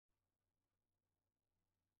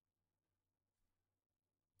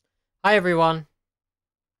Hi everyone.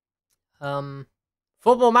 Um,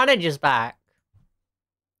 Football Manager's back.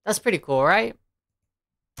 That's pretty cool, right?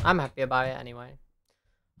 I'm happy about it anyway.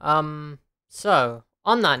 So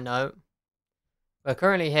on that note, we're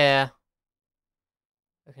currently here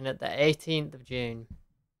looking at the 18th of June.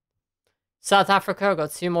 South Africa got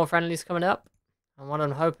 2 more friendlies coming up, and what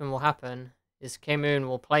I'm hoping will happen is Cameroon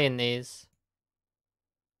will play in these.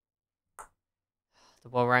 The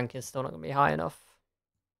world rank is still not going to be high enough.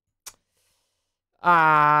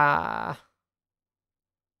 The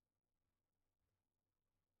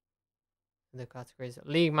categories: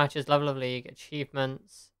 league matches, level of league,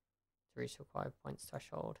 achievements to reach the required points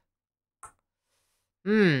threshold.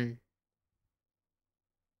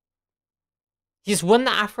 He's won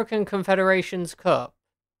the African Confederations Cup,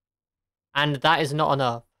 and that is not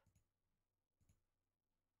enough.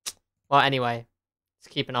 Well, anyway, let's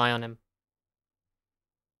keep an eye on him.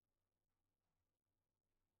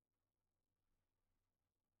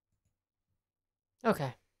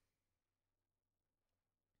 Okay.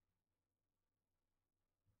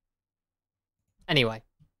 Anyway.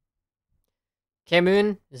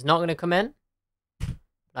 Cameroon is not going to come in. But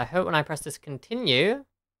I hope when I press this continue,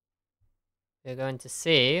 we're going to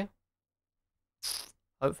see,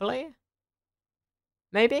 hopefully,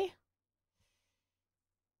 maybe,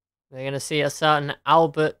 we're going to see a certain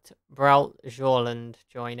Albert Braut Jorland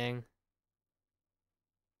joining.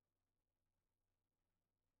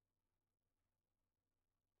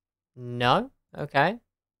 No? Okay.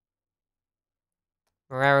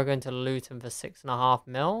 Moreira going to Luton for 6.5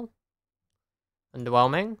 mil.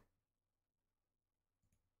 Underwhelming.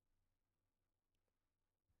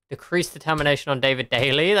 Decreased determination on David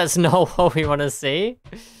Daly. That's not what we want to see.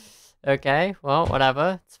 Okay, well,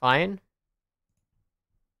 whatever. It's fine.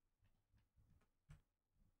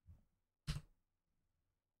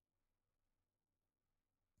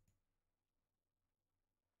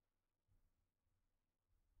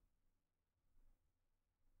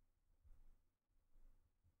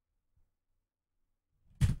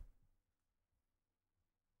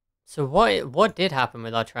 So what did happen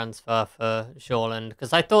with our transfer for Jorland?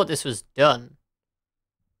 Because I thought this was done.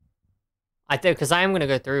 I did, because I am going to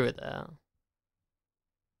go through with it.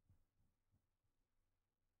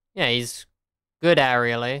 Yeah, he's good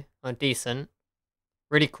aerially, or decent,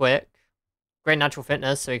 really quick, great natural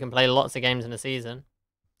fitness, so he can play lots of games in a season.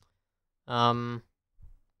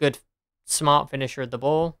 Good, smart finisher of the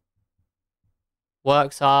ball.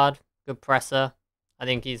 Works hard, good presser. I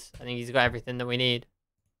think he's got everything that we need.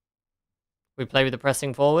 We play with the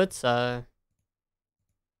pressing forward, so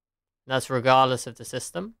that's regardless of the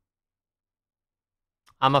system.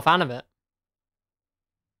 I'm a fan of it.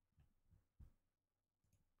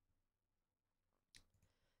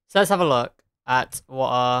 So let's have a look at what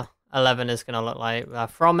our 11 is going to look like. We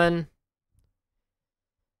have Froman.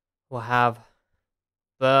 We'll have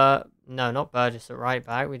no, not Burgess at right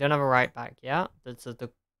back. We don't have a right back yet. That's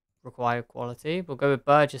the required quality. We'll go with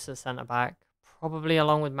Burgess at centre back, probably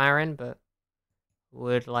along with Marin, but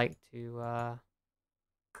would like to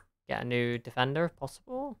get a new defender if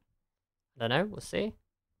possible. I don't know. We'll see.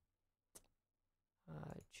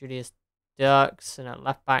 Julius Dirks and at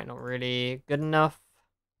left back, not really good enough.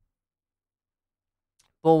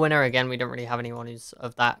 Ball winner, again, we don't really have anyone who's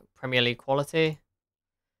of that Premier League quality.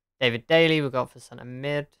 David Daly, we've got for centre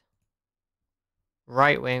mid.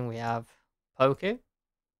 Right wing, we have Poku.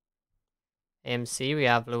 AMC, we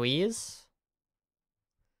have Louise.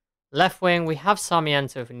 Left wing, we have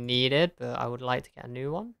Sarmiento if needed, but I would like to get a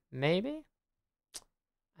new one, maybe.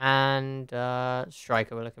 And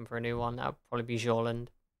striker, we're looking for a new one. That would probably be Jorland.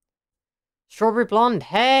 Strawberry Blonde,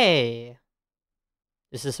 hey!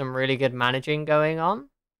 This is some really good managing going on.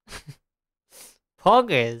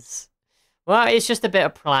 Poggers. Well, it's just a bit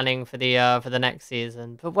of planning for the next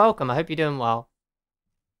season. But welcome. I hope you're doing well.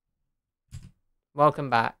 Welcome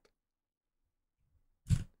back.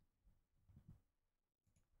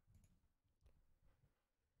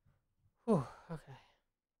 Whew, okay.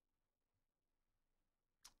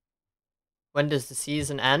 When does the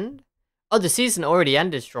season end? Oh, the season already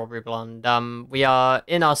ended, Strawberry Blonde. We are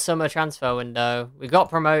in our summer transfer window. We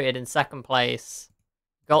got promoted in 2nd place.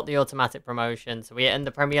 Got the automatic promotion, so we're in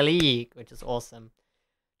the Premier League, which is awesome.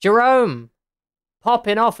 Jerome,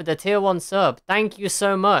 popping off with the tier 1 sub. Thank you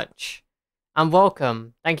so much. And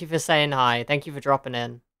welcome. Thank you for saying hi. Thank you for dropping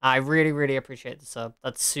in. I really, really appreciate the sub.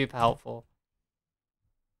 That's super helpful.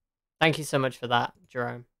 Thank you so much for that,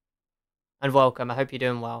 Jerome. And welcome. I hope you're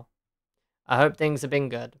doing well. I hope things have been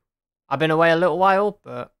good. I've been away a little while,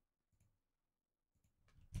 but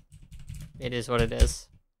it is what it is.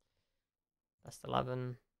 Best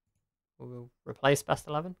 11. We'll replace best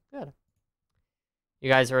 11. Good.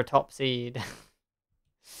 You guys are a top seed.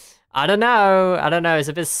 I don't know. I don't know. It's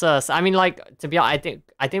a bit sus. I mean, like, to be honest,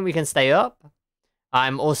 I think we can stay up.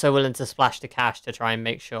 I'm also willing to splash the cash to try and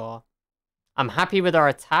make sure. I'm happy with our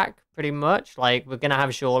attack, pretty much. Like, we're gonna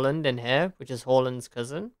have Jorland in here, which is Haaland's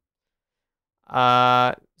cousin. So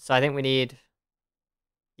I think we need...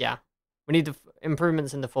 Yeah. We need the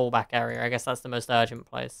improvements in the fullback area. I guess that's the most urgent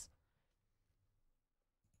place.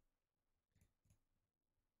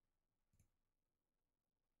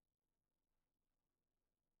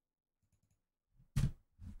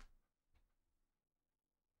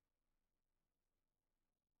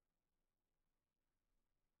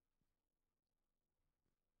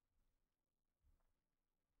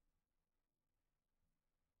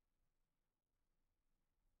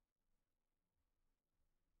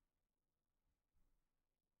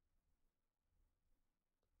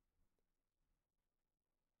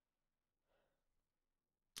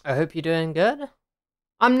 I hope you're doing good.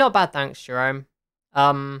 I'm not bad, thanks, Jerome.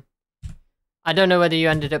 I don't know whether you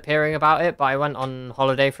ended up hearing about it, but I went on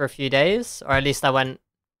holiday for a few days, or at least I went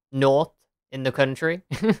north in the country.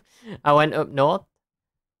 I went up north.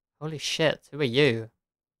 Holy shit, who are you?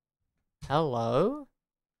 Hello?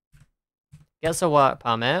 Gets a work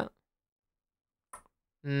permit.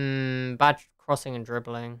 Bad crossing and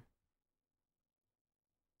dribbling.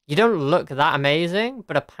 You don't look that amazing,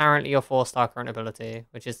 but apparently you're 4-star current ability,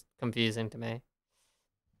 which is confusing to me.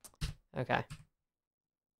 Okay.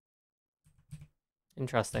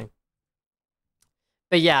 Interesting.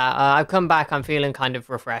 But yeah, I've come back, I'm feeling kind of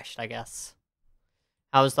refreshed, I guess.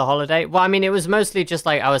 How was the holiday? Well, I mean, it was mostly just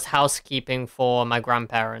like I was housekeeping for my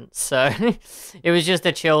grandparents, so it was just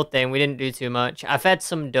a chill thing. We didn't do too much. I fed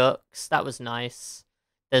some ducks. That was nice.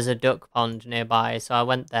 There's a duck pond nearby, so I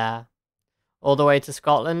went there. All the way to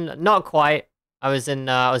Scotland? Not quite. I was in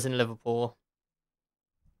Liverpool.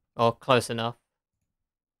 Or close enough.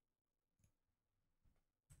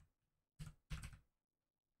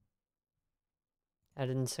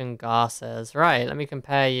 Edinson Garces. Right, let me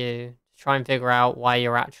compare you. Try and figure out why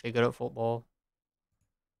you're actually good at football.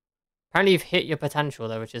 Apparently you've hit your potential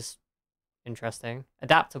though, which is interesting.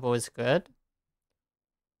 Adaptable is good.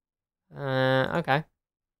 Okay.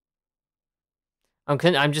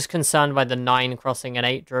 I'm just concerned by the 9 crossing and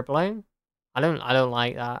 8 dribbling. I don't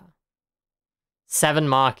like that. 7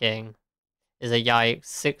 marking is a yikes.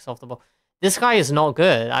 6 off the ball. This guy is not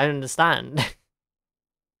good. I understand.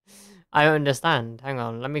 I don't understand. Hang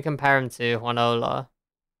on, let me compare him to Juanola.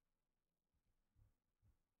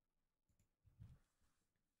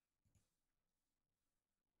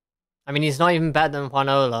 I mean, he's not even better than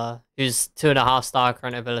Juanola, who's 2.5-star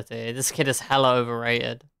current ability. This kid is hella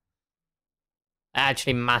overrated.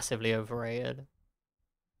 Actually, massively overrated.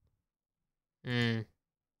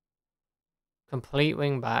 Complete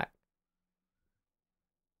wing back.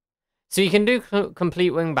 So you can do complete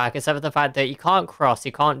wing back, except for the fact that he can't cross,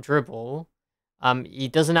 he can't dribble. He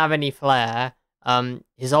doesn't have any flair.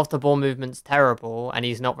 His off the ball movement's terrible, and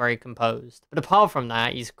he's not very composed. But apart from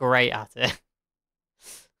that, he's great at it.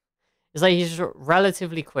 It's like he's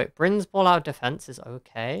relatively quick. Bryn's ball out defense is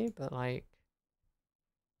okay, but like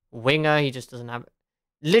winger, he just doesn't have.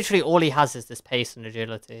 Literally, all he has is this pace and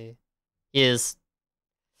agility. I'm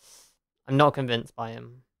not convinced by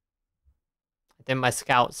him. I think my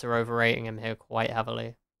scouts are overrating him here quite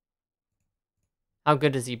heavily. How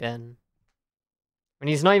good has he been? I mean,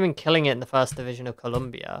 he's not even killing it in the first division of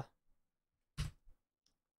Colombia.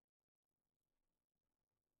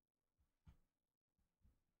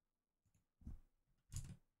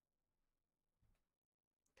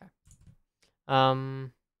 Okay.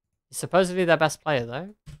 He's supposedly their best player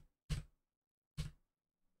though.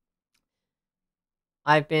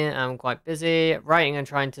 I'm quite busy writing and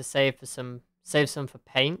trying to save some for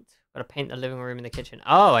paint. Gotta paint the living room and the kitchen.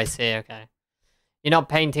 Oh, I see. Okay, you're not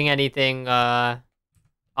painting anything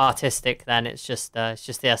artistic then. It's just the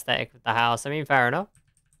aesthetic of the house. I mean, fair enough.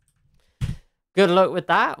 Good luck with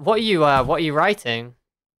that. What are you writing?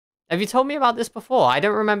 Have you told me about this before? I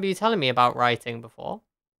don't remember you telling me about writing before.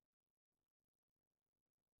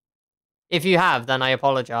 If you have, then I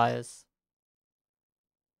apologize.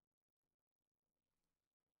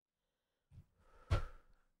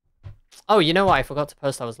 Oh, you know what? I forgot to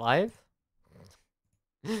post I was live.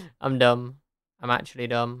 I'm dumb. I'm actually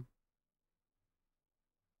dumb.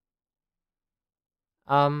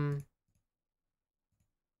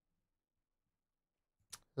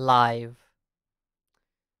 Live.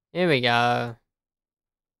 Here we go.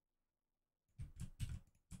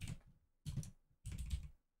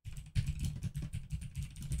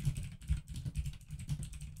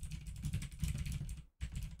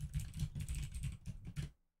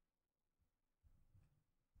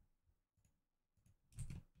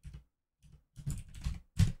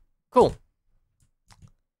 Cool.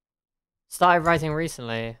 Started writing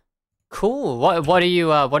recently. Cool. What are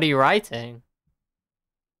you writing?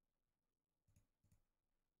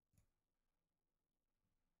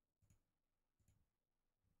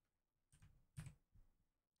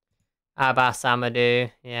 Abbas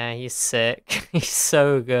Amadou. Yeah, he's sick. He's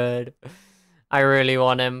so good. I really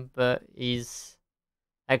want him, but he's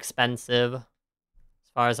expensive, as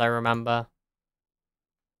far as I remember.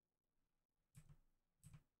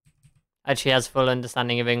 Actually has full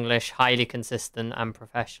understanding of English, highly consistent and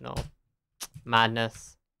professional.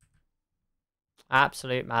 Madness.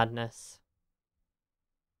 Absolute madness.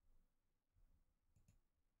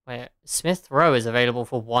 Wait, Smith Rowe is available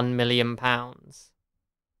for £1 million.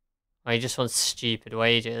 Oh, he just wants stupid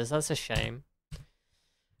wages. That's a shame.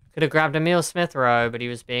 Could have grabbed Emil Smith Rowe, but he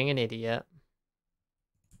was being an idiot.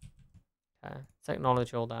 Okay, let's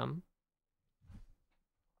acknowledge all them.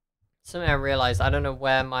 Something I realized, I don't know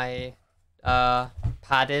where my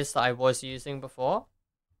pad is that I was using before.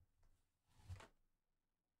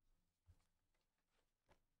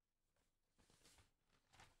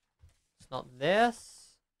 It's not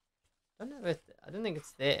this. I don't think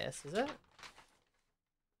it's this, is it?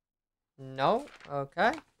 No.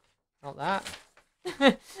 Okay. Not that.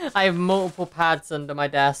 I have multiple pads under my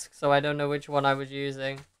desk, so I don't know which one I was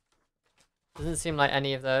using. Doesn't seem like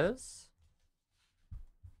any of those.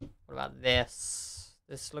 What about this?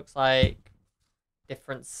 This looks like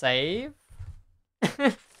different save.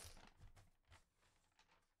 And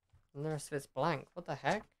the rest of it's blank. What the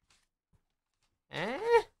heck? Eh?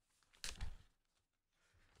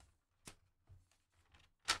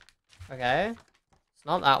 Okay. It's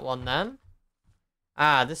not that one then.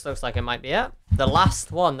 Ah, this looks like it might be it. The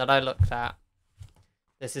last one that I looked at.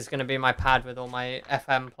 This is going to be my pad with all my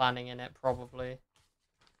FM planning in it, probably.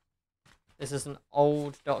 This is an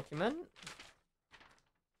old document.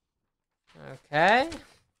 Okay.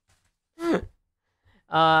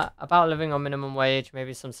 About living on minimum wage,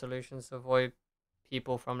 maybe some solutions to avoid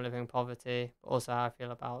people from living poverty, but also how I feel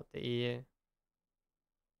about the EU.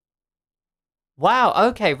 Wow,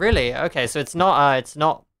 okay, really? Okay, so it's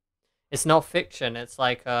not fiction. It's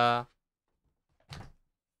like that's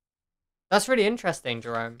really interesting,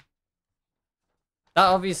 Jerome. That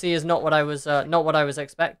obviously is not what I was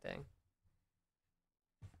expecting.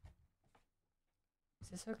 Is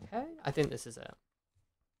this okay? I think this is it.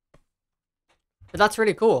 But that's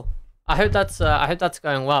really cool. I hope that's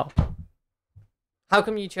going well. How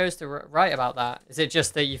come you chose to write about that? Is it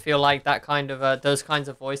just that you feel like that kind of those kinds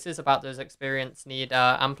of voices about those experiences need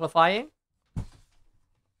amplifying?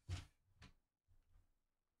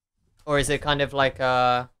 Or is it kind of like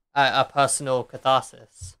a personal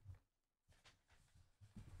catharsis?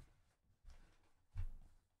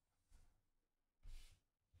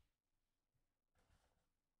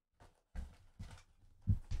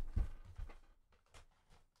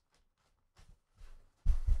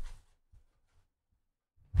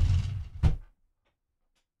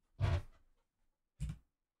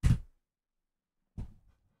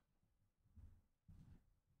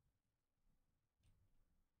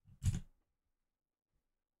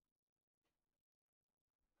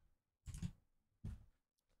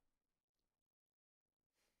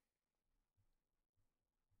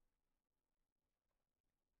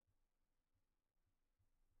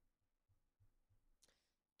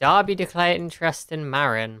 Derby declared interest in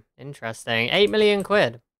Marin. Interesting. 8 million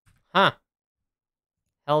quid. Huh.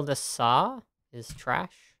 Helder Sar is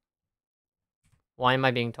trash. Why am I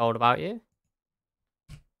being told about you?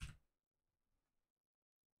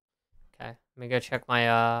 Okay, let me go check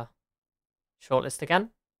my shortlist again.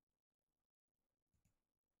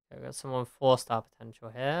 Okay, we got someone 4-star potential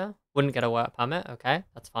here. Wouldn't get a work permit. Okay,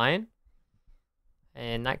 that's fine.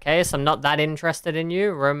 In that case, I'm not that interested in you,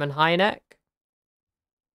 Roman Hynek.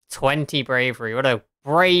 20 bravery. What a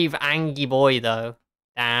brave, angry boy, though.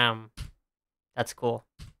 Damn. That's cool.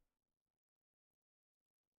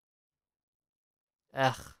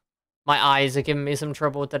 Ugh. My eyes are giving me some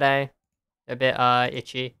trouble today. A bit,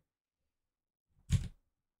 itchy.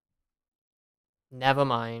 Never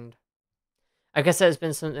mind. I guess it's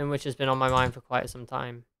been something which has been on my mind for quite some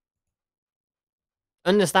time.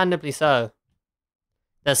 Understandably so.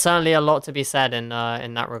 There's certainly a lot to be said in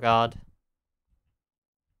that regard.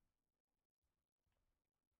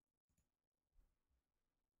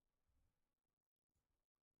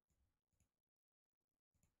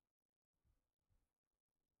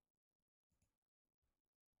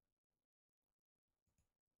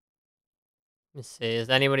 Let's see. Is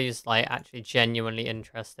there anybody who's like actually genuinely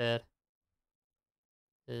interested?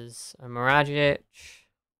 There's a Miragic.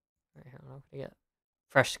 Right, hang on, I'm gonna get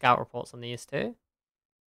fresh scout reports on these two.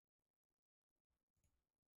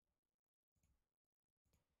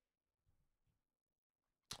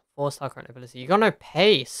 4-star current ability. You got no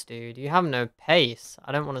pace, dude. You have no pace.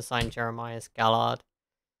 I don't want to sign Jeremiah Gallard.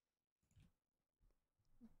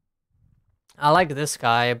 I like this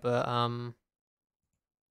guy, but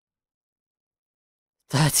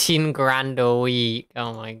 13 grand a week.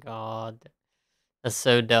 Oh my god. That's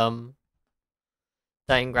so dumb.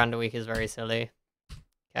 13 grand a week is very silly.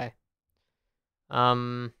 Okay.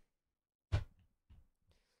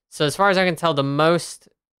 So as far as I can tell, the most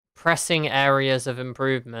pressing areas of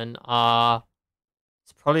improvement are,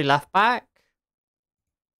 it's probably left back.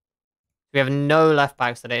 We have no left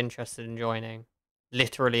backs that are interested in joining.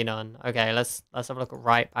 Literally none. Okay, let's have a look at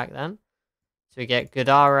right back then. So we get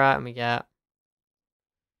Gadara and we get,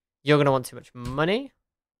 you're gonna want too much money.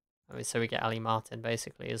 I mean, so we get Ali Martin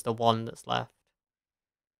basically is the one that's left.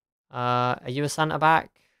 Are you a centre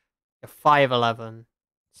back? You're 5'11",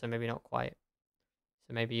 so maybe not quite.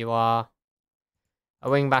 So maybe you are a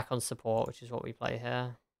wing back on support, which is what we play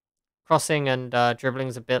here. Crossing and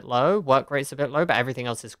dribbling's a bit low. Work rate's a bit low, but everything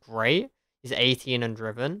else is great. He's 18 and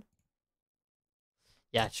driven.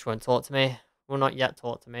 Yeah, just won't talk to me. Will not yet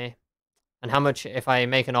talk to me. And how much, if I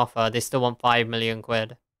make an offer, they still want 5 million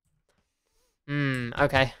quid.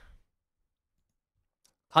 Okay.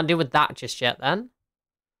 Can't deal with that just yet then.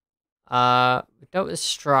 We dealt with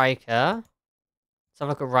striker. Let's have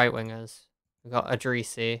a look at right wingers. We've got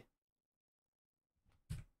Adrisi.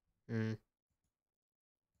 Yep,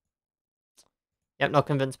 not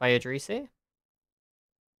convinced by Adrisi.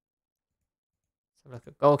 Let's have a look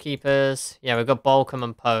at goalkeepers. Yeah, we've got Balcom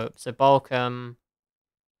and Pope. So Balcom's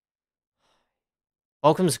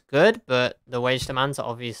good, but the wage demands are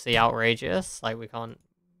obviously outrageous. Like we can't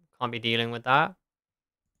be dealing with that.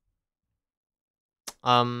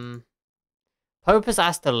 Pope is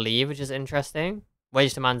asked to leave, which is interesting.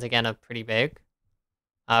 Wage demands again are pretty big.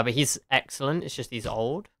 But he's excellent. It's just he's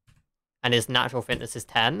old. And his natural fitness is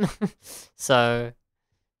 10. So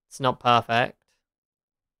it's not perfect.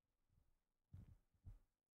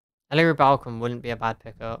 Eliru Balcom wouldn't be a bad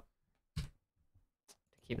pickup.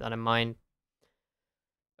 Keep that in mind.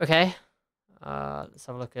 Okay. Let's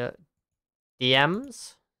have a look at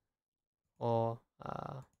DMs. Or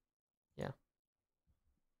yeah.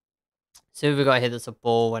 So who we got here that's a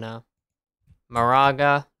ball winner?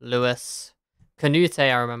 Moraga, Lewis, Canute.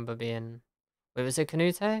 I remember being. Wait, was it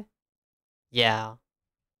Canute? Yeah.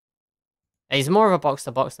 He's more of a box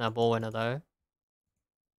to box than a ball winner though.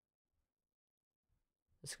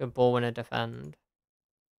 Let's go ball winner defend.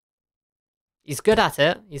 He's good at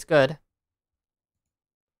it. He's good.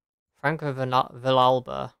 Franco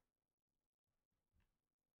Villalba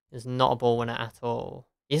is not a ball winner at all.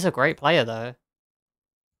 He's a great player though.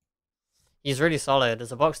 He's really solid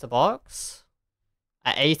as a box to box.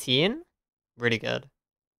 At 18, really good.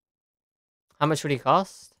 How much would he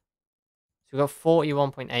cost? So we got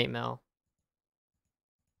 41.8 mil.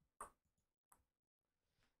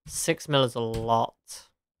 6 mil is a lot.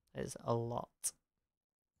 It is a lot.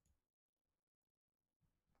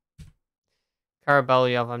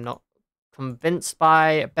 Karabelyov, I'm not convinced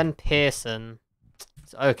by. Ben Pearson.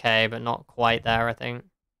 It's okay, but not quite there, I think.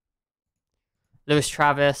 Lewis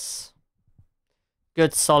Travis.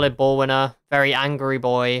 Good, solid ball winner. Very angry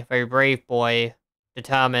boy. Very brave boy.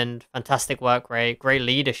 Determined. Fantastic work rate. Great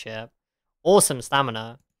leadership. Awesome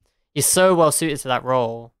stamina. He's so well suited to that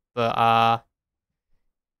role. But,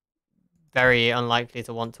 very unlikely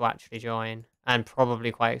to want to actually join. And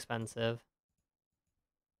probably quite expensive.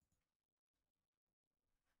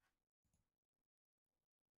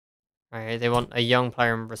 Right, they want a young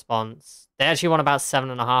player in response. They actually want about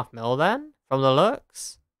 7.5 mil then, from the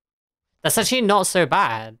looks. That's actually not so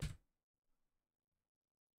bad.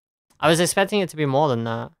 I was expecting it to be more than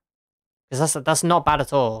that. Because that's not bad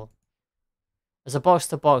at all. As a box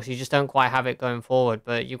to box, you just don't quite have it going forward,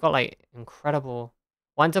 but you've got like incredible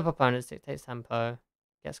winds up opponents, dictates tempo,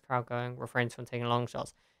 gets crowd going, refrains from taking long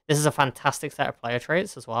shots. This is a fantastic set of player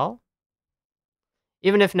traits as well.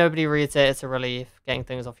 Even if nobody reads it, it's a relief, getting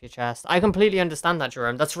things off your chest. I completely understand that,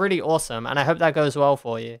 Jerome. That's really awesome, and I hope that goes well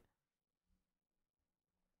for you.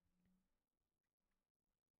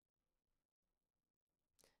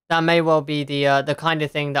 That may well be the kind of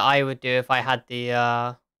thing that I would do if I had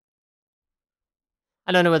the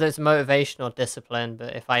I don't know whether it's motivation or discipline,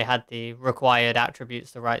 but if I had the required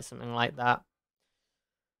attributes to write something like that.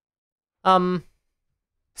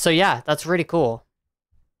 So yeah, that's really cool.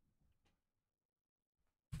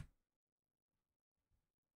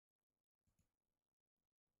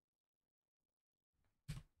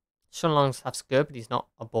 Sean Longstaff's good, but he's not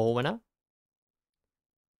a ball winner.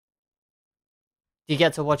 Do you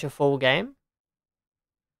get to watch a full game?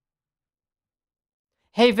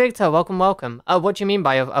 Hey Victor, welcome, welcome. What do you mean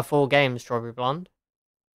by a full game, Strawberry Blonde?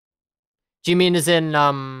 Do you mean as in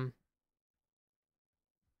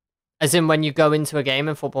when you go into a game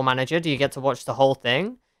in Football Manager, do you get to watch the whole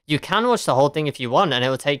thing? You can watch the whole thing if you want, and it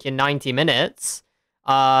will take you 90 minutes.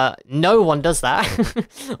 No one does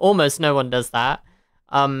that. Almost no one does that.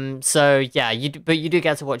 So yeah, but you do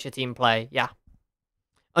get to watch your team play. Yeah.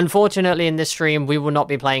 Unfortunately, in this stream, we will not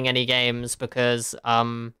be playing any games because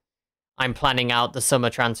I'm planning out the summer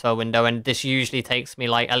transfer window, and this usually takes me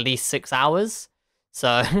like at least 6 hours.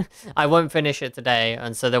 So I won't finish it today,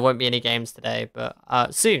 and so there won't be any games today, but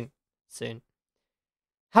soon.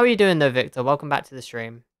 How are you doing though, Victor? Welcome back to the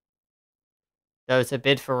stream. Go to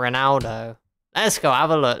bid for Ronaldo. Let's go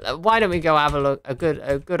have a look. Why don't we go have a look? A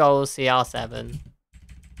good old CR7.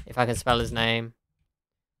 If I can spell his name.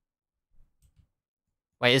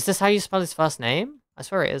 Wait, is this how you spell his first name? I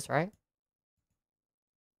swear it is, right?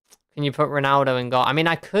 Can you put Ronaldo in goal? I mean,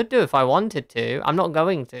 I could do if I wanted to. I'm not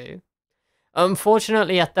going to.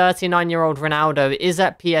 Unfortunately, a 39-year-old Ronaldo is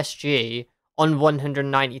at PSG on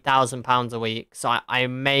 £190,000 a week, so I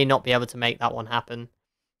may not be able to make that one happen.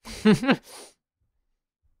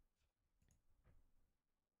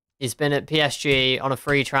 He's been at PSG on a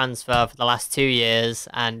free transfer for the last 2 years,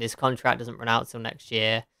 and his contract doesn't run out till next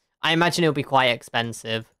year. I imagine it'll be quite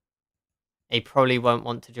expensive. He probably won't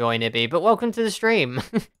want to join IBI, but welcome to the stream.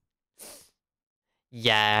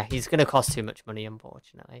 Yeah, he's going to cost too much money,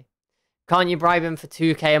 unfortunately. Can't you bribe him for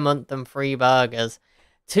 2k a month and free burgers?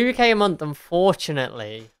 2k a month,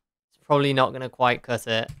 unfortunately, it's probably not going to quite cut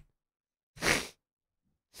it.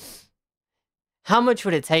 How much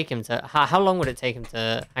would it take him to... How long would it take him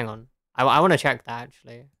to... Hang on. I want to check that,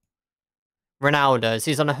 actually. Ronaldo.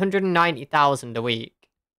 So he's on 190,000 a week.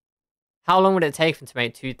 How long would it take him to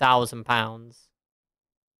make £2,000?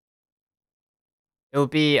 It would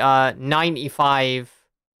be 95...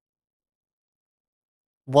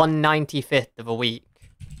 1/95th of a week.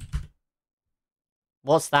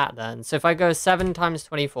 What's that then? So if I go 7 times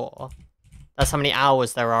 24, that's how many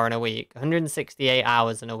hours there are in a week. 168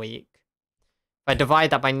 hours in a week. If I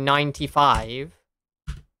divide that by 95,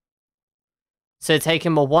 so it'd take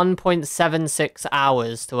him a 1.76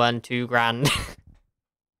 hours to earn 2 grand.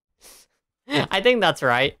 I think that's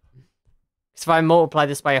right. Because if I multiply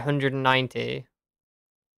this by 190...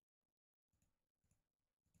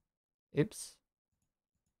 Oops.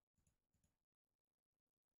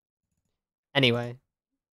 Anyway.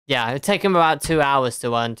 Yeah, it'd take him about 2 hours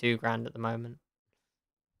to earn 2 grand at the moment.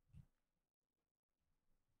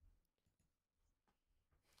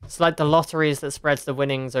 It's like the lotteries that spreads the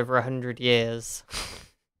winnings over 100 years.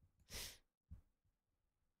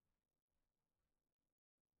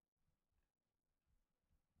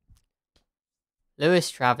 Lewis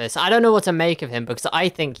Travis. I don't know what to make of him because I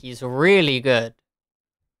think he's really good.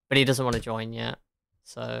 But he doesn't want to join yet.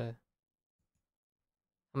 So...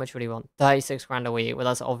 How much would he want? 36 grand a week. Well,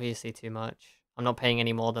 that's obviously too much. I'm not paying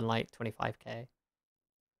any more than like 25k. Can't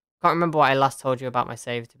remember what I last told you about my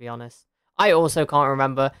save, to be honest. I also can't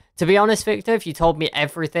remember. To be honest, Victor, if you told me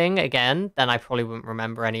everything again, then I probably wouldn't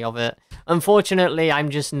remember any of it. Unfortunately, I'm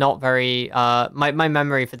just not very... My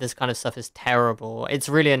memory for this kind of stuff is terrible. It's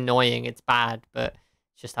really annoying. It's bad, but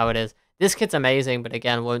it's just how it is. This kid's amazing, but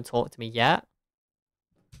again, won't talk to me yet.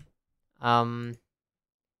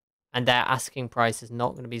 And their asking price is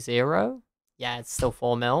not going to be 0. Yeah, it's still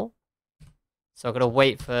 4 mil. So I've got to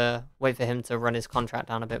wait for him to run his contract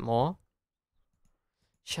down a bit more.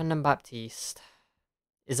 Shannon Baptiste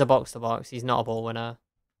is a box-to-box. He's not a ball winner.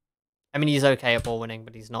 I mean, he's okay at ball winning,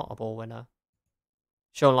 but he's not a ball winner.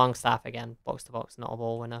 Sean Longstaff, again, box-to-box, not a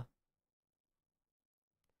ball winner.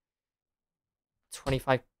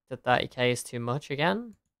 25 to 30k is too much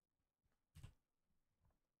again.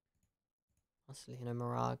 Marcelino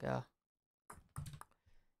Moraga.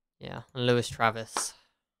 Yeah, and Lewis Travis.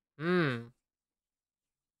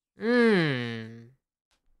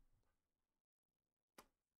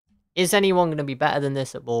 Is anyone going to be better than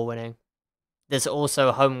this at ball winning? There's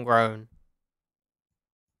also homegrown.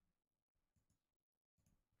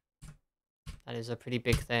 That is a pretty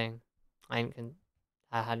big thing. I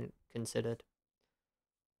hadn't considered.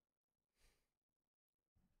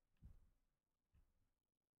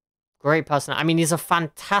 Great person. I mean, he's a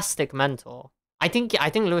fantastic mentor. I think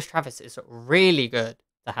Lewis Travis is really good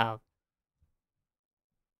to have.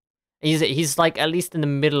 He's like at least in the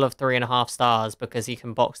middle of 3.5 stars because he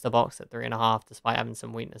can box to box at 3.5 despite having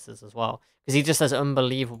some weaknesses as well. Because he just has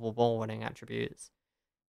unbelievable ball winning attributes.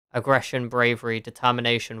 Aggression, bravery,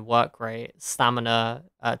 determination, work rate, stamina,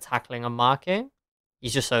 tackling and marking.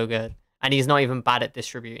 He's just so good. And he's not even bad at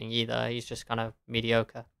distributing either. He's just kind of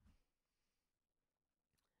mediocre.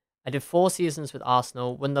 I did 4 seasons with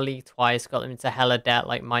Arsenal, won the league twice, got them into hella debt,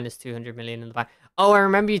 like minus 200 million in the bank. Oh, I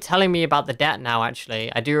remember you telling me about the debt now,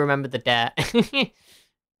 actually. I do remember the debt.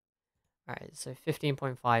 Alright, so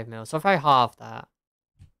 15.5 mil. So if I halve that,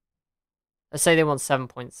 let's say they want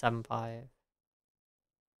 7.75.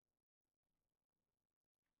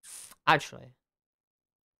 Actually,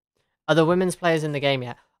 are the women's players in the game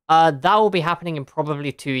yet? That will be happening in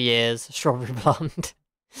probably 2 years, Strawberry Blonde.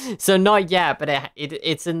 So not yet, but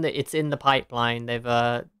it's in the pipeline. They've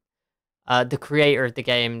the creator of the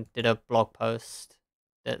game did a blog post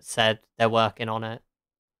that said they're working on it.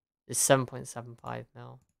 It's 7.75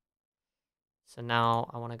 mil. So now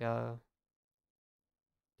I want to go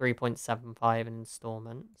 3.75 in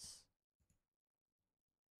installments.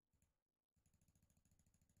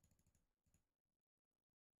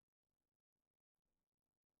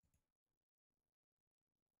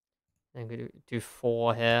 Then we do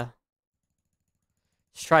 4 here.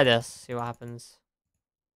 Let's try this, see what happens.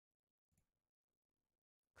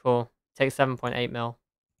 Cool. Take 7.8 mil.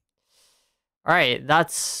 Alright,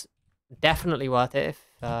 that's definitely worth it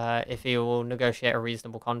if you will negotiate a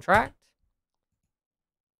reasonable contract.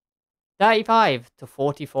 35 to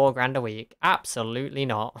 44 grand a week. Absolutely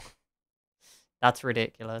not. That's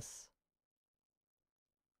ridiculous.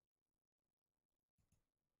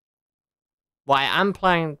 Well, I am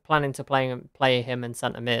planning to play him in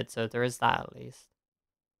centre mid, so there is that at least.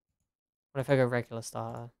 What if I go regular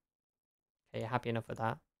starter? Okay, you're happy enough with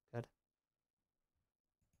that? Good.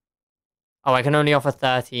 Oh, I can only offer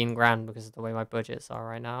 13 grand because of the way my budgets are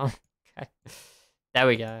right now. Okay. There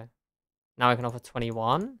we go. Now I can offer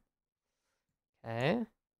 21. Okay.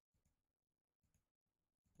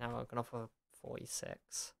 Now I can offer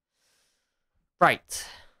 46. Right.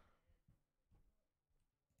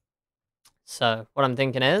 So, what I'm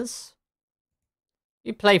thinking is,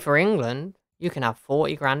 you play for England, you can have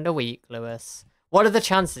 40 grand a week, Lewis. What are the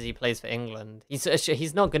chances he plays for England?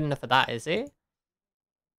 He's not good enough for that, is he?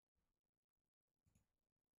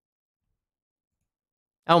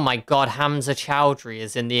 Oh my god, Hamza Chowdhury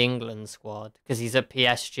is in the England squad because he's at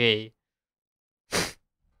PSG.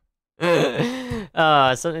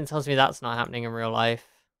 Something tells me that's not happening in real life.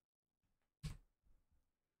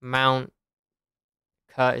 Mount,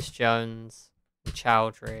 Curtis Jones,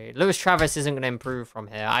 Chowdhury. Lewis Travis isn't going to improve from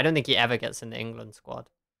here. I don't think he ever gets in the England squad.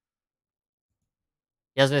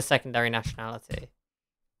 He has no secondary nationality.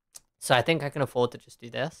 So I think I can afford to just do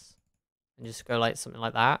this. And just go like something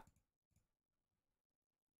like that.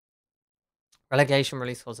 Relegation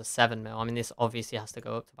release scores a 7 mil. I mean, this obviously has to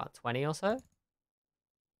go up to about 20 or so.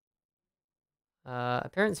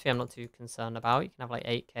 Appearance fee I'm not too concerned about. You can have like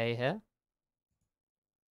 8k here.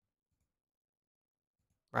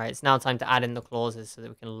 Right, it's now time to add in the clauses so that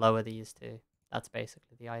we can lower these two. That's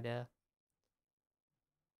basically the idea.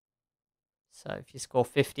 So if you score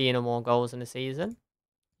 15 or more goals in a season,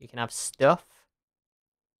 you can have stuff.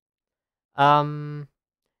 Then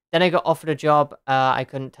I got offered a job I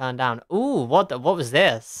couldn't turn down. Ooh, what was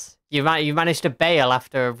this? You managed to bail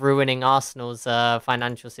after ruining Arsenal's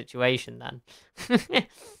financial situation then.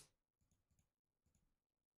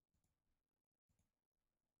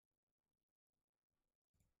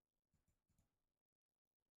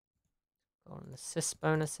 Goal and assist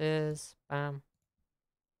bonuses. Bam.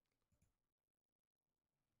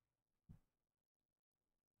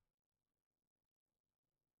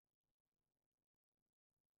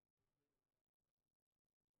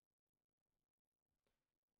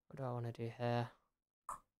 What do I want to do here?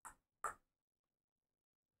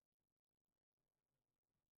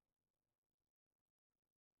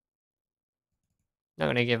 Not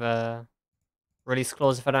going to give a release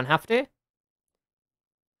clause if I don't have to.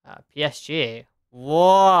 PSG.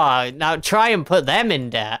 Whoa. Now try and put them in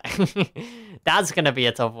debt. That's going to be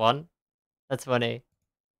a tough one. That's funny.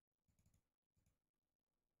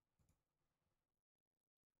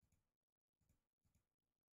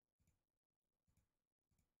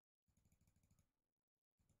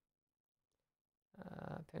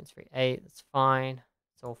 Appearance free 8. That's fine.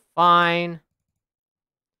 It's all fine.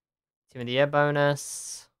 Team of the year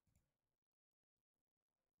bonus.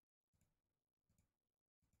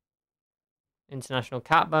 International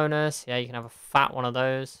cap bonus. Yeah, you can have a fat one of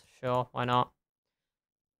those. Sure, why not?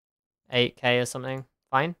 8k or something.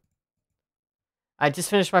 Fine. I just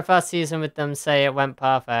finished my first season with them. Say it went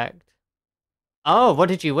perfect. Oh, what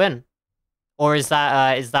did you win? Or is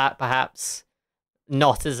that perhaps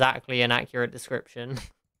not exactly an accurate description?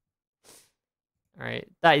 All right,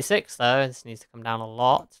 36 though. This needs to come down a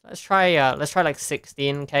lot. Let's try like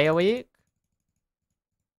 16k a week.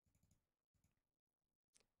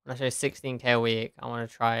 When I say 16k a week, I want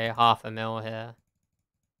to try half a mil here.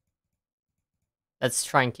 Let's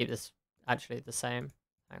try and keep this actually the same.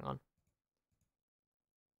 Hang on.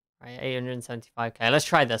 Right, 875k. Let's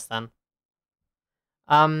try this then.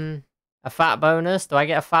 A fat bonus. Do I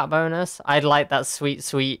get a fat bonus? I'd like that sweet,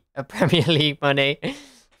 sweet Premier League money.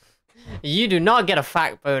 You do not get a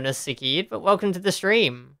fat bonus, Sikid, but welcome to the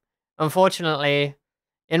stream. Unfortunately,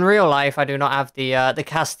 in real life, I do not have the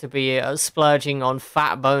cash to be splurging on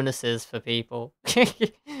fat bonuses for people.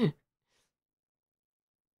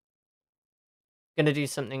 Gonna do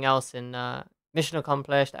something else in mission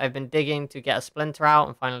accomplished. I've been digging to get a splinter out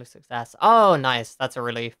and finally success. Oh, nice. That's a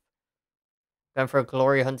relief. Going for a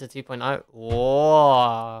Glory Hunter 2.0.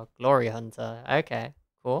 Whoa, Glory Hunter. Okay,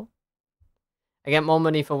 cool. I get more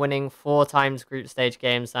money for winning 4 times group stage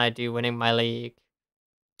games than I do winning my league.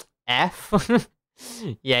 F.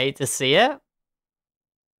 Yay to see it.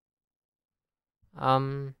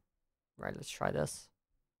 Right, let's try this.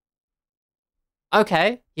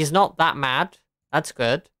 Okay, he's not that mad. That's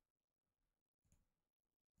good.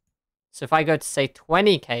 So if I go to say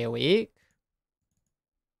 20k a week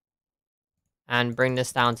and bring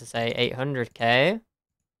this down to say 800k,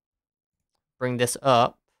 bring this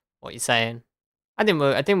up. What are you saying? I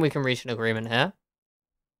think we can reach an agreement here.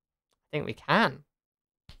 I think we can.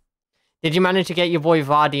 Did you manage to get your boy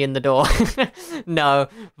Vardy in the door? No,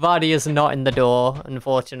 Vardy is not in the door,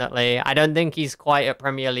 unfortunately. I don't think he's quite at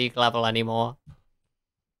Premier League level anymore.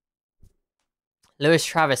 Lewis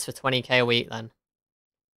Travis for 20k a week then.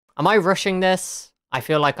 Am I rushing this? I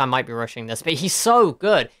feel like I might be rushing this, but he's so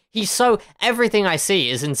good. Everything I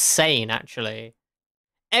see is insane, actually.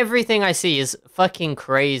 Everything I see is fucking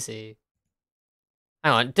crazy.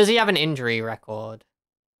 Hang on, does he have an injury record?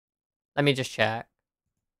 Let me just check.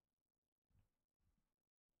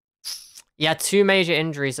 He had 2 major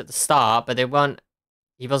injuries at the start, but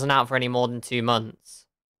he wasn't out for any more than 2 months.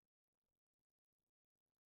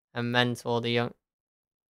 And mentor the young...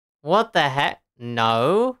 What the heck?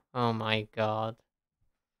 No? Oh my god.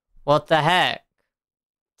 What the heck?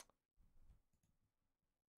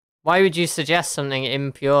 Why would you suggest something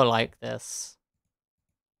impure like this?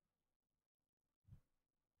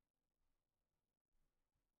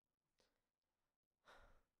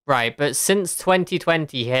 Right, but since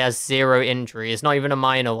 2020, he has 0 injuries, not even a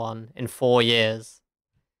minor one, in 4 years.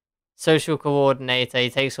 Social coordinator, he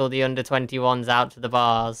takes all the under-21s out to the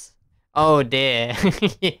bars. Oh dear.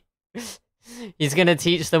 He's gonna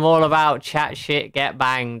teach them all about chat shit, get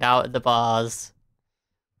banged out at the bars.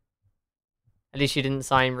 At least you didn't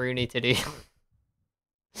sign Rooney to do.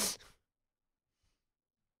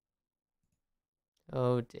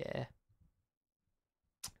 Oh dear.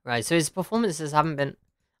 Right, so his performances haven't been...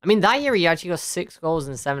 I mean, that year he actually got 6 goals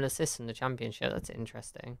and 7 assists in the championship. That's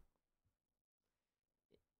interesting.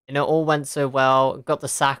 And it all went so well. Got the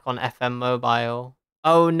sack on FM Mobile.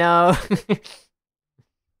 Oh no.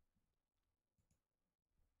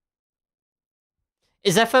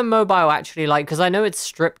 Is FM Mobile actually like... Because I know it's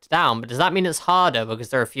stripped down, but does that mean it's harder because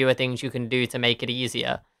there are fewer things you can do to make it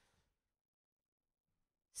easier?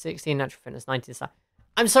 16 natural fitness, 19 stamina.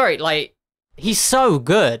 I'm sorry, like... He's so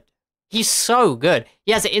good. He's so good.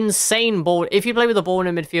 He has insane ball... If you play with a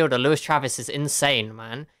ball-winning midfielder, Lewis Travis is insane,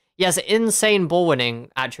 man. He has insane ball-winning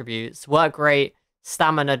attributes. Work rate,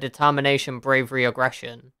 stamina, determination, bravery,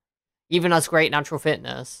 aggression. Even has great natural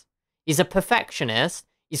fitness. He's a perfectionist.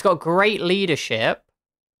 He's got great leadership.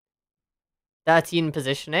 13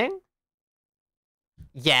 positioning.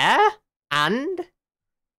 Yeah, and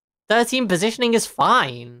 13 positioning is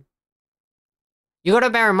fine. You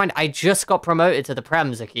gotta bear in mind, I just got promoted to the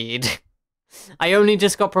Prem, Zakid. I only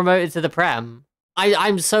just got promoted to the Prem.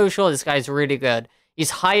 I'm so sure this guy's really good.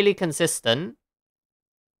 He's highly consistent.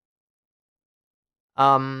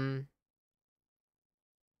 And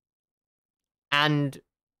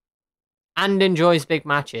enjoys big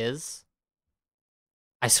matches.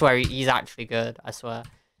 I swear, he's actually good. I swear.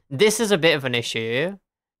 This is a bit of an issue.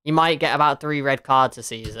 You might get about 3 red cards a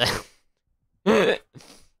season.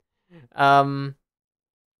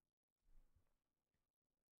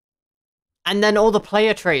 And then all the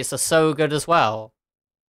player traits are so good as well.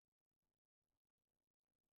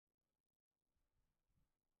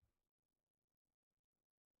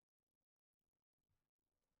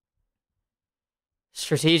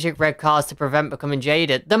 Strategic red cards to prevent becoming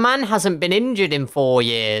jaded. The man hasn't been injured in 4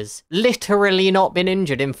 years. Literally not been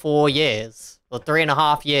injured in 4 years. Or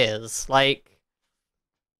 3.5 years. Like,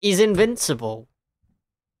 he's invincible.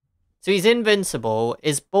 So he's invincible.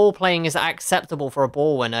 His ball playing is acceptable for a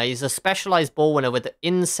ball winner. He's a specialized ball winner with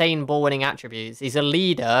insane ball winning attributes. He's a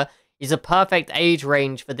leader. He's a perfect age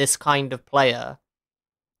range for this kind of player.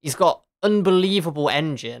 He's got unbelievable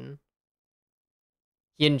engine.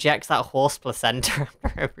 He injects that horse placenta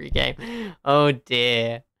after every game. Oh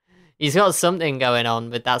dear. He's got something going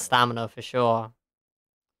on with that stamina for sure.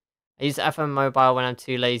 I use FM Mobile when I'm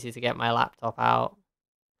too lazy to get my laptop out.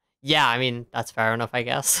 Yeah, I mean, that's fair enough, I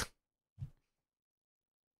guess.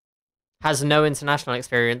 Has no international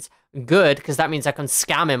experience. Good, because that means I can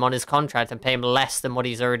scam him on his contract and pay him less than what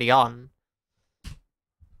he's already on.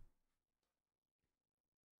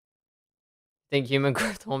 Think human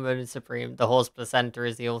growth hormone is supreme. The horse placenta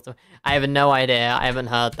is the ultimate. I have no idea. I haven't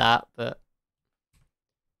heard that, but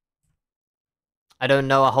I don't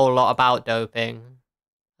know a whole lot about doping.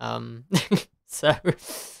 So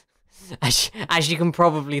as you can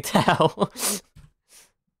probably tell.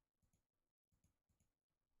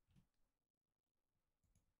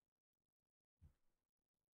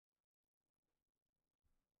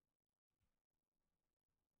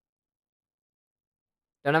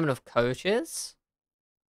 Don't have enough coaches?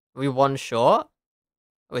 Are we one short?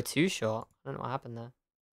 We're two short. I don't know what happened there.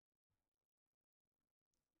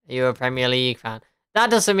 Are you a Premier League fan?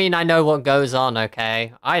 That doesn't mean I know what goes on,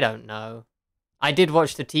 okay? I don't know. I did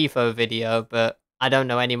watch the Tifo video, but I don't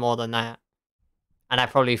know any more than that. And I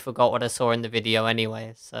probably forgot what I saw in the video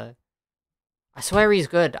anyway, so... I swear he's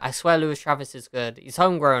good. I swear Lewis Travis is good. He's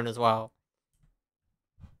homegrown as well.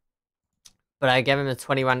 But I gave him a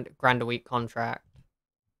 20 grand a week contract.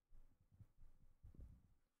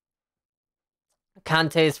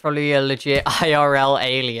 Kante is probably a legit IRL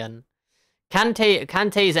alien.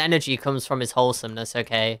 Kante's energy comes from his wholesomeness,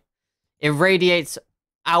 okay? It radiates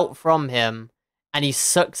out from him, and he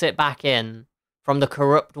sucks it back in from the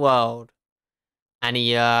corrupt world. And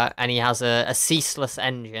he has a ceaseless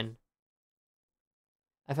engine.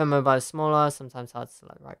 FM Mobile is smaller, sometimes hard to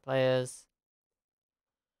select the right players.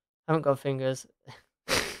 Haven't got fingers.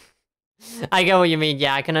 I get what you mean.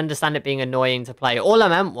 Yeah, I can understand it being annoying to play. All I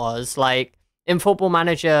meant was, like, in Football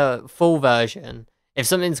Manager full version, if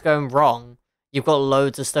something's going wrong, you've got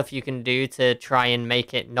loads of stuff you can do to try and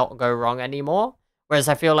make it not go wrong anymore. Whereas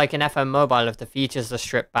I feel like in FM Mobile, if the features are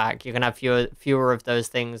stripped back, you can have fewer of those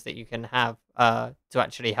things that you can have to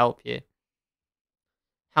actually help you.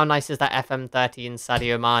 How nice is that FM13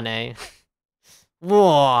 Sadio Mane?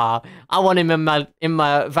 Whoa! I want him in my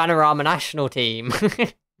Vanarama national team.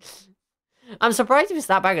 I'm surprised if it's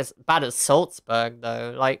that bad at Salzburg,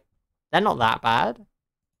 though. Like, they're not that bad.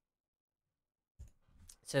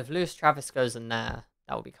 So if Lewis Travis goes in there,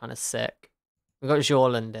 that would be kind of sick. We've got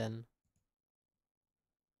Jorland in.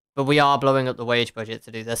 But we are blowing up the wage budget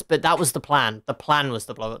to do this. But that was the plan. The plan was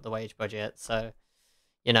to blow up the wage budget. So,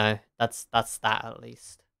 you know, that's that at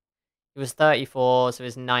least. He was 34, so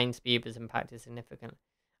his 9 speed was impacted significantly.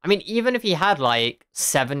 I mean, even if he had, like,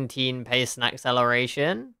 17 pace and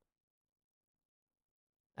acceleration...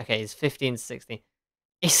 Okay, he's 15 to 16.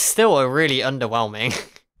 He's still a really underwhelming...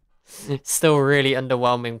 still really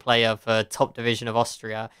underwhelming player for top division of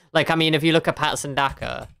Austria. Like, I mean, if you look at Patson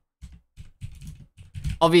Daka...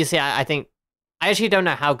 Obviously, I think... I actually don't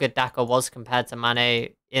know how good Daka was compared to Mane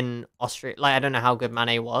in Austria. Like, I don't know how good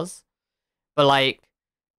Mane was. But, like...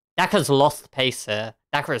 Daka's lost pace here.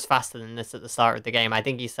 Daka is faster than this at the start of the game. I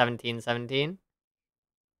think he's 17-17.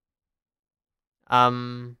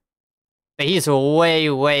 But he's way,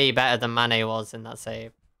 way better than Mane was in that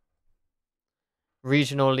save.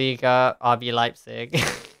 Regional Liga, RB Leipzig.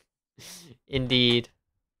 Indeed.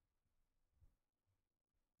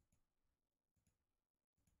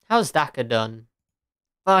 How's Daka done?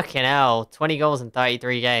 Fucking hell. 20 goals in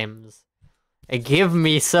 33 games. Give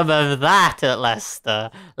me some of that at Leicester.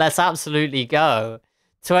 Let's absolutely go.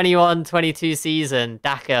 21-22 season.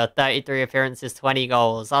 Daka, 33 appearances, 20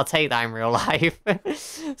 goals. I'll take that in real life.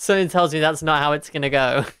 Something tells me that's not how it's going to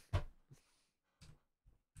go.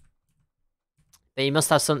 But he must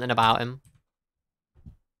have something about him.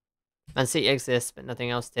 Man City exists, but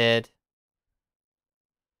nothing else did.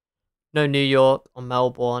 No New York or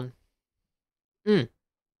Melbourne.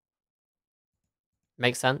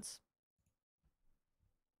 Makes sense.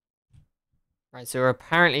 Right, so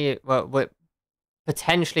we're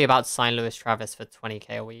potentially about to sign Lewis Travis for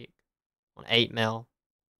 20k a week on 8 mil.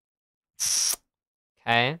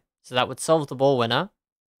 Okay, so that would solve the ball winner.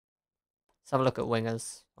 Let's have a look at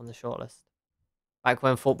wingers on the shortlist. Back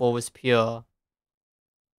when football was pure.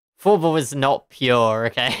 Football was not pure,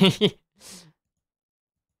 okay?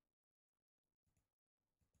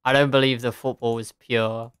 I don't believe the football was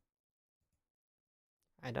pure.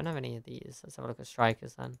 I don't have any of these. Let's have a look at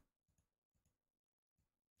strikers then.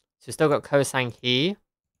 So we've still got Kosang Hee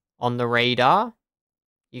on the radar.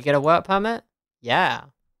 You get a work permit? Yeah.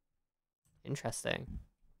 Interesting.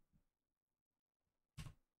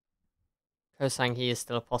 Kosang Hee is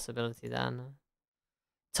still a possibility then.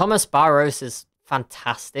 Thomas Barros is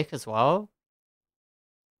fantastic as well.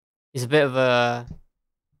 He's a bit of a...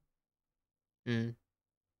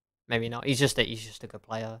 maybe not. He's just a good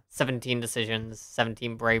player. 17 decisions,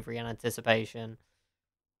 17 bravery and anticipation.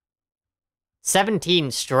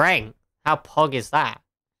 17 strength. How pog is that?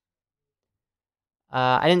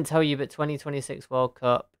 I didn't tell you, but 2026 World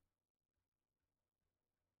Cup.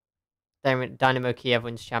 Dynamo Kiev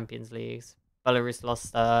wins Champions Leagues. Belarus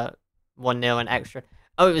lost 1-0 in extra.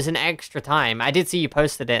 Oh, it was an extra time. I did see you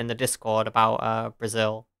posted it in the Discord about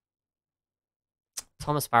Brazil.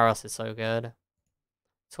 Thomas Barros is so good.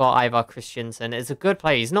 It's what Ivar Christiansen is a good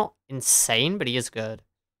player. He's not insane, but he is good.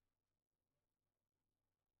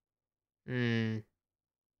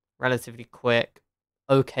 Relatively quick.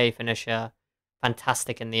 Okay finisher.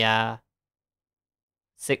 Fantastic in the air.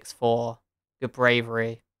 6'4". Good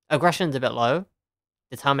bravery. Aggression's a bit low.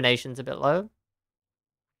 Determination's a bit low.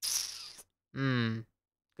 Good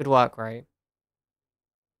work rate.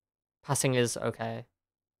 Passing is okay.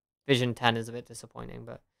 Vision 10 is a bit disappointing,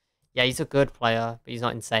 but yeah, he's a good player, but he's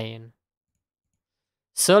not insane.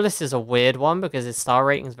 Surlis is a weird one because his star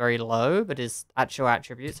rating is very low, but his actual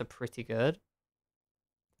attributes are pretty good.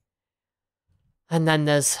 And then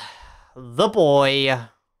there's the boy,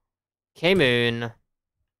 K-Moon.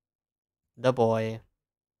 The boy.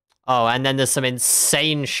 Oh, and then there's some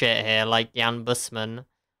insane shit here, like Jan Busman.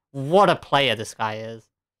 What a player this guy is.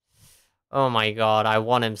 Oh my god, I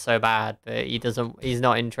want him so bad, but he's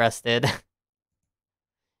not interested.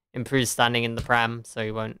 Improved standing in the Prem, so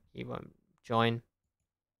he won't join.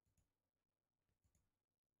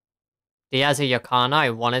 Diaz Yakana, I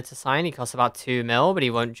wanted to sign. He costs about 2 mil, but he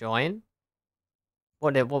won't join.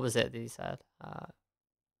 What was it that he said?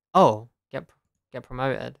 Oh, get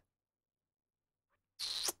promoted.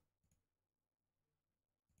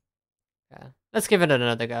 Okay, let's give it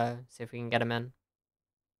another go. See if we can get him in.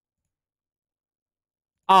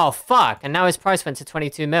 Oh fuck! And now his price went to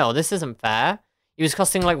 22 mil. This isn't fair. He was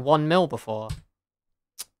costing like 1 mil before.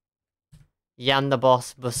 Jan the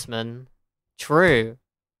Boss Busman. True.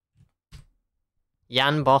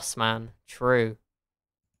 Jan Bossman. True.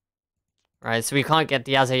 Right, so we can't get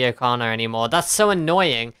Diaz Yokana anymore. That's so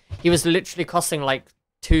annoying. He was literally costing like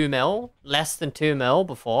 2 mil. Less than 2 mil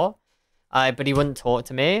before. But he wouldn't talk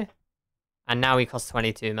to me. And now he costs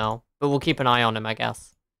 22 mil. But we'll keep an eye on him, I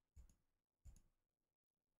guess.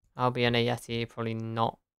 I'll be in a Yeti. Probably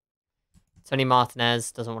not. Tony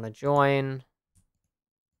Martinez doesn't want to join.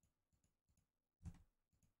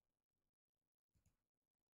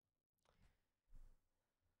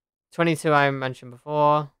 $22 I mentioned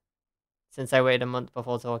before. Since I waited a month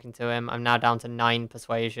before talking to him, I'm now down to 9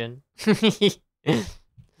 persuasion.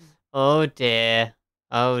 Oh dear.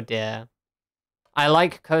 Oh dear. I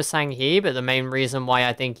like Ko Sang-hee, but the main reason why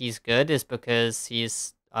I think he's good is because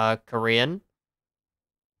he's Korean.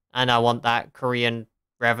 And I want that Korean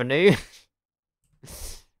revenue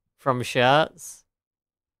from shirts.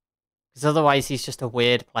 Because otherwise he's just a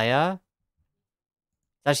weird player.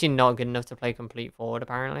 He's actually not good enough to play complete forward,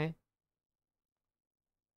 apparently.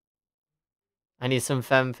 I need some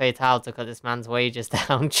femme fatale to cut this man's wages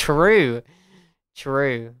down. True.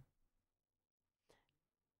 True.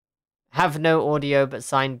 Have no audio, but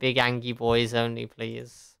sign Big Angie Boys only,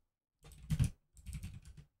 please.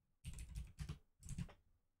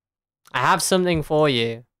 I have something for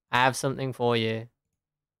you. I have something for you.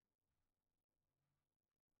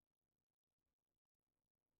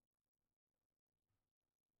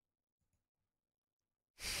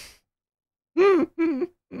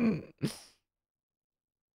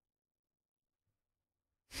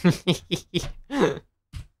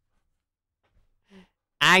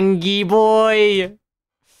 Angie boy.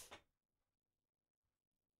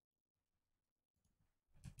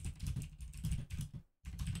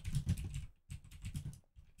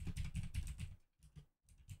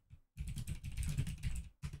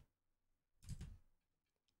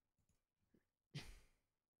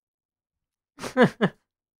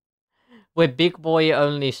 We're big boy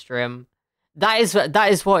only stream. That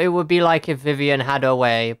is what it would be like if Vivian had her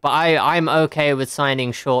way. But I'm okay with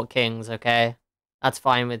signing short kings, okay? That's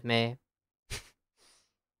fine with me.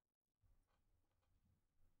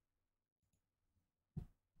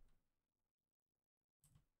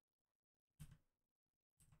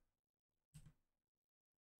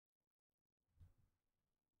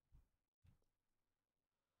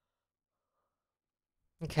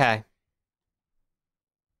 Okay.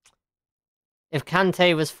 If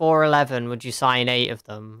Kante was 4'11", would you sign 8 of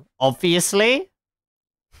them? Obviously.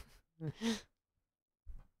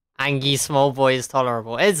 Angie small boy is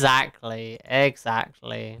tolerable. Exactly.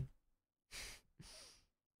 Exactly.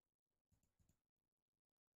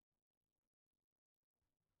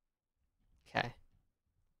 Okay.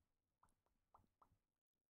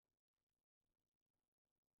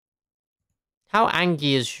 How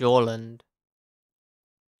angry is Jorland?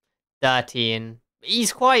 13.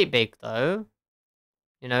 He's quite big, though.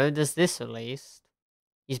 You know, there's this at least.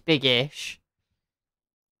 He's big-ish.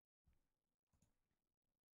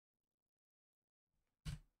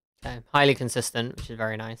 Okay. Highly consistent, which is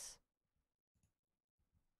very nice.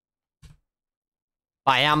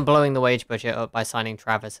 But I am blowing the wage budget up by signing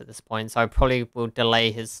Travis at this point, so I probably will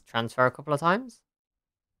delay his transfer a couple of times.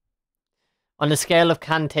 On the scale of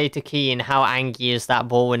Kante to Keane, how angry is that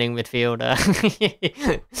ball-winning midfielder?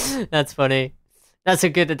 That's funny. That's a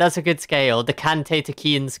good scale. The Kante to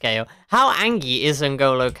Keane scale. How angry is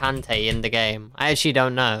N'Golo Kante in the game? I actually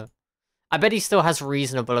don't know. I bet he still has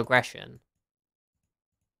reasonable aggression.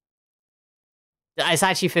 It's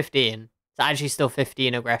actually 15. It's actually still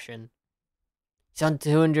 15 aggression. He's on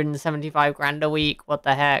 275 grand a week. What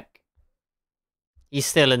the heck? He's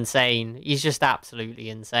still insane. He's just absolutely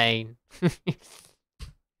insane.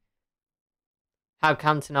 How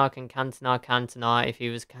Cantona can Cantona if he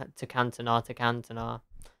was to Cantona.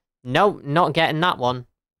 No, not getting that one.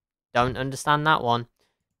 Don't understand that one.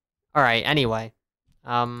 Alright, anyway.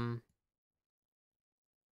 Let's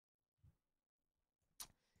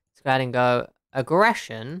go ahead and go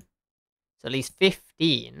aggression. So at least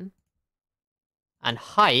 15. And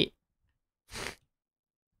height.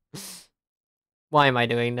 Why am I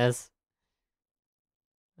doing this?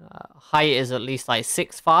 Height is at least like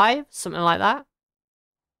 6'5", something like that.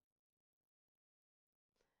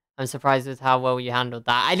 I'm surprised with how well you handled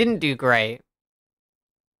that. I didn't do great.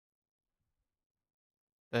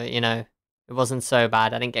 But, you know, it wasn't so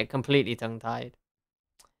bad. I didn't get completely tongue-tied.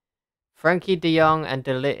 Frankie de Jong and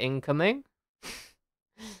De Ligt incoming?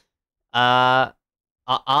 Are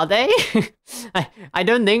they? I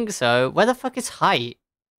don't think so. Where the fuck is height?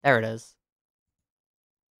 There it is.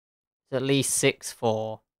 It's at least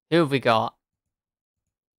 6'4". Who have we got?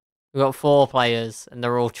 We've got 4 players, and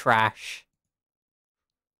they're all trash.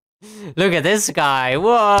 Look at this guy.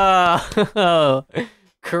 Whoa!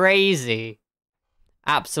 Crazy.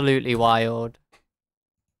 Absolutely wild.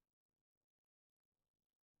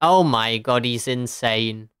 Oh my god, he's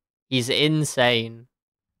insane. He's insane.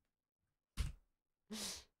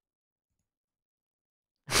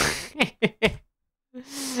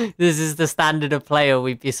 This is the standard of player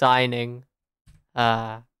we'd be signing.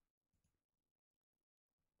 Man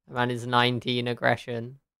is 19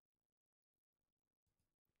 aggression.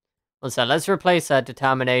 So let's replace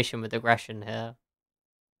determination with aggression here.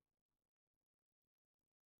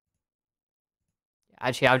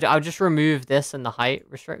 Actually, I'll just remove this and the height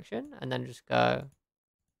restriction, and then just go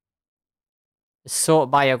sort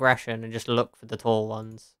by aggression and just look for the tall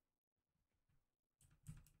ones.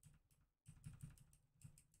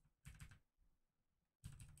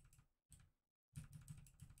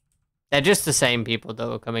 They're just the same people that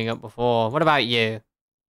were coming up before. What about you?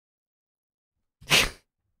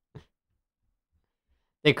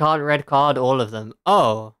 They can't red card all of them.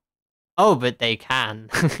 Oh. Oh, but they can.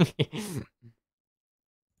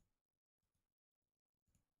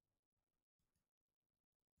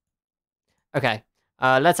 Okay.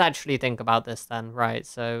 Let's actually think about this then. Right,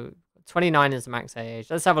 so 29 is the max age.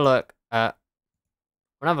 Let's have a look at...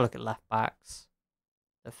 We'll have a look at left backs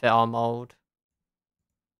that fit our mould.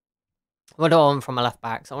 What do I want from a left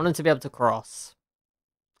back? So I want him to be able to cross.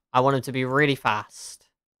 I want him to be really fast.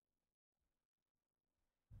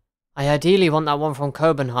 I ideally want that one from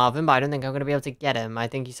Copenhagen, but I don't think I'm going to be able to get him. I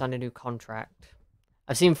think he's signed a new contract.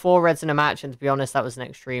 I've seen 4 reds in a match, and to be honest, that was an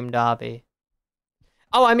extreme derby.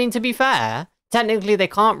 Oh, I mean, to be fair, technically they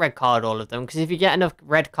can't red card all of them, because if you get enough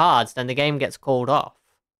red cards, then the game gets called off.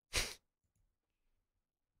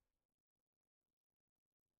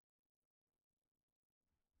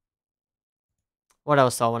 What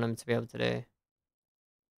else do I want him to be able to do?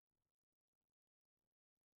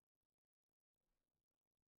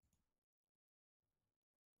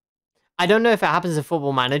 I don't know if it happens in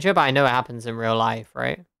Football Manager, but I know it happens in real life,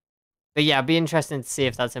 right? But yeah, it'd be interesting to see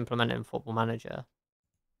if that's implemented in Football Manager.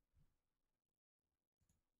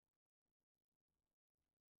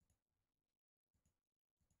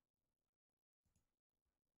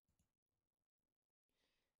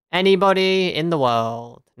 Anybody in the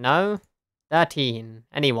world? No? 13.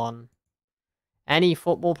 Anyone? Any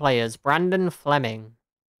football players? Brandon Fleming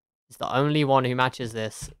is the only one who matches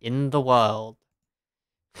this in the world.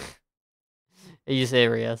 Are you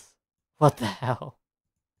serious? What the hell?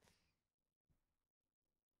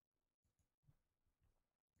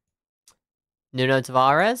 Nuno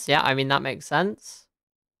Tavares? Yeah, I mean, that makes sense.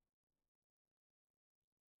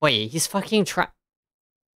 Wait, he's fucking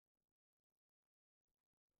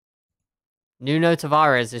Nuno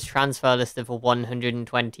Tavares is transfer listed for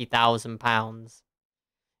 £120,000.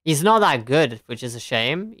 He's not that good, which is a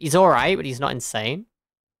shame. He's alright, but he's not insane.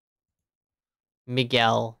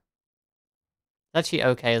 Miguel. Actually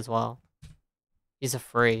okay as well. He's a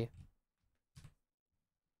free.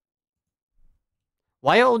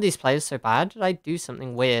 Why are all these players so bad? Did I do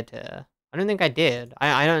something weird here? I don't think I did.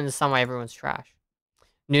 I don't understand why everyone's trash.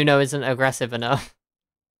 Nuno isn't aggressive enough.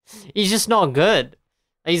 He's just not good.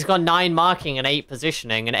 He's got 9 marking and 8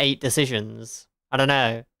 positioning and 8 decisions. I don't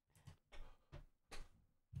know.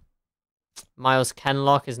 Miles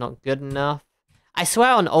Kenlock is not good enough. I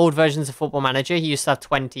swear on old versions of Football Manager, he used to have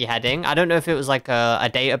 20 heading. I don't know if it was like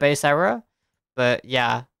a database error, but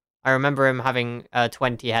yeah. I remember him having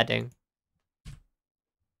 20 heading.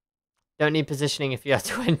 Don't need positioning if you have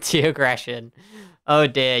 20 aggression. Oh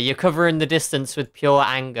dear, you're covering the distance with pure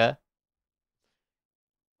anger.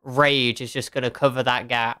 Rage is just going to cover that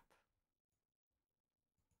gap.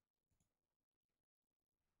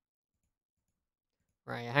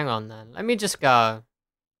 Right, hang on then. Let me just go.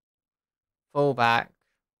 Full back.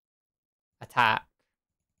 Attack.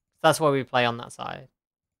 That's why we play on that side.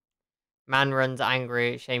 Man runs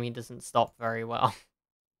angry. Shame he doesn't stop very well.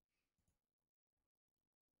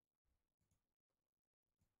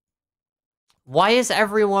 Why is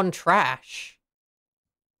everyone trash?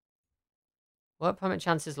 Work permit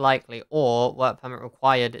chance is likely, or work permit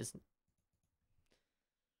required is...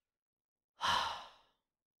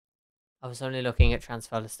 I was only looking at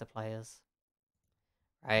transfer list of players.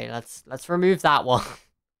 Right, let's remove that one.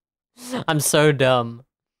 I'm so dumb.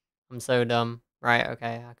 I'm so dumb. Right,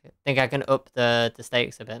 okay. I think I can up the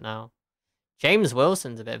stakes a bit now. James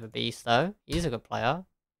Wilson's a bit of a beast, though. He's a good player.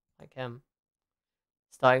 Like him.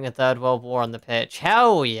 Starting a third world war on the pitch.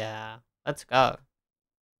 Hell yeah. Let's go.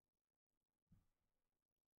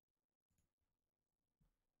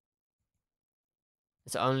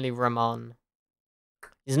 It's only Ramon.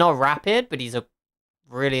 He's not rapid, but he's a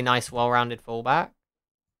really nice, well-rounded fullback.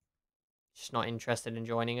 Just not interested in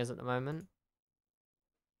joining us at the moment.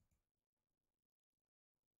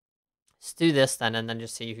 Let's do this then, and then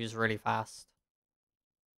just see who's really fast.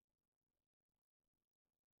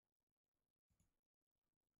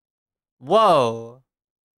 Whoa!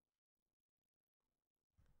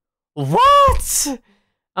 What?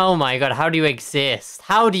 Oh my god, how do you exist?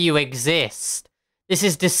 How do you exist? This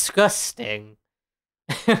is disgusting.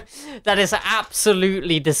 That is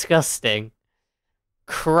absolutely disgusting.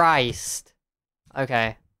 Christ.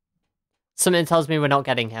 Okay. Something tells me we're not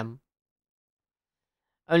getting him.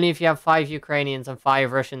 Only if you have 5 Ukrainians and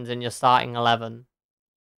 5 Russians in your starting 11.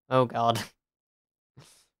 Oh god.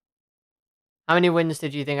 How many wins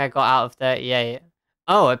did you think I got out of 38?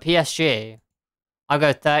 Oh, at PSG. I'll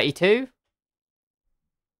go 32.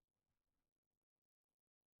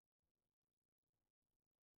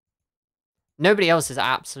 Nobody else is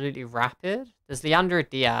absolutely rapid. There's Leandro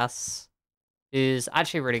Diaz, who's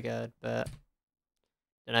actually really good, but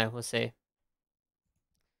I don't know, we'll see.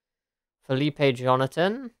 Felipe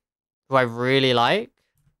Jonathan, who I really like.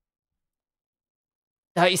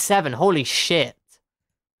 37, holy shit.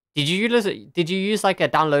 Did you use like a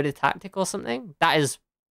downloaded tactic or something? That is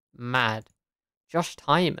mad. Josh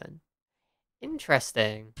Tyman.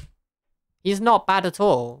 Interesting. He's not bad at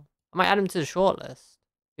all. I might add him to the shortlist.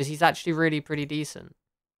 Because he's actually really pretty decent.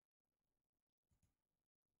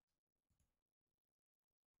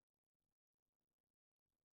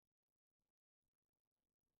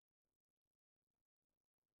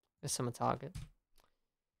 There's some target.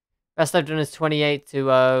 Best I've done is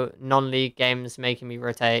 28-0 non-league games making me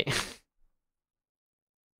rotate.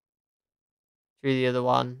 Through the other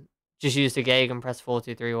one. Just use the gauge and press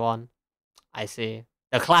 4-2-3-1. I see.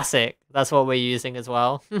 The classic. That's what we're using as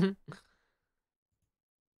well.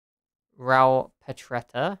 Raul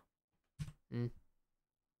Petretta. None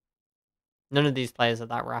of these players are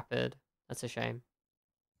that rapid. That's a shame.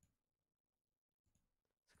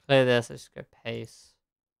 Clear this. Let's just go pace.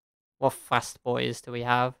 What fast boys do we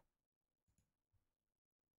have?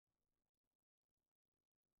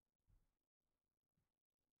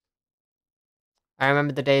 I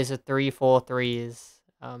remember the days of 3-4-3s.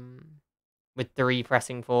 With 3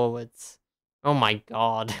 pressing forwards. Oh my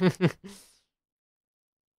god.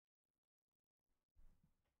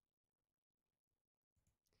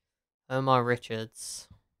 Omar Richards.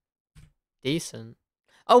 Decent.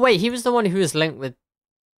 Oh wait, he was the one who was linked with...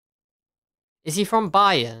 Is he from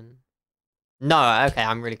Bayern? No, okay,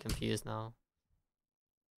 I'm really confused now.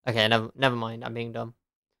 Okay, never mind, I'm being dumb.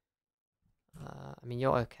 I mean,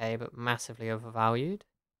 you're okay, but massively overvalued.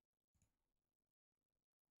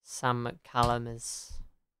 Sam McCallum is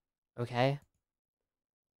okay.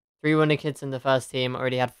 3 wonder kids in the first team.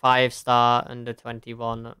 Already had 5-star under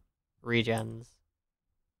 21 regens.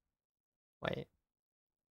 Wait.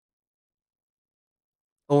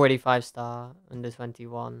 Already 5-star under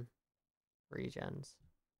 21 regens.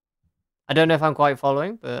 I don't know if I'm quite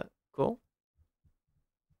following, but cool.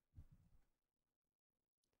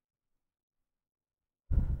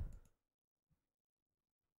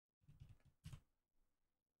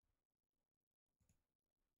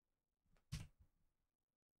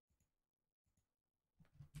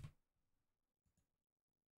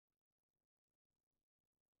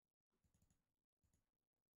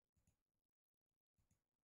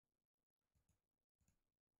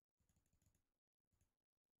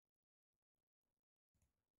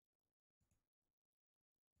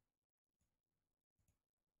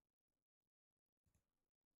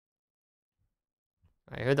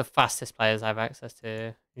 Right, who are the fastest players I have access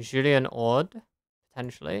to? Julian Ord,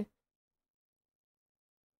 potentially.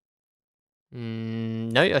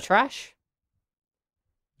 No, you're trash.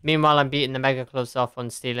 Meanwhile, I'm beating the mega clubs off on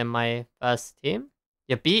stealing my first team.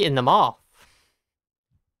 You're beating them off.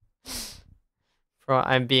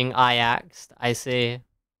 I'm being Ajaxed. I see.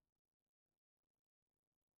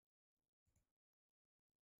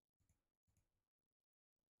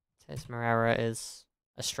 Tis Moreira is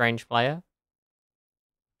a strange player.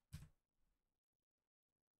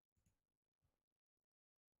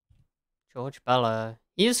 George Bella.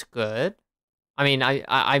 He's good. I mean,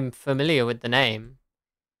 I'm familiar with the name.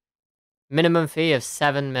 Minimum fee of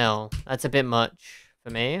 7 mil. That's a bit much for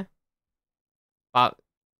me. But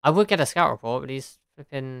I would get a scout report, but he's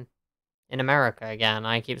flipping in America again.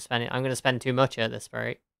 I'm going to spend too much at this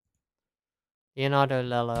rate. Leonardo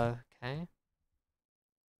Lello. Okay.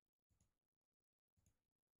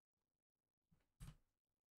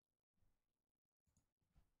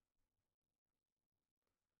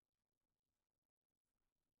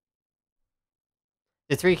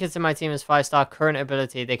 The 3 kids in my team is 5-star current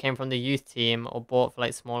ability. They came from the youth team or bought for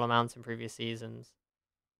like small amounts in previous seasons.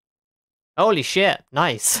 Holy shit.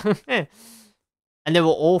 Nice. And they were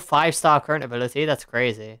all 5-star current ability. That's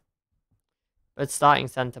crazy. But starting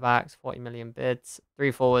centre backs, 40 million bids.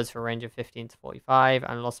 3 forwards for a range of 15 to 45.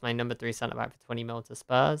 And lost my number 3 centre back for 20 mil to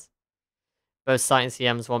Spurs. Both starting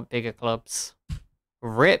CMs want bigger clubs.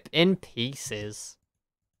 Rip in pieces.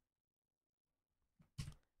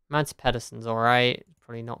 Mads Pedersen's alright.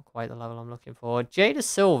 Probably not quite the level I'm looking for. Jada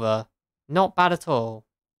Silva. Not bad at all.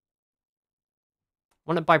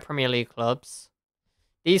 Wanted by Premier League clubs.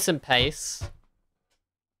 Decent pace.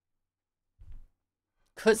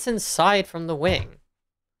 Cuts inside from the wing.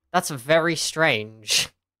 That's very strange.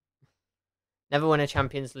 Never win a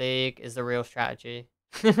Champions League is the real strategy.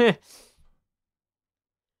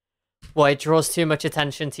 What, it draws too much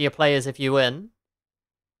attention to your players if you win?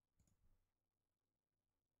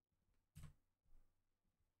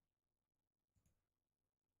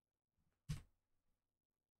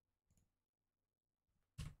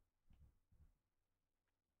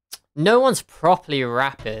 No one's properly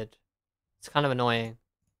rapid. It's kind of annoying.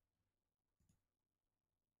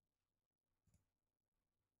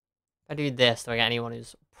 If I do this, do I get anyone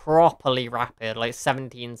who's properly rapid? Like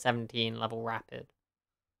 17-17 level rapid.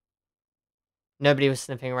 Nobody was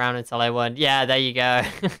sniffing around until I won. Yeah, there you go.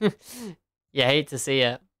 You hate to see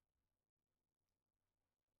it.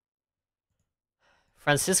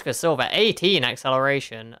 Francisco Silva, 18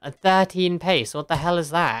 acceleration, a 13 pace. What the hell is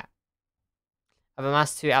that? I've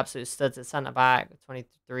amassed 2 absolute studs at centre-back,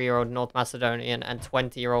 23-year-old North Macedonian and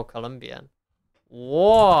 20-year-old Colombian.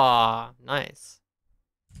 Whoa, nice.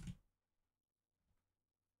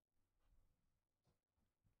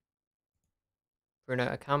 Bruno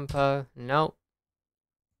Ocampo, nope.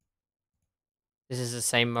 This is the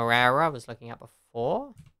same Moreira I was looking at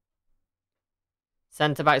before.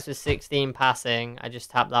 Centre-backs with 16 passing. I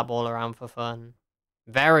just tapped that ball around for fun.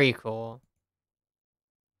 Very cool.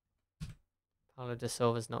 Paulo de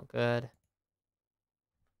Silva's not good.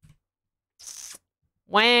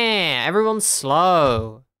 Wah! Everyone's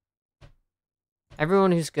slow.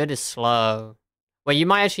 Everyone who's good is slow. Well, you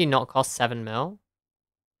might actually not cost 7 mil.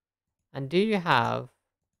 And do you have...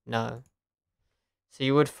 No. So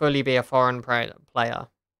you would fully be a foreign player.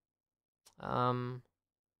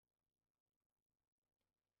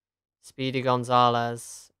 Speedy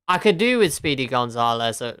Gonzalez. I could do with Speedy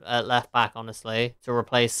Gonzalez at left back, honestly, to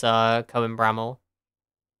replace Cohen Bramall.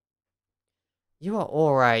 You are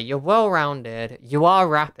alright. You're well-rounded. You are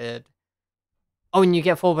rapid. Oh, and you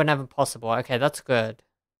get forward whenever possible. Okay, that's good.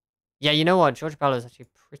 Yeah, you know what? George Bell is actually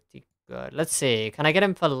pretty good. Let's see. Can I get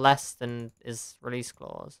him for less than his release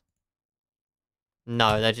clause?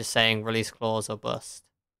 No, they're just saying release clause or bust.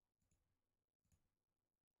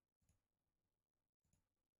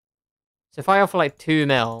 So if I offer like 2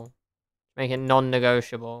 mil, make it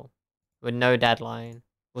non-negotiable with no deadline,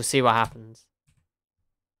 we'll see what happens.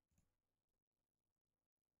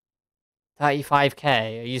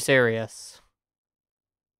 35k? Are you serious?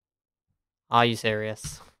 Are you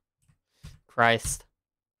serious? Christ.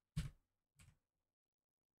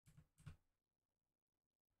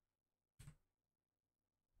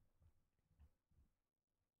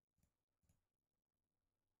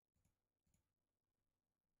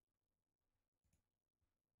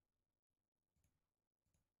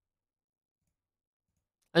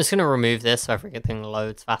 I'm just gonna remove this so everything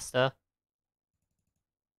loads faster.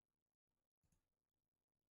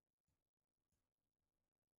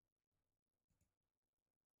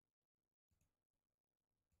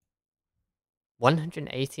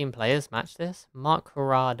 $118 players match this? Mark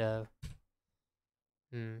Corrado.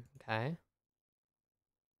 Okay.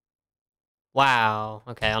 Wow.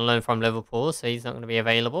 Okay, on loan from Liverpool, so he's not going to be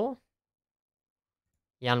available.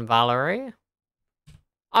 Jan Valery.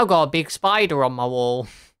 I've got a big spider on my wall.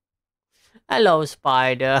 Hello,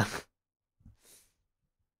 spider.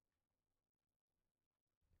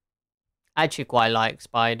 I actually quite like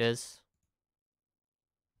spiders.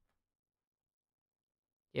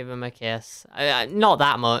 Give him a kiss. Not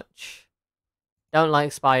that much. Don't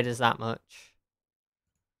like spiders that much.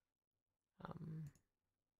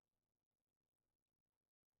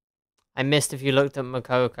 I missed if you looked at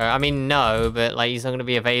Makoko. I mean, no, but like he's not going to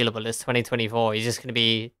be available. It's 2024. He's just going to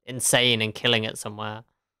be insane and killing it somewhere.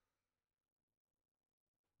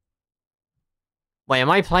 Wait, am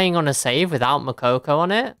I playing on a save without Makoko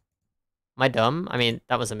on it? Am I dumb? I mean,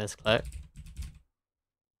 that was a misclick.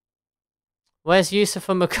 Where's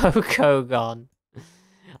Yusufa Makoko gone?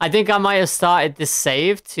 I think I might have started this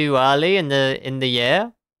save too early in the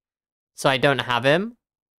year, so I don't have him.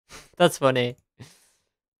 That's funny.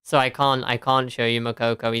 So I can't show you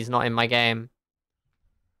Makoko. He's not in my game.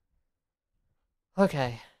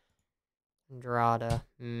 Okay. Andrada.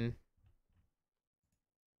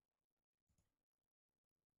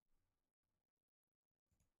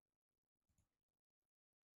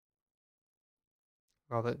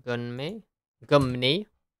 Robert Gumney.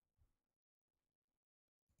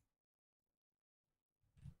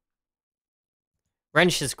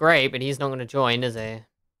 Wrench is great, but he's not going to join, is he?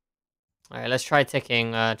 Alright, let's try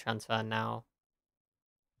ticking transfer now.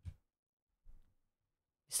 You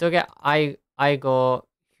still get Igor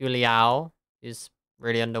Juliao, who's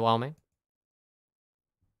really underwhelming.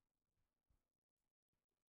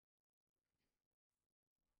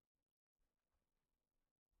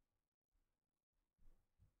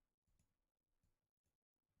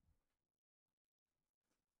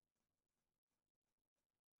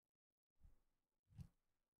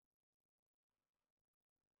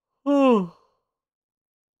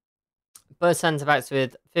 Both centre backs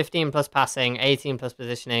with 15 plus passing, 18 plus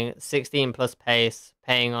positioning, 16 plus pace,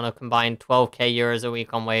 paying on a combined 12k euros a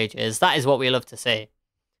week on wages. That is what we love to see.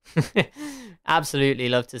 Absolutely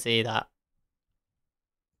love to see that.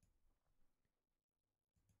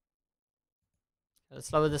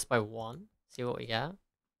 Let's lower this by 1. See what we get.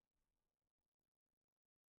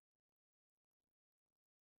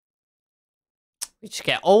 We just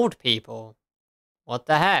get old people. What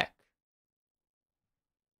the heck?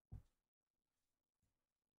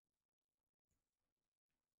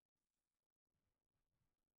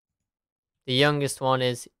 The youngest one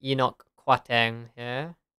is Enoch Kwateng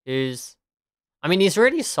here, who's... I mean, he's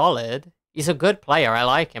really solid. He's a good player. I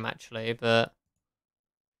like him, actually, but...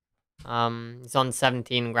 he's on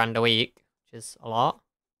 17 grand a week, which is a lot.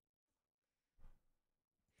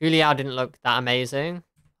 Juliao didn't look that amazing.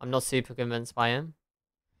 I'm not super convinced by him.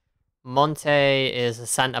 Monte is a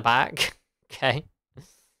centre-back. Okay.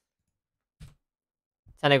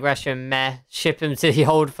 10 aggression, meh. Ship him to the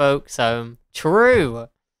old folks home. True.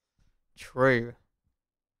 True.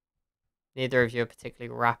 Neither of you are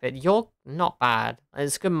particularly rapid. You're not bad.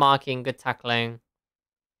 It's good marking, good tackling,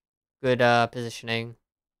 good positioning,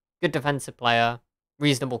 good defensive player,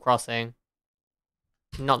 reasonable crossing.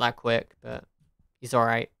 Not that quick, but he's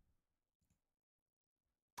alright.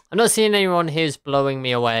 I'm not seeing anyone who's blowing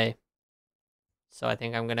me away. So I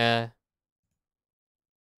think I'm gonna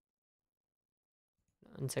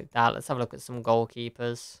untick that. Let's have a look at some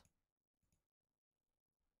goalkeepers.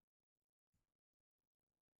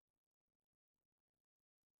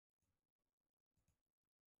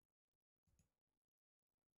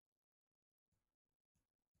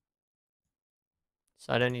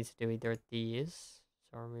 So I don't need to do either of these.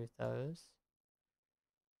 So I'll remove those.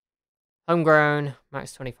 Homegrown,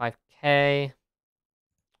 max 25k.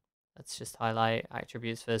 Let's just highlight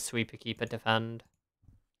attributes for sweeper, keeper, defend.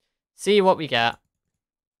 See what we get.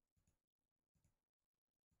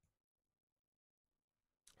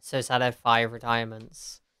 So sad I had 5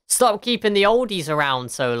 retirements. Stop keeping the oldies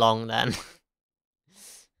around so long then.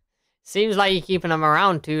 Seems like you're keeping them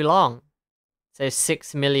around too long. So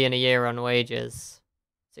 6 million a year on wages.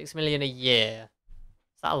 6 million a year.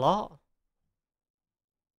 Is that a lot?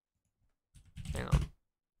 Hang on.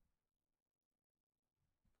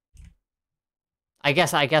 I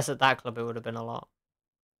guess at that club it would have been a lot.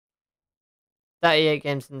 38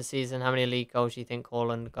 games in the season. How many league goals do you think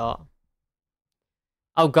Haaland got?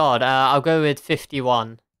 Oh god, I'll go with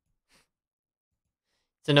 51.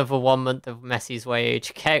 It's another 1 month of Messi's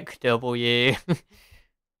wage. Keck W.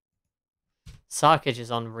 Sarkic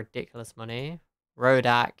is on ridiculous money.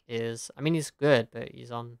 Rodak is... I mean, he's good, but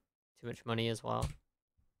he's on too much money as well.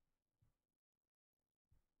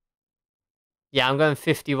 Yeah, I'm going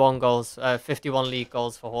 51 goals. 51 league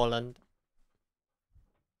goals for Haaland.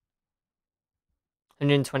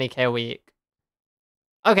 120k a week.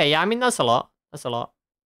 Okay, yeah, I mean, that's a lot. That's a lot.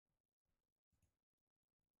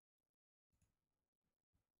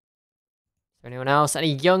 Is there anyone else?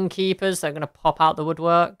 Any young keepers that are going to pop out the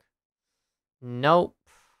woodwork? Nope.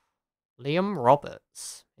 Liam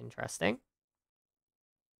Roberts. Interesting.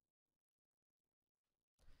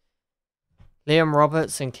 Liam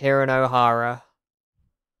Roberts and Kieran O'Hara.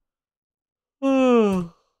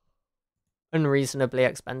 Unreasonably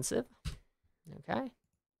expensive. Okay.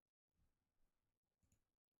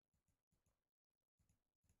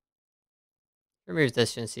 Remove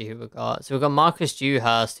this and see who we got. So we've got Marcus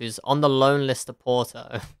Dewhurst, who's on the loan list of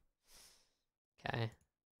Porto. Okay.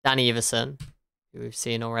 Danny Everson, who we've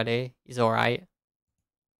seen already. He's alright.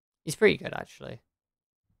 He's pretty good, actually.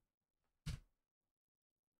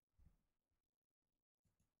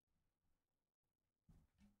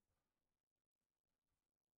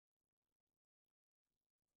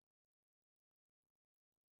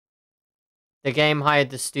 The game hired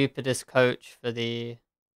the stupidest coach for the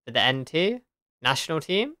NT national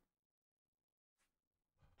team.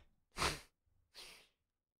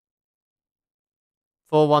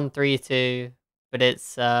 4-1-3-2, but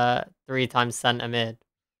it's 3 times centre mid.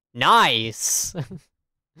 Nice.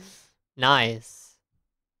 Nice.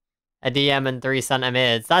 A DM and 3 centre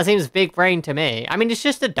mids. That seems big brain to me. I mean, it's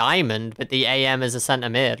just a diamond, but the AM is a centre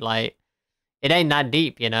mid. Like, it ain't that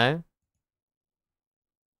deep, you know?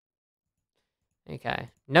 Okay.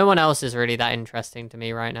 No one else is really that interesting to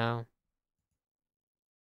me right now.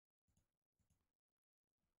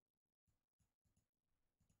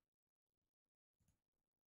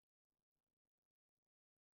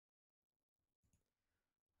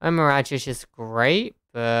 Miragic is great,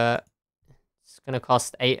 but it's going to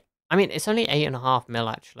cost 8. I mean, it's only 8.5 mil,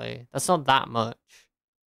 actually. That's not that much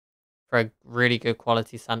for a really good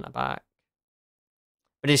quality centre-back.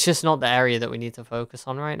 But it's just not the area that we need to focus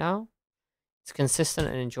on right now. It's consistent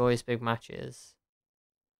and enjoys big matches.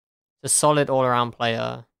 It's a solid all-around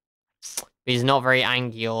player. But he's not very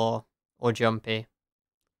angry or jumpy.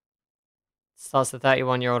 Starts the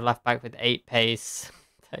 31-year-old left-back with 8 pace.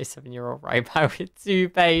 37-year-old right-back with 2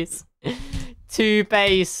 pace. 2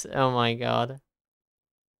 pace. Oh my god.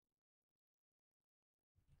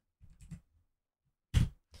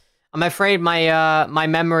 I'm afraid my my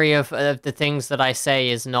memory of the things that I say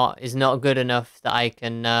is not good enough that I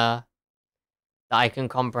can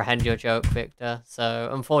comprehend your joke, Victor.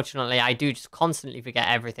 So unfortunately, I do just constantly forget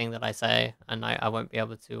everything that I say, and I won't be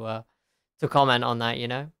able to comment on that. You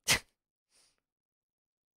know.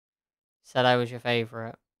 Said I was your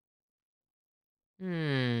favorite.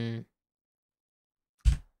 I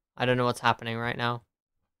don't know what's happening right now.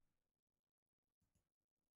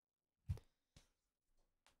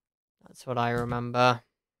 That's what I remember.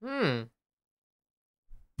 Now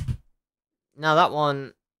that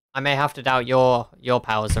one, I may have to doubt your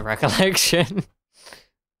powers of recollection.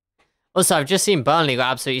 Also, I've just seen Burnley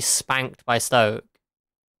got absolutely spanked by Stoke.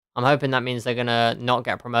 I'm hoping that means they're gonna not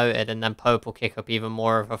get promoted, and then Pope will kick up even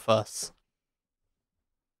more of a fuss.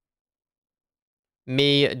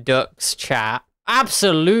 Me Ducks chat.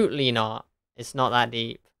 Absolutely not. It's not that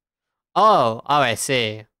deep. Oh, I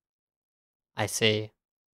see. I see.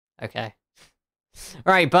 Okay.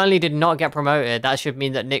 Alright, Burnley did not get promoted. That should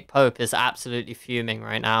mean that Nick Pope is absolutely fuming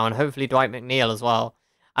right now, and hopefully Dwight McNeil as well.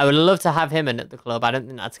 I would love to have him in at the club. I don't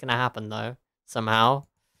think that's going to happen, though, somehow.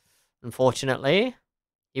 Unfortunately.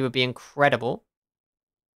 He would be incredible.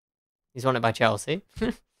 He's wanted by Chelsea.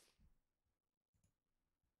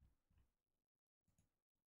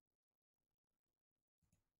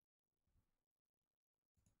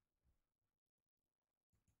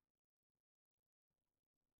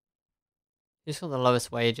 Who's got the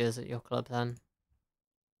lowest wages at your club, then?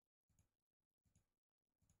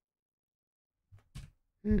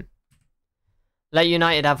 Let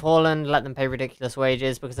United have Haaland, let them pay ridiculous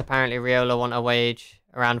wages, because apparently Riola want a wage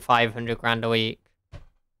around 500 grand a week.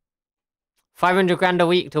 500 grand a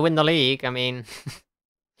week to win the league, I mean...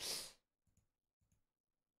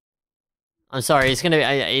 I'm sorry, it's going to be...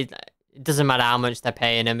 It doesn't matter how much they're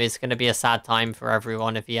paying him, it's going to be a sad time for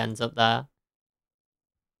everyone if he ends up there.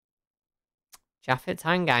 Japhet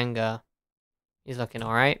Tanganga. He's looking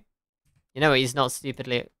alright. You know what, he's not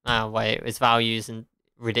stupidly... Oh, wait, his value's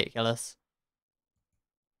ridiculous.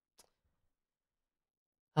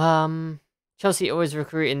 Chelsea always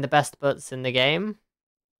recruiting the best butts in the game.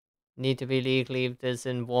 Need to be league leaders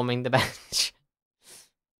in warming the bench.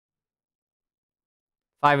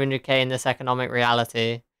 500k in this economic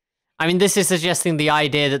reality. I mean, this is suggesting the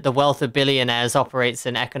idea that the wealth of billionaires operates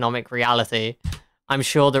in economic reality. I'm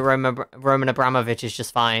sure that Roman Abramovich is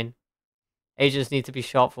just fine. Agents need to be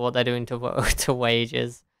shot for what they're doing to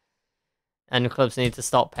wages. And clubs need to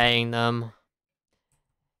stop paying them.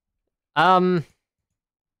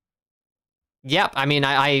 Yep, I mean,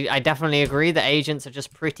 I definitely agree that agents are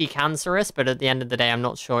just pretty cancerous, but at the end of the day, I'm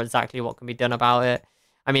not sure exactly what can be done about it.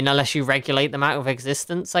 I mean, unless you regulate them out of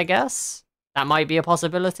existence, I guess. That might be a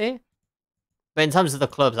possibility. But in terms of the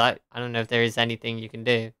clubs, I don't know if there is anything you can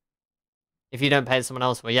do. If you don't pay someone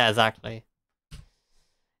else, well, yeah, exactly.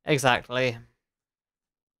 Exactly.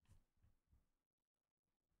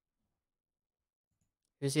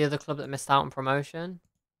 Who's the other club that missed out on promotion?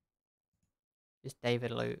 Just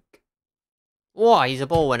David Luke. Whoa, he's a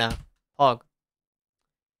ball winner. Pog.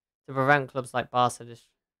 To prevent clubs like Barca just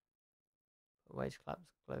wage clubs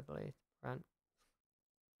globally.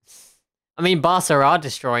 I mean, Barca are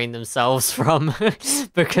destroying themselves from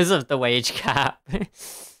because of the wage cap.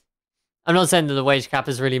 I'm not saying that the wage cap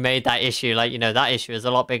has really made that issue. Like, you know, that issue is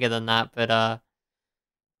a lot bigger than that. But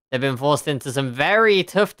they've been forced into some very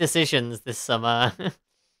tough decisions this summer.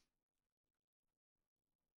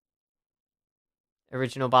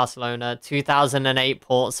 Original Barcelona, 2008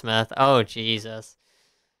 Portsmouth. Oh, Jesus.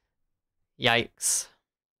 Yikes.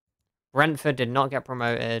 Brentford did not get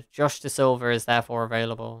promoted. Josh De Silva is therefore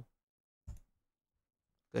available.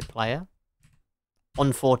 Good player.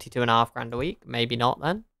 On 42.5 grand a week. Maybe not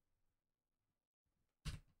then.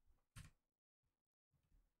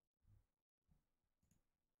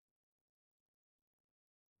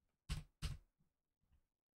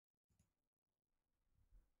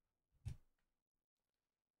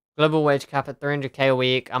 Global wage cap at 300k a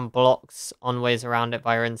week and blocks on ways around it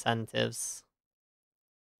via incentives.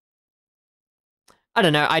 I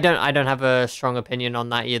don't know. I don't have a strong opinion on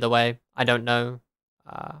that either way. I don't know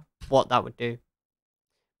what that would do.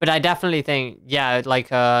 But I definitely think, yeah, like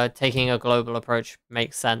taking a global approach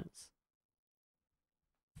makes sense.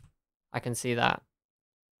 I can see that.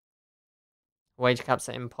 Wage caps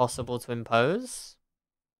are impossible to impose.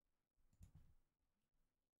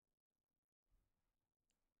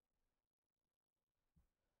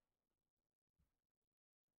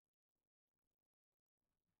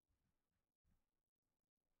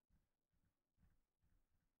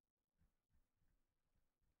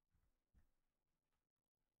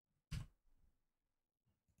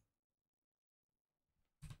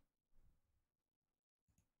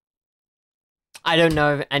 I don't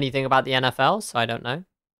know anything about the NFL, so I don't know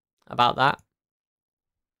about that.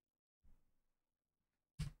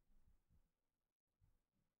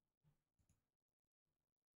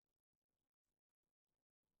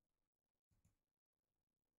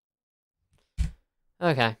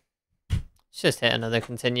 Okay. Let's just hit another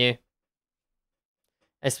continue.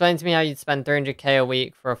 Explain to me how you'd spend 300k a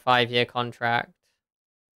week for a 5-year contract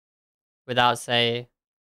without, say,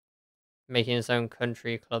 making its own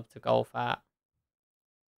country club to golf at.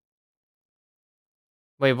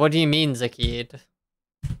 Wait, what do you mean, Zakid?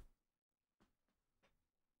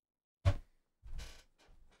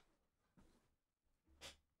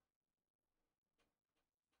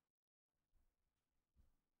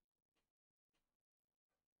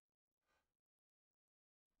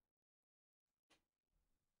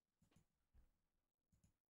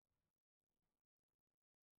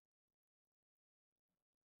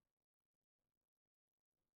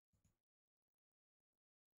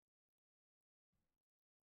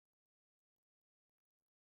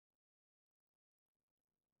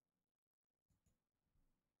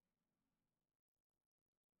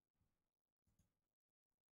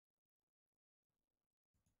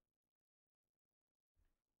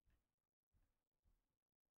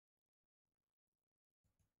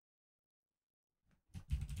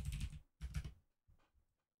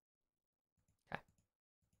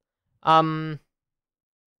 Okay.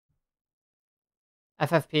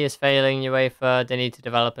 FFP is failing UEFA. They need to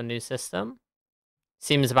develop a new system.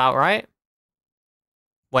 Seems about right.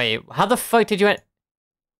 Wait, how the fuck did you...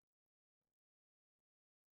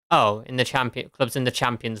 Oh, in the clubs in the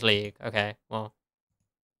Champions League. Okay, well.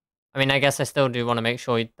 I mean, I guess I still do want to make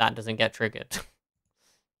sure that doesn't get triggered. So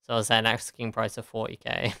I was saying asking price of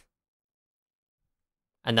 40k.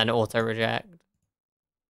 And then auto reject.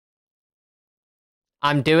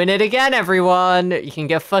 I'm doing it again, everyone! You can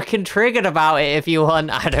get fucking triggered about it if you want.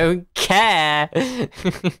 I don't care!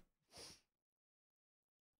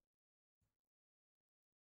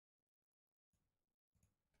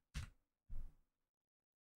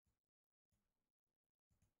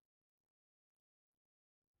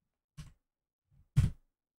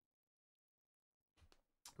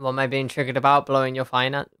 What am I being triggered about? Blowing your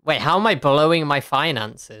finance? Wait, how am I blowing my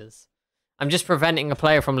finances? I'm just preventing a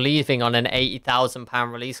player from leaving on an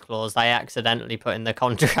 £80,000 release clause I accidentally put in the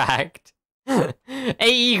contract.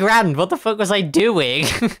 80 grand, what the fuck was I doing?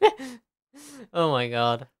 Oh my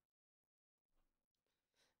god.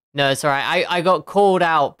 No, it's alright. I got called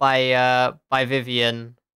out by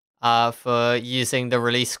Vivian for using the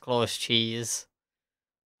release clause cheese.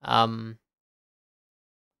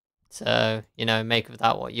 So, you know, make of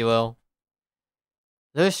that what you will.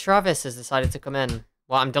 Lewis Travis has decided to come in.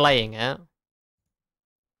 Well, I'm delaying it.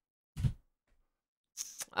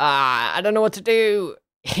 I don't know what to do.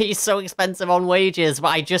 He's so expensive on wages, but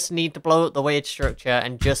I just need to blow up the wage structure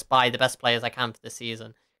and just buy the best players I can for the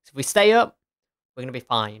season. So if we stay up, we're going to be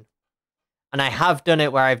fine. And I have done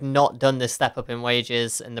it where I've not done this step up in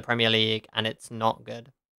wages in the Premier League, and it's not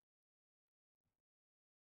good.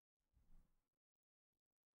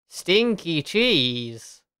 Stinky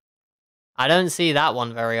cheese. I don't see that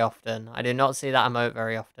one very often. I do not see that emote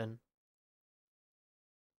very often.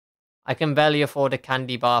 I can barely afford a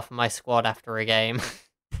candy bar for my squad after a game.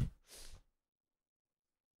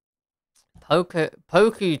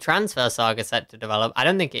 Poku transfer saga set to develop. I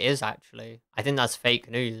don't think it is, actually. I think that's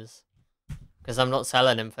fake news. Because I'm not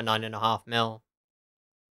selling him for 9.5 mil.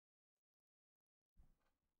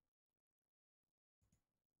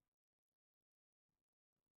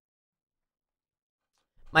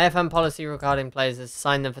 My FM policy regarding players is to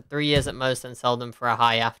sign them for 3 years at most and sell them for a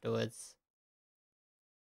high afterwards.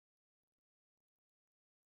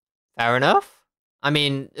 Fair enough. I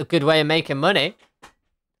mean, a good way of making money.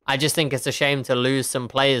 I just think it's a shame to lose some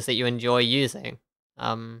players that you enjoy using.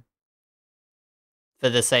 For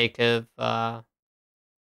the sake of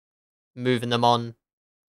moving them on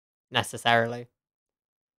necessarily.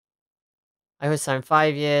 I would sign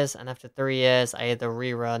 5 years, and after 3 years, I either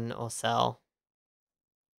rerun or sell.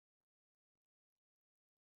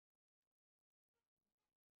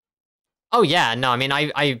 Oh yeah, no, I mean,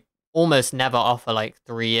 I almost never offer like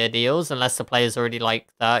 3-year deals unless the player's already like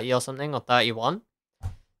 30 or something, or 31.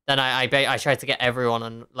 Then I try to get everyone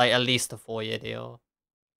on like at least a 4-year deal.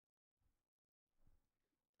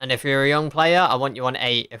 And if you're a young player, I want you on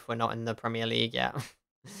 8 if we're not in the Premier League yet.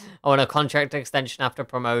 I want a contract extension after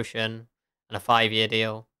promotion and a 5-year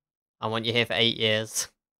deal. I want you here for 8 years.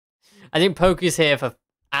 I think Poku's here for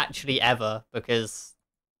actually ever because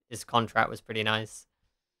his contract was pretty nice.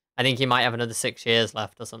 I think he might have another 6 years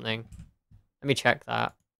left or something. Let me check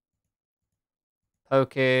that.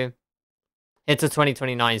 Poku. Here to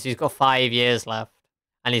 2029, so he's got 5 years left.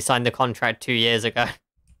 And he signed the contract 2 years ago.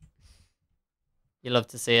 You love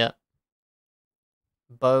to see it.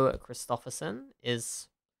 Bo Christopherson is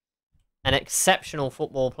an exceptional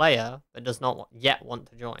football player, but does not yet want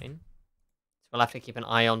to join. So we'll have to keep an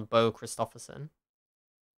eye on Bo Christopherson.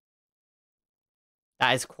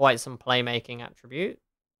 That is quite some playmaking attributes.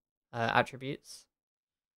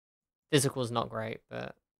 Physical's not great,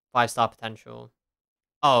 but 5-star potential.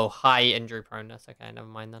 Oh, high injury proneness. Okay, never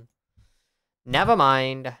mind then. Never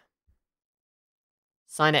mind.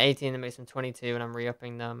 Sign at 18 that makes them 22 and I'm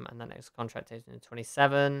re-upping them. And then next contract takes them to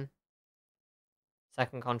 27.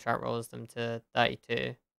 Second contract rolls them to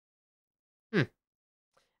 32.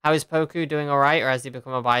 How is Poku doing alright, or has he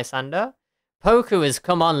become a bystander? Poku has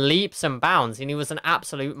come on leaps and bounds, and he was an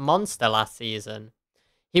absolute monster last season.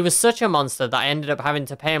 He was such a monster that I ended up having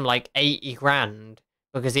to pay him like 80 grand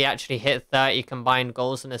because he actually hit 30 combined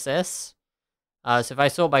goals and assists. So if I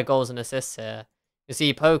sort by goals and assists here, you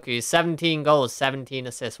see Poku, 17 goals, 17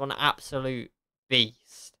 assists. What an absolute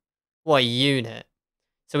beast. What a unit.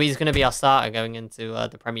 So he's going to be our starter going into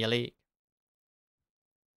the Premier League.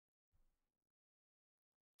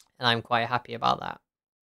 And I'm quite happy about that.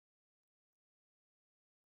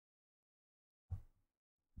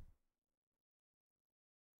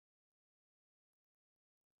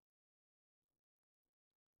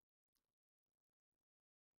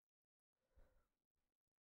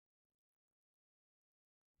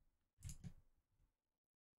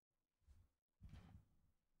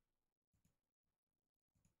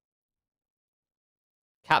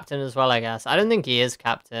 captain as well, I guess. I don't think he is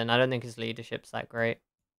captain. I don't think his leadership's that great.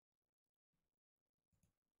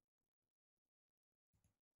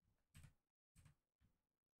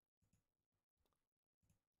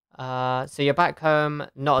 So you're back home,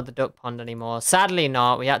 not at the duck pond anymore. Sadly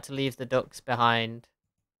not. We had to leave the ducks behind.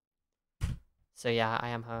 So yeah, I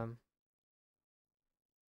am home.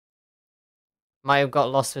 Might have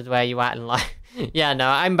got lost with where you at in life. Yeah, no,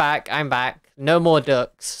 I'm back. I'm back. No more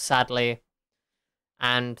ducks, sadly.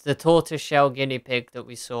 And the tortoiseshell guinea pig that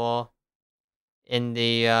we saw in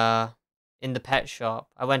the pet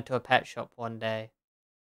shop. I went to a pet shop one day,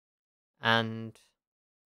 and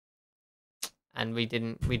we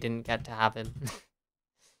didn't get to have him.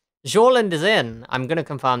 Jorland is in. I'm gonna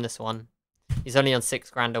confirm this one. He's only on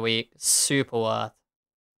 £6 a week. Super worth.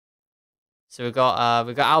 So we got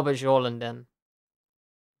Albert Jorland in.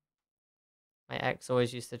 My ex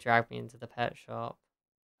always used to drag me into the pet shop.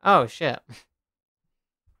 Oh shit.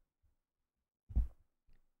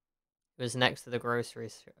 It was next to the grocery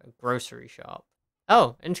shop.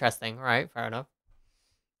 Oh, interesting. Right, fair enough.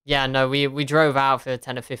 Yeah, no, we drove out for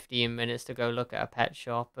 10 or 15 minutes to go look at a pet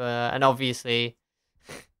shop, and obviously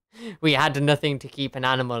we had nothing to keep an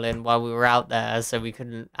animal in while we were out there, so we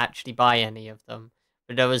couldn't actually buy any of them.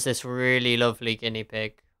 But there was this really lovely guinea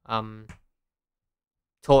pig,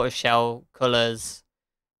 tortoiseshell colours,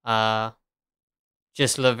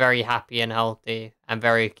 just look very happy and healthy and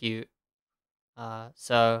very cute.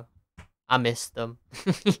 So I missed them.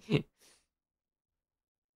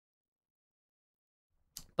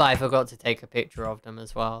 But I forgot to take a picture of them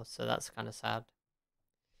as well, so that's kind of sad.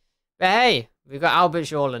 But hey, we got Albert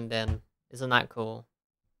Jorland in. Isn't that cool?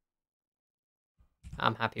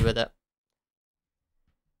 I'm happy with it.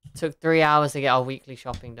 Took 3 hours to get our weekly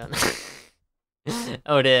shopping done.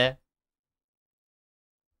 Oh dear.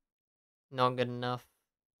 Not good enough.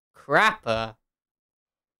 Crapper.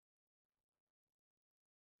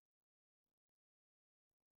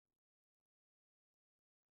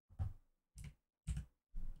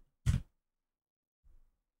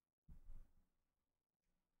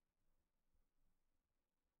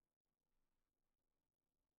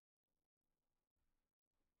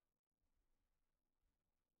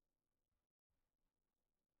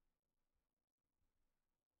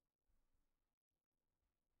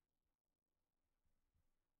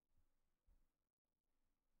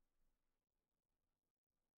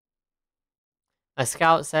 A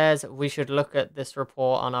scout says we should look at this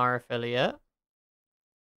report on our affiliate.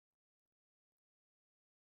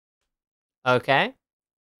 Okay.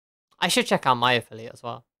 I should check out my affiliate as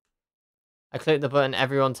well. I clicked the button,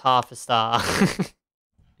 everyone's half a star.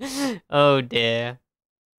 Oh dear.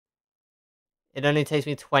 It only takes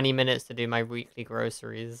me 20 minutes to do my weekly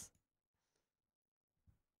groceries.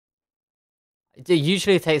 It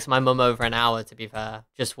usually takes my mum over an hour, to be fair,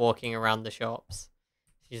 just walking around the shops.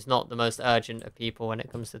 She's not the most urgent of people when it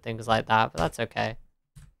comes to things like that, but that's okay.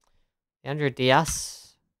 Leandro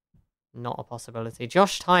Diaz, not a possibility.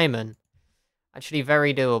 Josh Timon, actually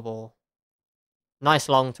very doable. Nice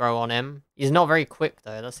long throw on him. He's not very quick,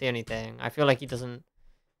 though. That's the only thing. I feel like he doesn't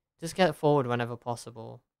just get forward whenever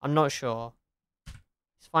possible. I'm not sure.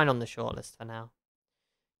 He's fine on the shortlist for now.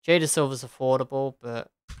 Jada Silva's affordable, but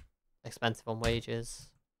expensive on wages.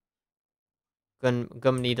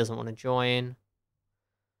 Gumney doesn't want to join.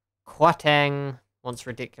 Quateng wants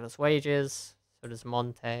ridiculous wages. So does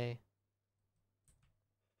Monte. Okay.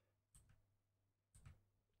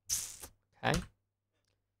 I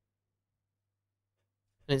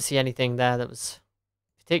didn't see anything there that was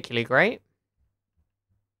particularly great.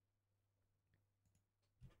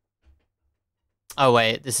 Oh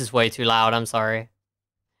wait, this is way too loud, I'm sorry.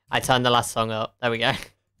 I turned the last song up. There we go.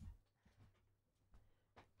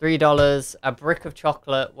 $3, a brick of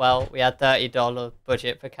chocolate. Well, we had $30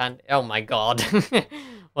 budget for candy. Oh my god.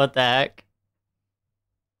 What the heck?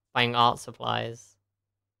 Buying art supplies.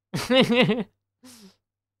 I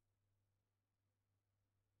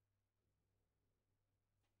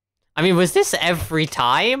mean, was this every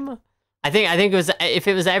time? I think it was, if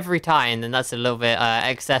it was every time, then that's a little bit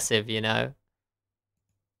excessive, you know?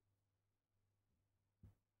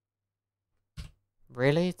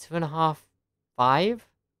 Really? 2.5? 5?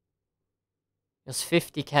 It was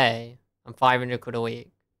 50k and 500 quid a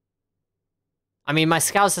week. I mean, my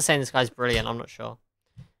scouts are saying this guy's brilliant. I'm not sure.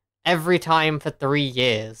 Every time for 3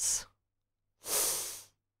 years.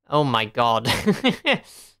 Oh my god.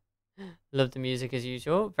 Love the music as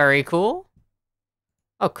usual. Very cool.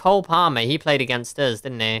 Oh, Cole Palmer. He played against us,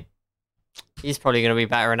 didn't he? He's probably going to be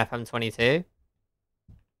better in FM22.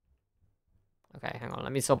 Okay, hang on.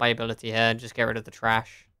 Let me sort by ability here. and Just get rid of the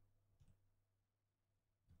trash.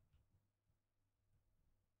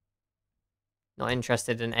 Not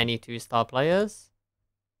interested in any 2-star players.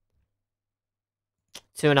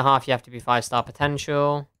 2.5, you have to be 5-star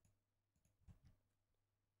potential.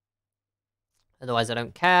 Otherwise, I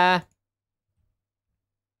don't care.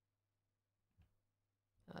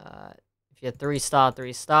 If you're 3-star,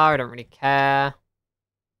 3-star, I don't really care.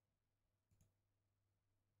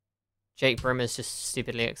 Jake Brimmer's just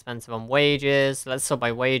stupidly expensive on wages. Let's sort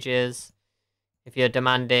by wages. If you're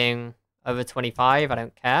demanding over 25, I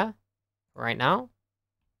don't care right now.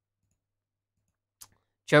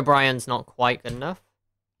 Joe Bryan's not quite good enough.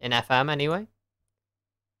 In FM, anyway.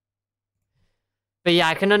 But yeah,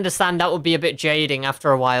 I can understand that would be a bit jading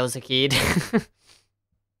after a while, Zakid.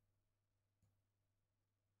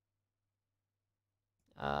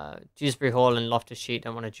 Dewsbury Hall and Loftus-Cheek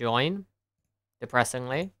don't want to join.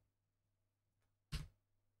 Depressingly.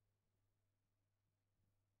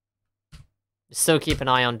 Still keep an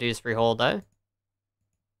eye on Dewsbury Hall, though.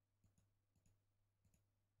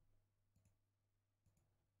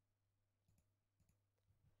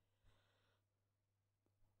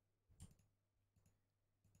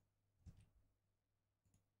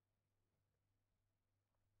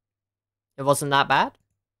 It wasn't that bad?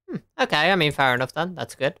 Okay, I mean, fair enough then.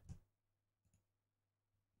 That's good.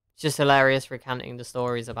 It's just hilarious recounting the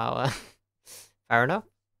stories about her. Fair enough.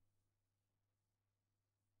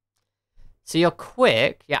 So you're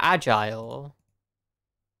quick, you're agile.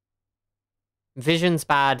 Vision's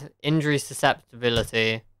bad, injury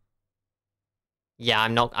susceptibility. Yeah,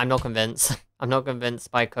 I'm not convinced. I'm not convinced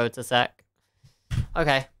by Kotasek.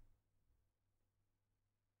 Okay.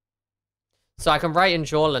 So I can write in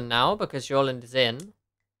Jorland now because Jorland is in.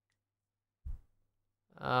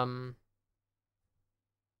 I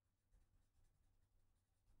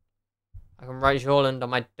can write Jorland on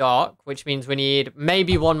my dock, which means we need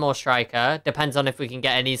maybe one more striker. Depends on if we can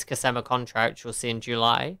get an East Kasema contract, which we'll see in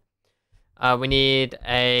July. We need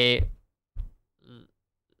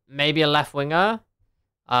maybe a left winger,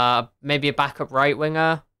 maybe a backup right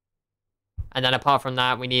winger. And then apart from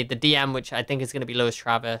that, we need the DM, which I think is going to be Lewis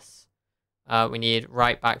Travis. We need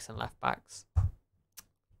right backs and left backs.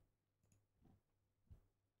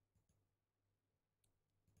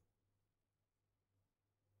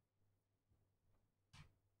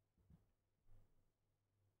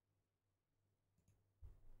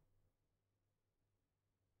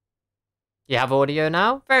 You have audio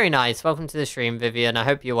now? Very nice. Welcome to the stream, Vivian. I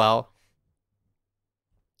hope you're well.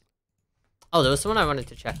 Oh, there was someone I wanted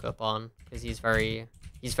to check up on because he's very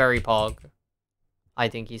pog. I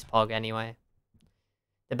think he's pog anyway.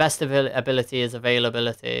 The best ability is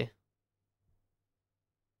availability.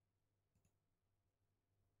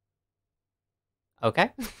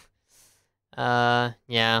 Okay.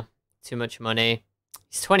 Yeah. Too much money.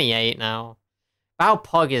 He's 28 now. How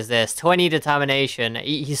pog is this? 20 determination.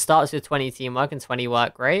 He starts with 20 teamwork and 20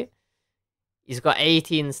 work rate. He's got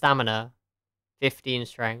 18 stamina. 15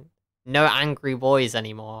 strength. No angry boys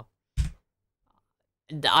anymore.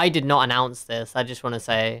 I did not announce this. I just want to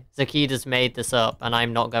say Zakida's made this up and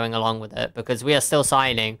I'm not going along with it because we are still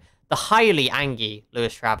signing the highly angy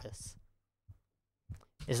Lewis Travis.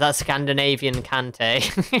 Is that Scandinavian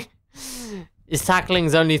Kante? His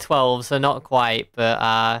tackling's only 12, so not quite,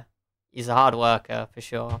 but he's a hard worker for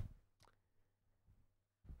sure.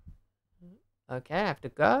 Okay, I have to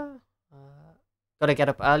go. Gotta get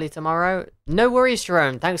up early tomorrow. No worries,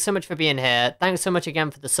 Jerome. Thanks so much for being here. Thanks so much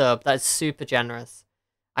again for the sub. That's super generous.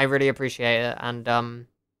 I really appreciate it. And,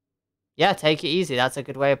 yeah, take it easy. That's a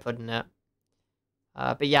good way of putting it.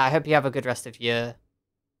 But yeah, I hope you have a good rest of your...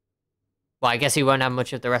 Well, I guess you won't have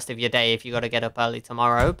much of the rest of your day if you gotta get up early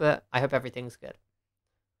tomorrow, but I hope everything's good.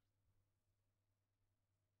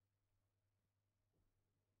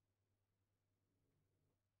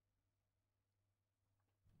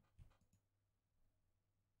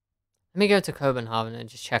 Let me go to Copenhagen and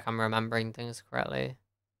just check I'm remembering things correctly.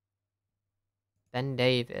 Ben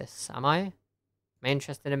Davis. Am I? Am I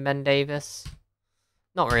interested in Ben Davis?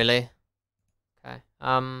 Not really. Okay.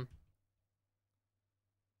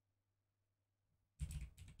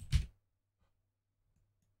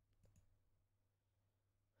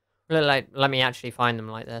 Let me actually find them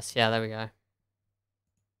like this. Yeah, there we go.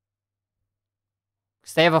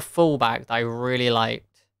 Because they have a fullback that I really liked.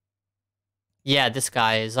 Yeah, this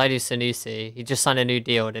guy, Zaidu Sanusi. He just signed a new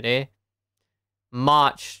deal, did he?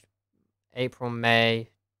 March, April, May,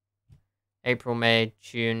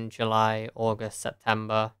 June, July, August,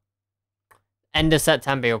 September. End of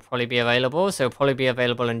September he'll probably be available, so he'll probably be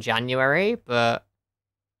available in January, but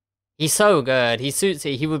he's so good. He suits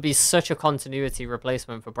it. He would be such a continuity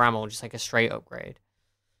replacement for Bramall, just like a straight upgrade.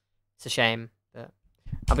 It's a shame, but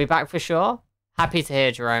I'll be back for sure. Happy to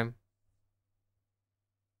hear, Jerome.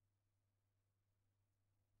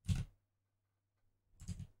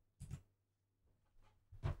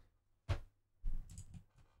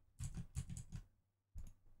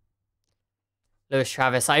 Lewis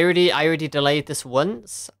Travis. I already delayed this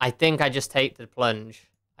once. I think I just take the plunge.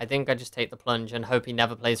 I think I just take the plunge and hope he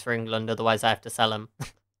never plays for England. Otherwise, I have to sell him.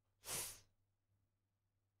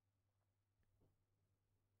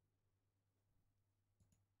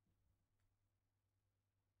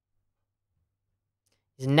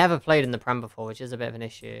 He's never played in the Prem before, which is a bit of an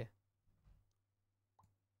issue.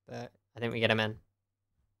 But I think we get him in.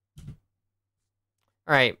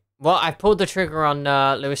 All right. Well, I've pulled the trigger on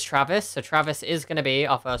Lewis Travis. So Travis is going to be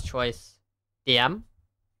our first choice DM.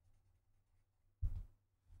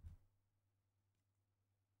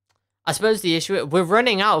 I suppose the issue, we're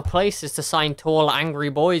running out of places to sign tall, angry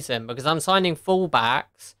boys in because I'm signing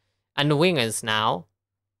fullbacks and wingers now.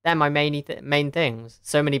 They're my main things.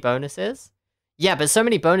 So many bonuses. Yeah, but so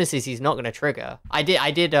many bonuses he's not going to trigger. I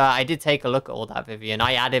did take a look at all that, Vivian.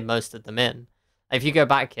 I added most of them in. If you go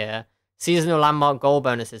back here, seasonal landmark goal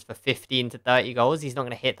bonuses for 15 to 30 goals. He's not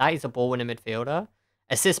going to hit that. He's a ball-winning midfielder.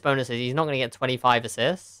 Assist bonuses. He's not going to get 25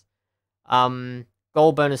 assists.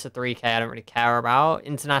 Goal bonus of 3k. I don't really care about.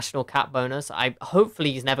 International cap bonus.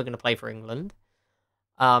 Hopefully he's never going to play for England.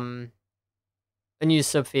 Unused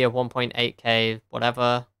sub fee of 1.8k.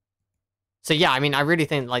 Whatever. So yeah, I mean, I really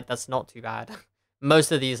think like that's not too bad.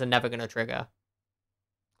 Most of these are never going to trigger.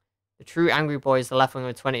 The true angry boy is the left wing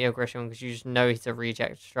with 20 aggression because you just know he's a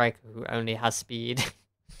reject striker who only has speed.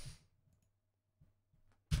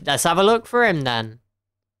 Let's have a look for him then.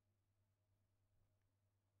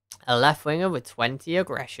 A left winger with 20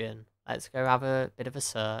 aggression. Let's go have a bit of a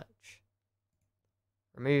search.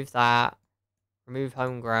 Remove that. Remove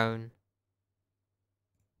homegrown.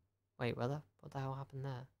 Wait, what the hell happened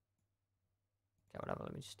there? Okay, whatever,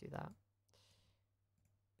 let me just do that.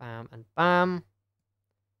 Bam and bam.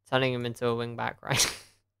 Turning him into a wing back, right?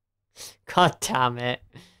 God damn it.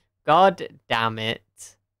 God damn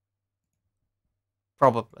it.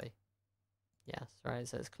 Probably. Yes, right,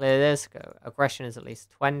 so let's clear this. Go. Aggression is at least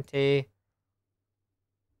 20.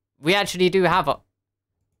 We actually do have a... Are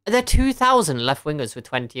there 2,000 left wingers with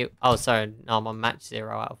 20... Oh, sorry. No, I'm on match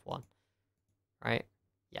 0 out of 1. Right?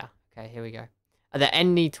 Yeah. Okay, here we go. Are there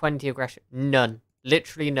any 20 aggression? None.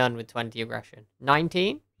 Literally none with 20 aggression.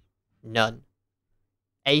 19? None.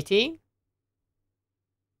 18?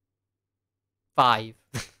 5.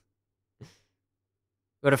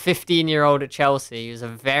 Got a 15-year-old at Chelsea who's a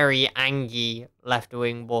very angry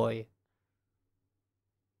left-wing boy.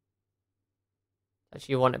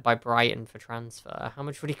 Actually wanted by Brighton for transfer. How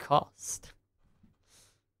much would he cost?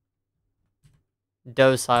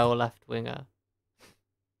 Docile left winger.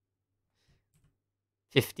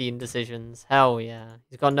 15 decisions. Hell yeah.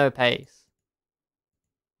 He's got no pace.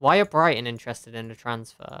 Why are Brighton interested in a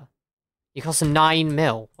transfer? He costs 9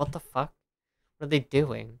 mil. What the fuck? What are they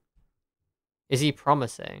doing? Is he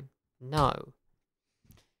promising? No.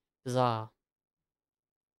 Bizarre.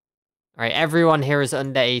 Alright, everyone here is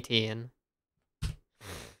under 18.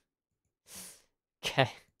 Okay.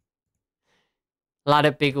 Lad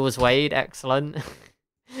at Biggles Wade, excellent.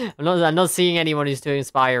 I'm not seeing anyone who's too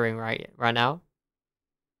inspiring right now.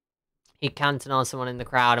 He'd Cantona someone in the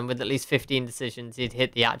crowd, and with at least 15 decisions, he'd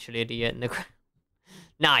hit the actual idiot in the crowd.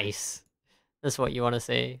 Nice. That's what you want to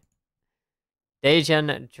see.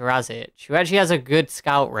 Dejan Drazic, who actually has a good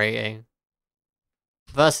scout rating.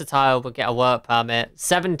 Versatile, but get a work permit.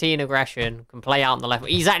 17 aggression, can play out on the left.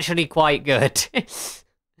 He's actually quite good.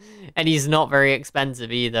 And he's not very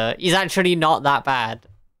expensive either. He's actually not that bad.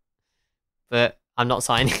 But I'm not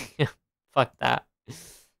signing him. Fuck that.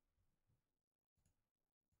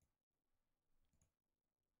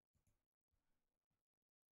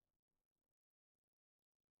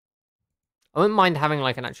 I wouldn't mind having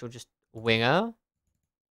like an actual just winger.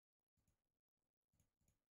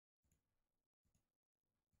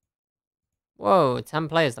 Whoa, 10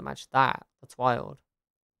 players that match that. That's wild.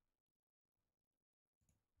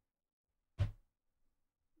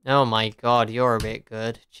 Oh my god, you're a bit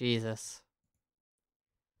good. Jesus.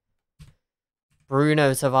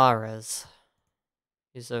 Bruno Tavares.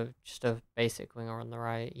 He's just a basic winger on the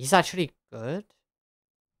right. He's actually good.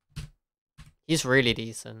 He's really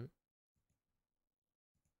decent.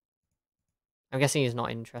 I'm guessing he's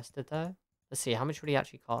not interested though. Let's see, how much would he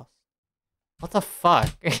actually cost? What the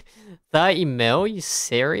fuck? 30 mil? You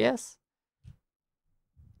serious?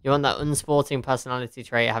 You want that unsporting personality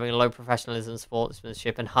trait, having low professionalism,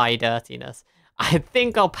 sportsmanship, and high dirtiness. I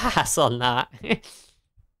think I'll pass on that.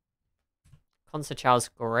 Conceição's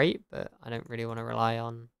great, but I don't really want to rely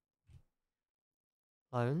on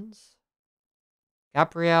loans.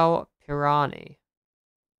 Gabriel Pirani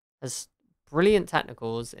has brilliant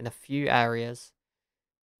technicals in a few areas,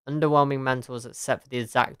 underwhelming mentals except for the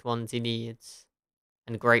exact ones he needs,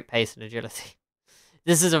 and great pace and agility.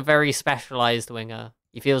 This is a very specialized winger.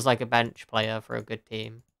 He feels like a bench player for a good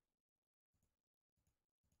team.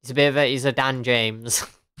 He's a Dan James.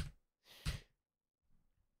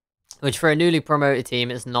 Which for a newly promoted team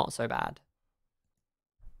is not so bad.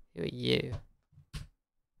 Who are you?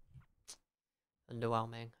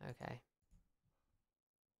 Underwhelming. Okay.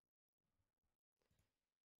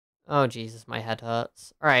 Oh, Jesus, my head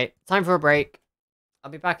hurts. Alright, time for a break. I'll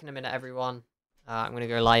be back in a minute, everyone. I'm going to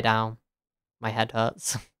go lie down. My head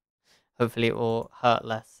hurts. Hopefully it will hurt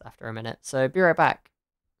less after a minute. So, be right back.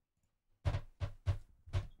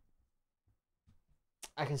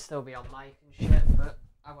 I can still be on mic and shit, but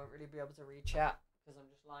I won't really be able to read chat because I'm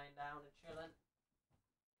just lying down and chilling.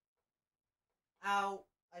 Ow!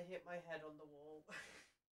 I hit my head on the wall.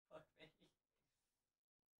 Fuck me.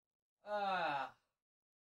 I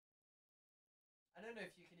don't know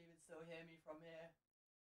if you can even still hear me from here.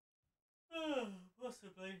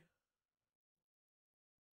 Possibly.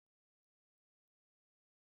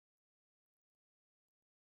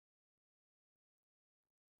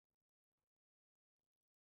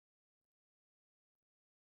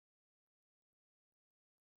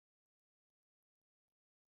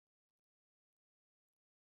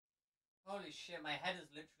 Holy shit, my head is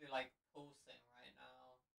literally like pulsing right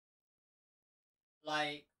now.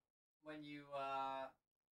 Like when you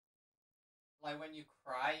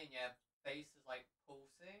cry and your face is like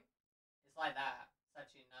pulsing. It's like that. It's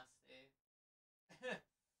actually nasty.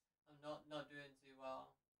 I'm not doing too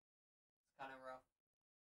well. It's kind of rough.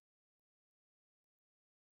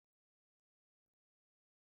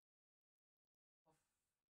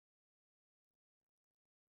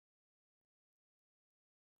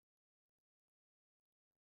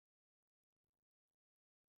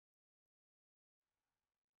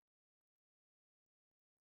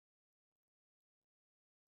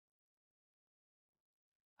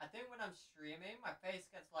 I think when I'm streaming, my face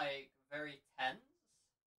gets like very tense,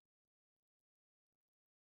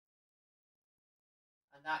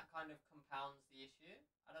 and that kind of compounds the issue.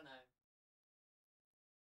 I don't know.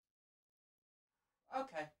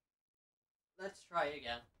 Okay, let's try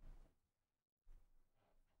again.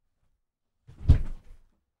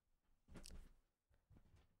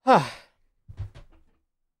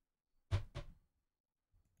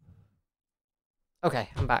 Okay,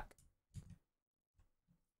 I'm back.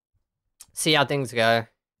 See how things go.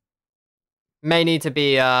 May need to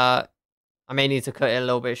be I may need to cut it a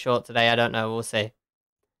little bit short today. I don't know. We'll see.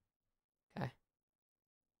 Okay.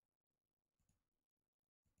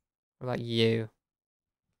 What about you?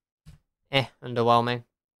 Underwhelming.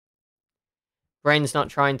 Brain's not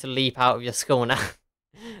trying to leap out of your skull now.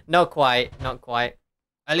 Not quite. Not quite.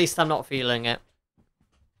 At least I'm not feeling it.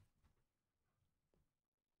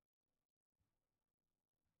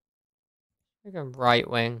 We're going right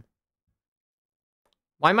wing.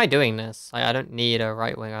 Why am I doing this? I don't need a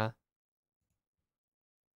right winger.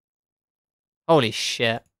 Holy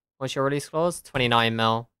shit. What's your release clause? 29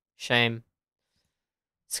 mil. Shame.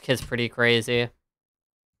 This kid's pretty crazy.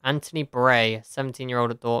 Anthony Bray,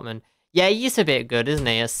 17-year-old at Dortmund. Yeah, he's a bit good, isn't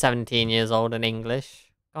he? At 17 years old in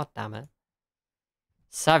English. God damn it.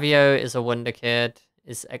 Savio is a wonder kid.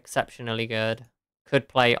 Is exceptionally good. Could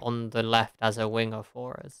play on the left as a winger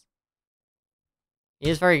for us. He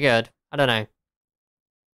is very good. I don't know.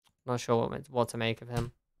 Not sure what to make of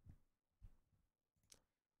him.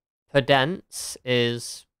 Pedence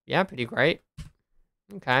is, yeah, pretty great.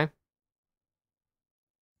 Okay.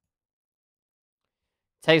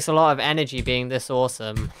 Takes a lot of energy being this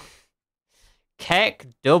awesome. Keck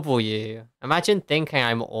W. Imagine thinking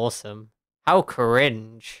I'm awesome. How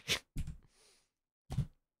cringe.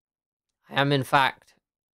 I am, in fact,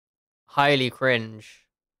 highly cringe.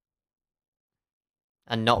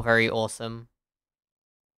 And not very awesome.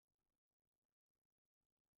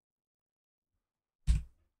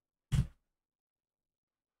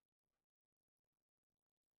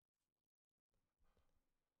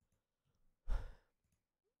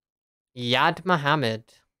 Yad Mohammed.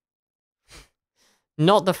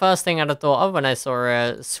 Not the first thing I'd have thought of when I saw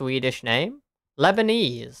a Swedish name.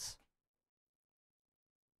 Lebanese.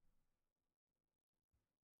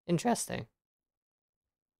 Interesting.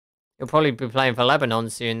 You'll probably be playing for Lebanon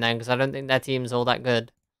soon then, because I don't think their team's all that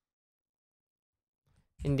good.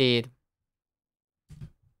 Indeed.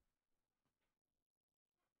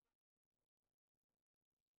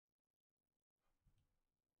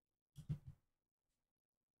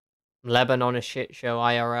 Lebanon a shit show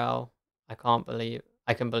IRL. I can't believe...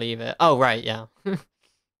 I can believe it. Oh, right, yeah.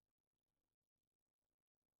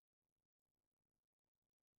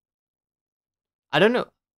 I don't know.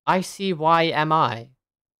 ICYMI.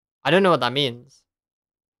 I don't know what that means.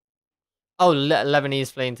 Oh,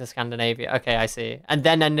 Lebanese fleeing to Scandinavia. Okay, I see. And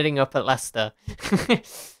then ending up at Leicester.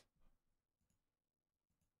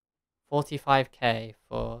 45k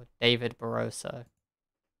for David Barroso.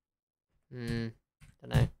 Don't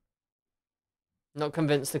know. Not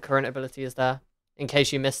convinced the current ability is there. In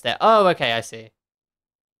case you missed it. Oh, okay, I see.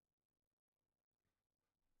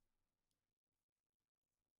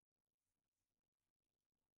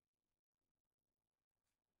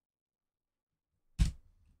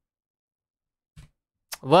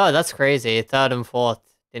 Whoa, that's crazy. Third and fourth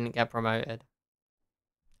didn't get promoted.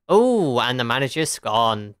 Oh, and the manager's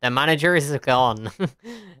gone. The manager is gone.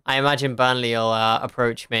 I imagine Burnley will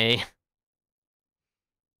approach me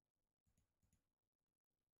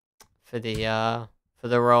for the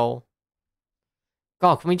role.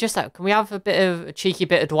 God, can we have a cheeky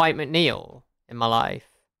bit of Dwight McNeil in my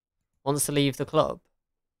life? Wants to leave the club.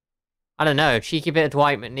 I don't know. Cheeky bit of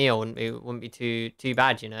Dwight McNeil wouldn't be too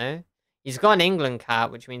bad, you know. He's got an England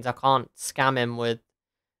cap, which means I can't scam him with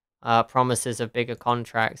promises of bigger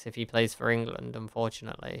contracts if he plays for England,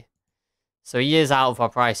 unfortunately. So he is out of our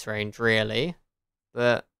price range, really.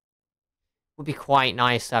 But it would be quite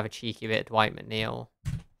nice to have a cheeky bit of Dwight McNeil.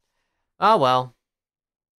 Oh, well.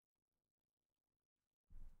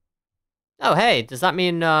 Oh, hey, does that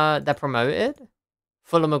mean they're promoted?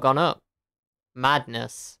 Fulham have gone up.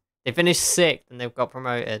 Madness. They finished 6th and they've got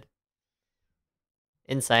promoted.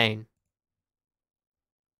 Insane.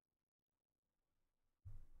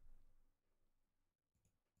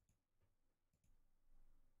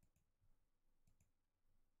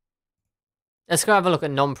 Let's go have a look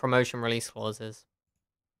at non-promotion release clauses.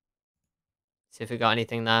 See if we got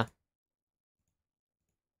anything there.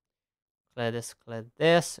 Clear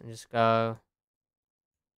this, and just go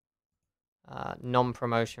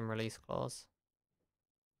non-promotion release clause.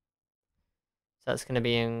 So that's going to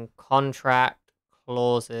be in contract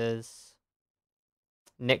clauses.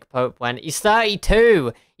 Nick Pope when he's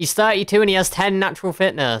 32. He's 32 and he has 10 natural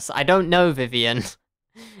fitness. I don't know, Vivian.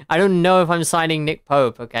 I don't know if I'm signing Nick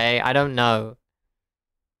Pope, okay? I don't know.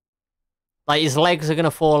 Like, his legs are going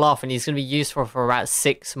to fall off and he's going to be useful for about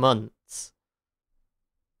 6 months.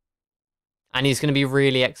 And he's going to be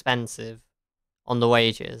really expensive on the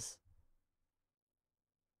wages.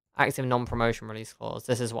 Active non-promotion release clause.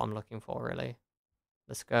 This is what I'm looking for, really.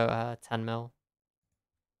 Let's go 10 mil.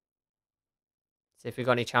 See if we've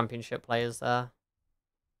got any championship players there.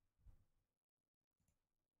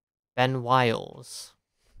 Ben Wiles.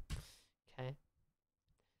 Okay.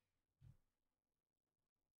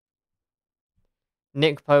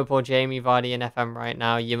 Nick Pope or Jamie Vardy in FM right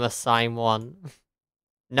now. You must sign one.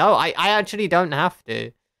 No, I actually don't have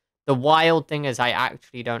to. The wild thing is I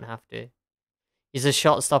actually don't have to. He's a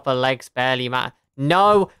shot stopper, legs barely matter.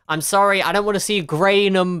 No, I'm sorry. I don't want to see grey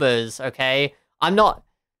numbers, okay? I'm not...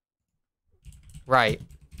 Right.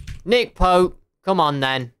 Nick Pope, come on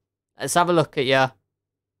then. Let's have a look at you.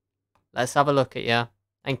 Let's have a look at you.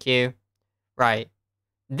 Thank you. Right.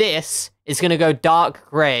 This is going to go dark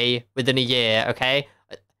grey within a year, okay?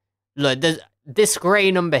 Look, this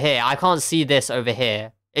grey number here, I can't see this over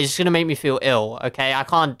here. It's just going to make me feel ill, okay? I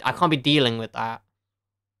can't be dealing with that.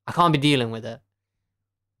 I can't be dealing with it.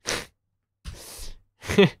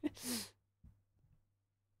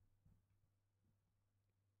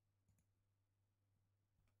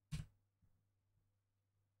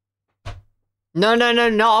 No,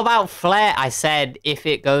 not about flair. I said if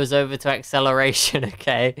it goes over to acceleration,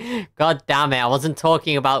 okay? God damn it, I wasn't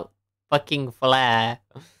talking about fucking flair.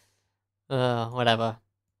 Whatever.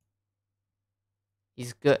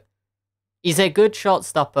 He's good. He's a good shot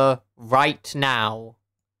stopper right now.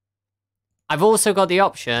 I've also got the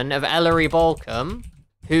option of Ellery Balcom,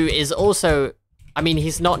 who is also... I mean,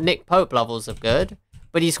 he's not Nick Pope levels of good,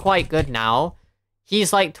 but he's quite good now.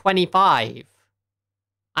 He's like 25.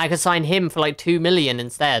 I could sign him for like 2 million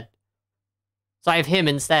instead. So I have him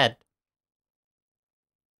instead.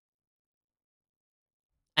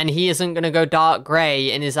 And he isn't going to go dark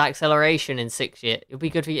grey in his acceleration in 6 years. It'll be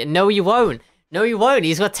good for you. No, you won't. No, you won't.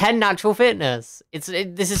 He's got 10 natural fitness.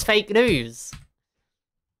 This is fake news.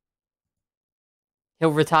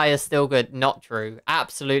 He'll retire still good. Not true.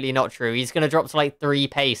 Absolutely not true. He's going to drop to like 3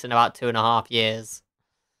 pace in about 2.5 years.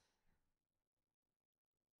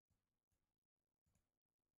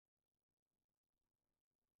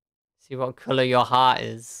 See what colour your heart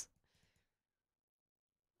is.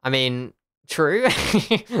 I mean, true.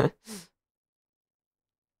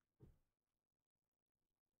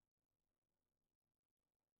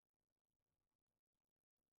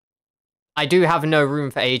 I do have no room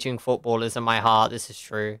for aging footballers in my heart. This is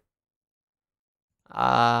true.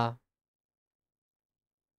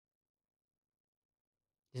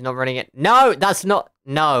 He's not running it. No, that's not...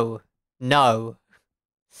 No. No.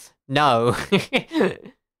 No.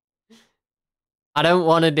 I don't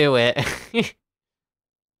want to do it.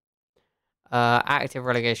 Active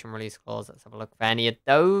relegation release clause. Let's have a look for any of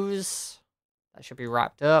those. That should be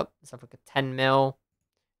wrapped up. Let's have a look at 10 mil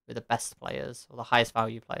with the best players or the highest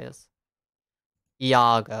value players.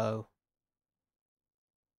 Iago.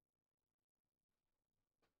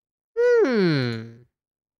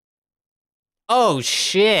 Oh,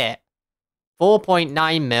 shit.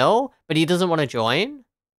 4.9 mil, but he doesn't want to join?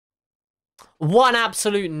 What an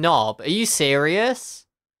absolute knob. Are you serious?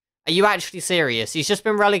 Are you actually serious? He's just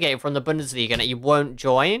been relegated from the Bundesliga and he won't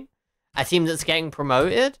join a team that's getting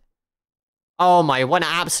promoted? Oh my, what an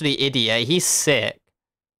absolute idiot. He's sick.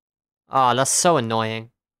 Oh, that's so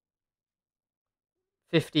annoying.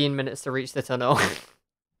 15 minutes to reach the tunnel.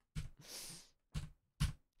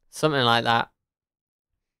 Something like that.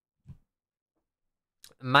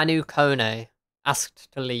 Manu Kone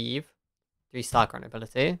asked to leave. 3-star current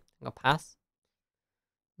ability. I'll pass.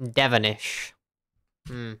 Devonish.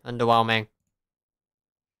 Underwhelming.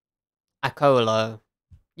 Akolo.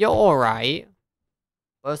 You're alright.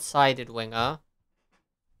 Both-sided winger.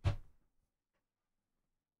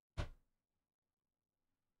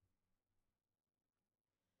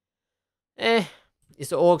 He's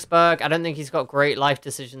to Augsburg. I don't think he's got great life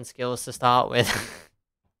decision skills to start with.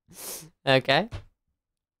 Okay.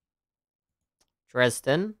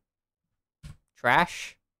 Dresden.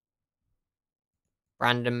 Trash.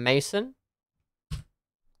 Brandon Mason.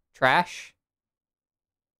 Trash.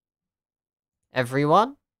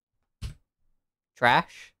 Everyone.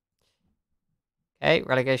 Trash. Okay,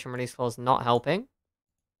 relegation release clause not helping.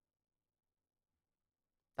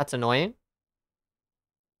 That's annoying.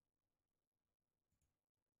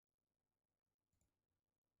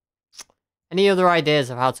 Any other ideas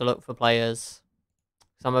of how to look for players?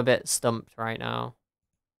 Because I'm a bit stumped right now.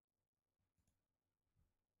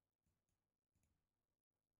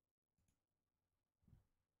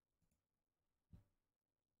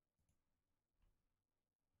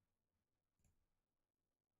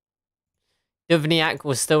 Duvniak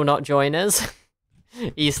will still not join us.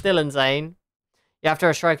 He's still insane. You have to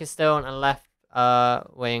have a striker still and left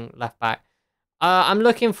wing, left back. I'm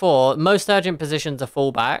looking for most urgent positions are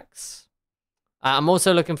fullbacks. I'm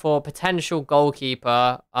also looking for potential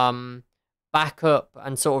goalkeeper, backup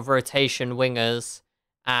and sort of rotation wingers,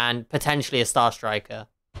 and potentially a star striker.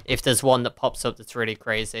 If there's one that pops up that's really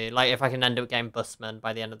crazy. Like if I can end up getting Busman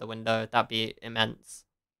by the end of the window, that'd be immense.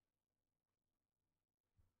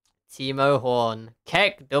 Timo Horn.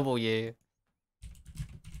 Keck W.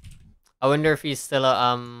 I wonder if he's still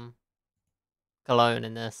at Cologne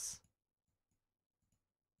in this.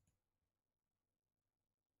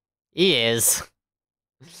 He is.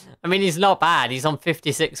 I mean, he's not bad. He's on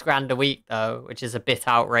 56 grand a week, though, which is a bit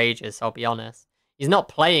outrageous, I'll be honest. He's not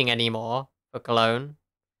playing anymore for Cologne,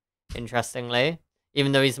 interestingly,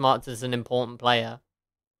 even though he's marked as an important player.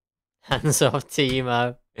 Hands off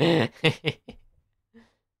Timo.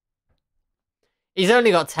 He's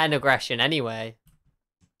only got 10 aggression anyway.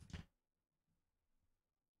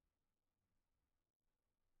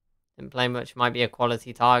 Didn't play much, might be a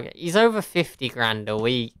quality target. He's over 50 grand a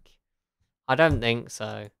week. I don't think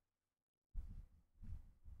so.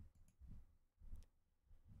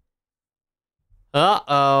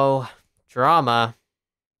 Uh-oh. Drama.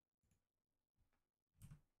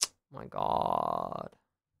 Oh my god.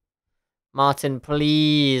 Martin,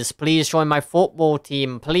 please. Please join my football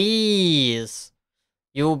team. Please.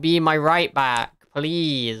 You'll be my right back.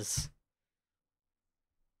 Please.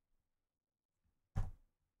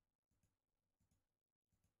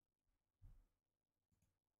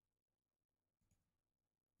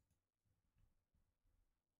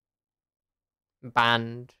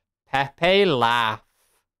 Banned. Pepe laugh.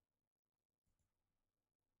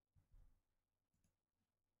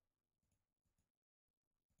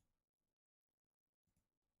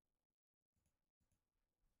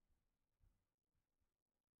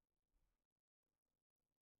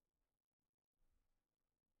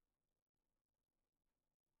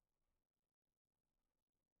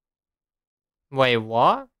 Wait,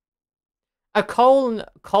 what? A Cologne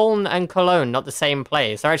and Cologne, not the same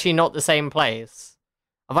place. They're actually not the same place.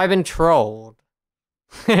 Have I been trolled?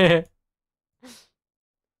 I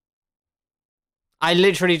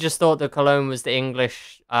literally just thought that Cologne was the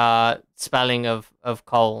English spelling of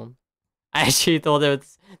Cologne. I actually thought it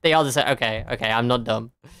was... They all just said, okay, I'm not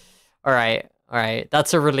dumb. Alright.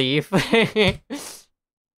 That's a relief.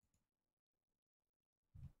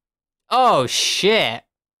 Oh, shit.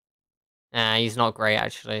 Nah, he's not great,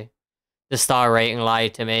 actually. The star rating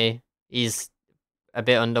lied to me. He's a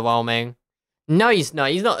bit underwhelming. No, he's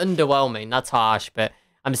not. He's not underwhelming. That's harsh, but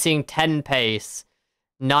I'm seeing 10 pace,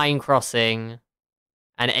 9 crossing,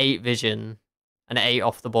 and 8 vision, and 8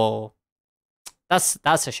 off the ball. That's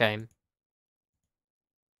a shame.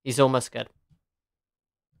 He's almost good.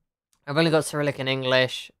 I've only got Cyrillic and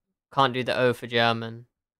English. Can't do the O for German.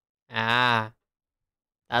 Ah.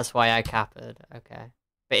 That's why I capped. Okay.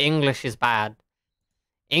 But English is bad.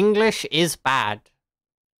 English is bad.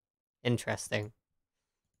 Interesting.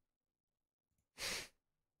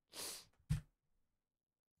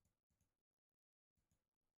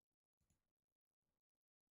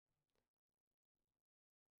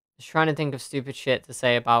 Just trying to think of stupid shit to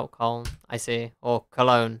say about Köln. I see. Or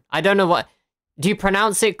Cologne. I don't know what... Do you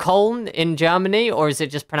pronounce it Köln in Germany? Or is it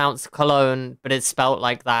just pronounced Cologne, but it's spelt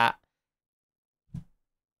like that?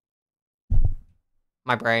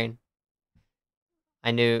 My brain. I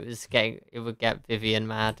knew it would get Vivian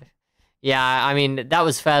mad. Yeah, I mean, that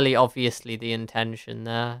was fairly obviously the intention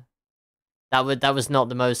there. That was not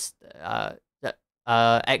the most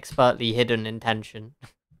expertly hidden intention.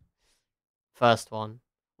 First one.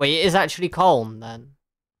 Wait, it is actually Colm then?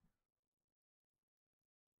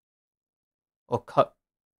 Or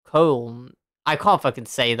Colm? I can't fucking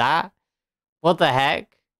say that. What the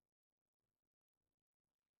heck?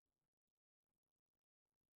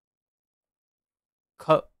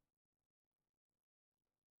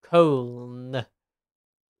 Colm.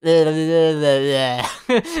 I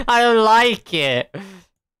don't like it.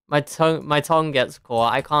 My tongue gets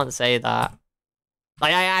caught. I can't say that.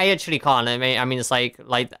 Like I actually can't. I mean it's like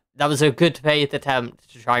that was a good faith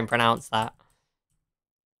attempt to try and pronounce that.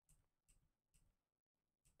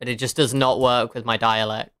 But it just does not work with my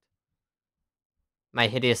dialect. My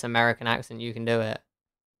hideous American accent, you can do it.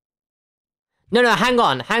 No, hang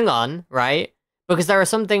on, right? Because there are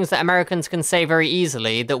some things that Americans can say very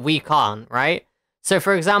easily that we can't, right? So,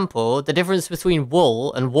 for example, the difference between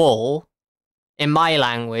wool and wool, in my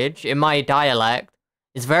language, in my dialect,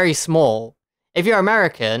 is very small. If you're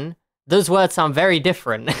American, those words sound very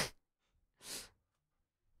different.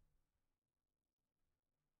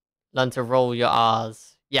 Learn to roll your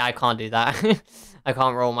R's. Yeah, I can't do that. I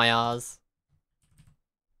can't roll my R's.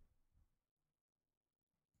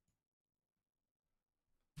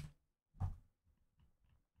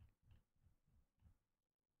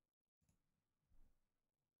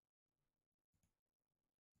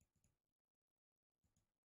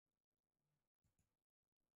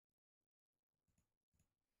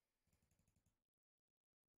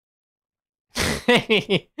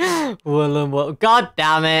 God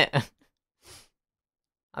damn it.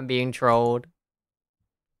 I'm being trolled.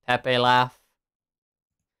 Pepe laugh.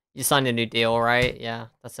 You signed a new deal, right? Yeah,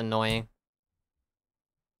 that's annoying.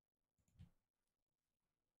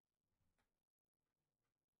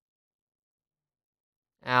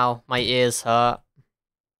 Ow, my ears hurt.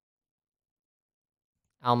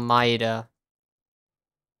 Almeida.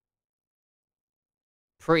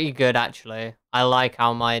 Pretty good, actually. I like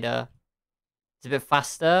Almeida. It's a bit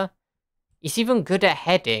faster. He's even good at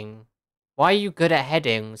heading. Why are you good at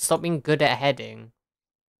heading? Stop being good at heading.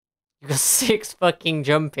 You got 6 fucking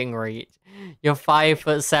jumping reach. You're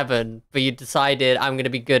 5'7", but you decided I'm gonna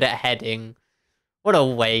be good at heading. What a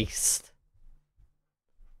waste.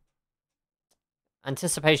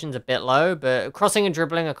 Anticipation's a bit low, but crossing and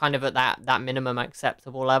dribbling are kind of at that minimum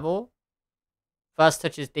acceptable level. First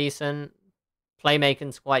touch is decent.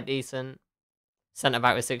 Playmaking's quite decent. Centre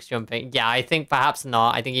back with 6 jumping. Yeah, I think perhaps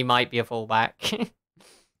not. I think he might be a fullback.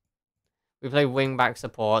 We play wing back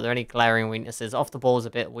support. Are there any glaring weaknesses? Off the ball's a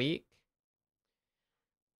bit weak.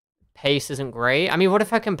 Pace isn't great. I mean, what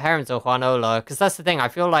if I compare him to Juanola? Because that's the thing. I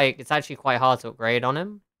feel like it's actually quite hard to upgrade on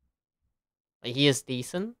him. Like, he is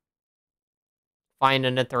decent.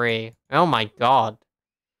 Finding a 3. Oh my god.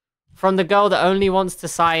 From the girl that only wants to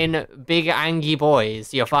sign big, angry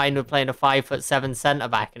boys, you're fine with playing a 5'7"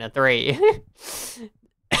 centre-back in a 3.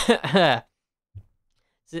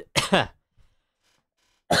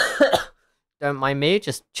 Don't mind me,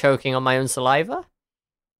 just choking on my own saliva.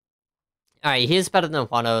 Alright, he is better than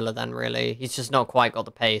Juanola then, really. He's just not quite got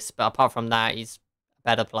the pace, but apart from that, he's a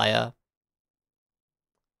better player.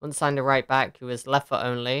 Once signed a right back who is left foot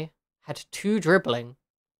only, had 2 dribbling,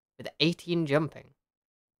 with 18 jumping.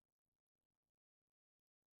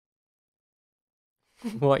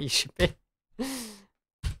 What you should be.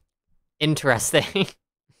 Interesting.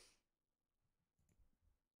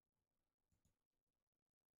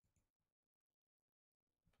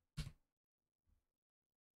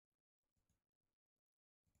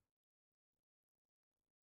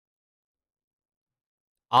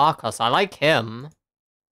 Arcos, I like him.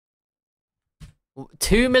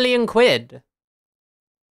 2 million quid.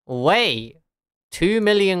 Wait. 2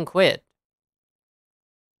 million quid.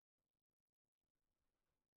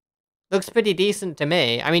 Looks pretty decent to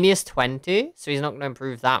me. I mean, he is 20, so he's not going to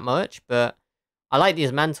improve that much, but I like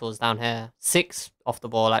these mentals down here. 6 off the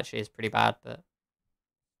ball, actually, is pretty bad, but...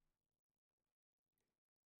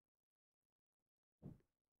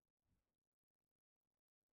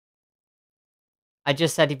 I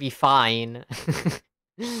just said he'd be fine.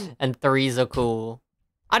 And 3s are cool.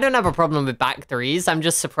 I don't have a problem with back 3s. I'm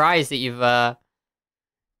just surprised that you've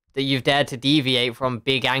dared to deviate from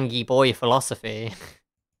big Angie boy philosophy.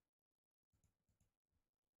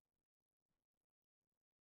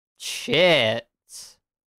 Shit.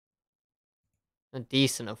 A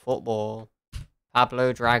decent at football.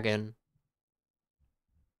 Pablo Dragon.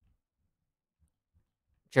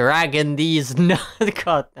 Dragon these no.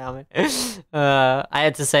 God damn it. I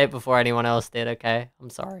had to say it before anyone else did, okay? I'm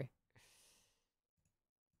sorry.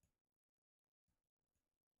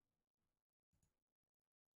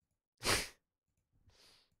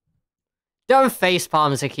 Don't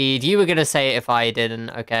facepalm, Zakid. You were gonna say it if I didn't,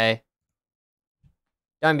 okay?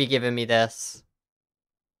 Don't be giving me this.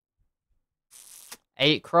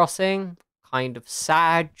 8 crossing. Kind of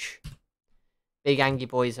sag. Big Angie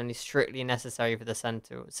boy is only strictly necessary for the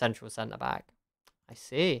central centre back. I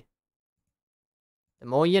see. The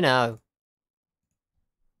more you know.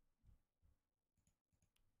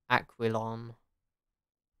 Aquilon.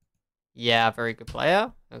 Yeah, very good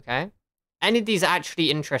player. Okay. Any of these actually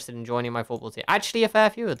interested in joining my football team? Actually, a fair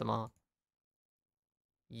few of them are.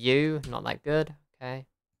 You, not that good. Okay.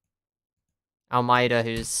 Almeida,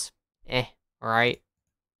 who's alright.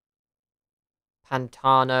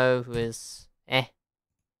 Pantano, who is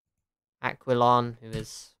Aquilon, who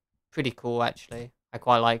is pretty cool, actually. I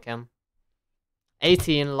quite like him.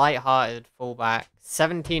 18, light-hearted, fullback.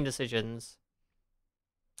 17 decisions.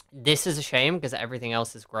 This is a shame, because everything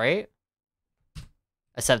else is great.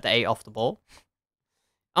 Except the 8 off the ball.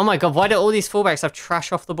 Oh my god, why do all these fullbacks have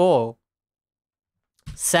trash off the ball?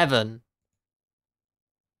 7.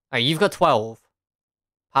 Oh, you've got 12.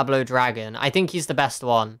 Pablo Dragon. I think he's the best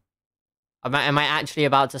one. Am I actually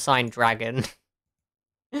about to sign Dragon?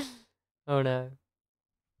 Oh no.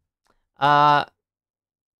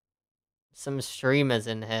 Some streamers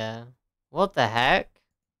in here. What the heck?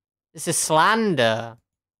 This is slander.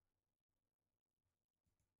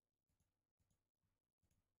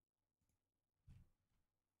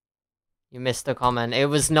 You missed a comment. It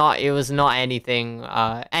was not anything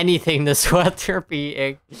that's worth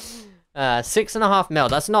repeating. 6.5 mil.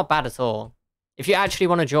 That's not bad at all. If you actually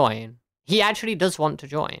want to join. He actually does want to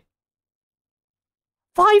join.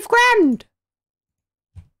 5 grand!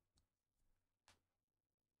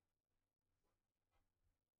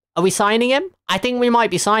 Are we signing him? I think we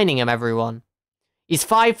might be signing him, everyone. He's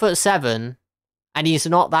 5'7", and he's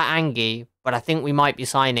not that Angie, but I think we might be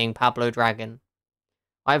signing Pablo Dragon.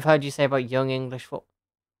 I've heard you say about young English football.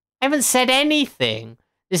 I haven't said anything.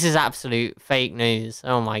 This is absolute fake news.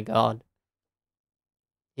 Oh my god.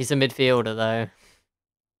 He's a midfielder, though.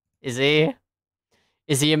 Is he?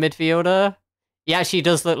 Is he a midfielder? He actually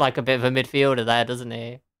does look like a bit of a midfielder there, doesn't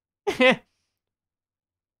he?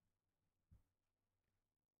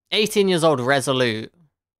 18 years old, resolute.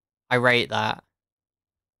 I rate that.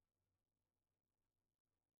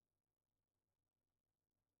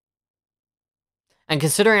 And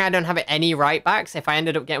considering I don't have any right backs, if I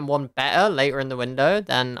ended up getting one better later in the window,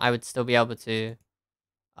 then I would still be able to...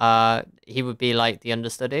 he would be like the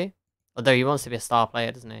understudy. Although he wants to be a star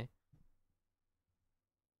player, doesn't he?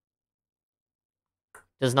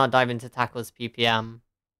 Does not dive into tackles PPM.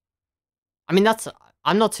 I mean, that's...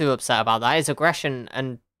 I'm not too upset about that. His aggression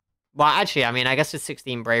and... Well, actually, I mean, I guess with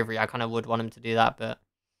 16 bravery, I kind of would want him to do that, but...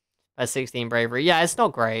 At 16 bravery, yeah, it's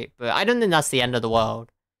not great, but I don't think that's the end of the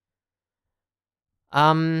world.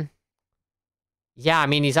 Yeah, I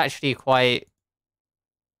mean, he's actually quite...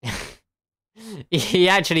 He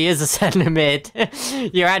actually is a centre mid.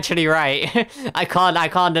 You're actually right. I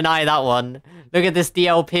can't deny that one. Look at this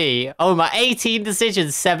DLP. Oh my, 18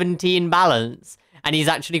 decisions, 17 balance. And he's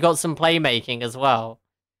actually got some playmaking as well.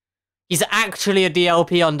 He's actually a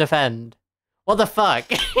DLP on defend. What the fuck?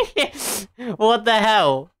 What the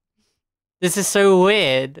hell? This is so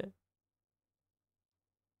weird.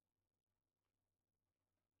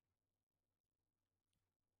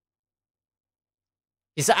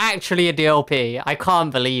 He's actually a DLP. I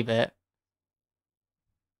can't believe it.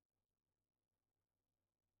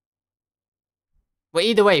 Well,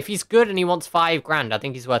 either way, if he's good and he wants 5 grand, I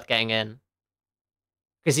think he's worth getting in.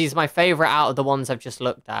 Because he's my favourite out of the ones I've just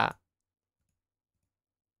looked at.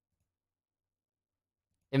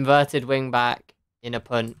 Inverted wing back in a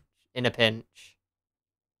pinch.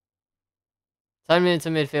 Turn him into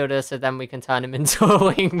midfielder so then we can turn him into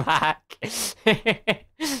a wing back.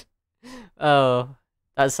 Oh,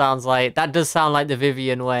 that does sound like the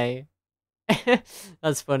Vivian way.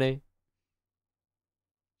 That's funny.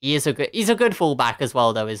 He's a good fullback as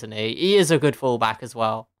well though, isn't he? He is a good fullback as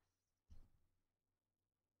well.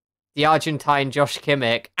 The Argentine Josh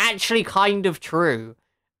Kimmich. Actually kind of true.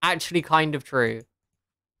 Actually kind of true.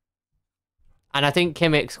 And I think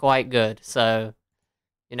Kimmich's quite good, so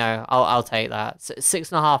you know, I'll take that. So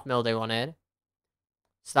 6.5 mil they wanted.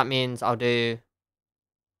 So that means I'll do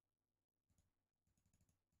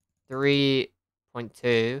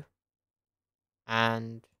 3.2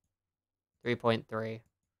 and 3.3.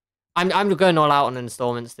 I'm going all out on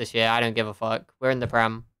installments this year. I don't give a fuck. We're in the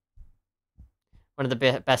Prem. One of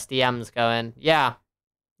the best DMs going. Yeah.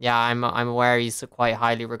 Yeah, I'm aware he's quite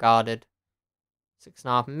highly regarded.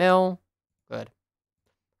 6.5 mil. Good.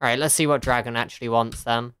 Alright, let's see what Dragon actually wants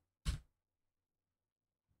then.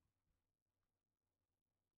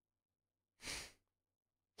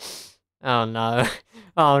 Oh no.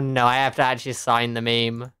 Oh no, I have to actually sign the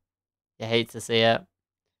meme. You hate to see it.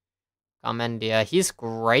 Garmendia, he's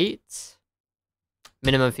great.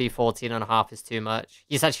 Minimum fee 14.5 is too much.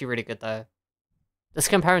 He's actually really good though. Let's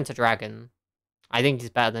compare him to Dragon. I think he's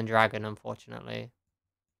better than Dragon, unfortunately.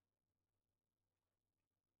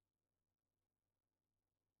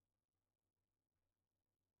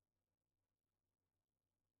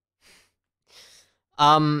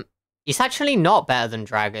 He's actually not better than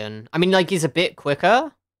Dragon. I mean, like, he's a bit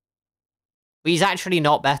quicker. But he's actually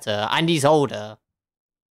not better. And he's older.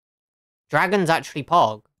 Dragon's actually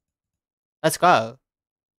Pog. Let's go.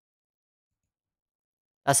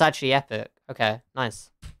 That's actually epic. Okay, nice.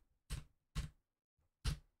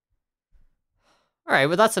 Alright,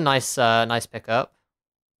 well that's a nice nice pickup.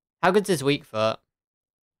 How good's his weak foot?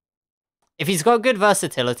 If he's got good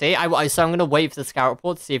versatility, so I'm going to wait for the scout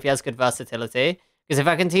report to see if he has good versatility. Because if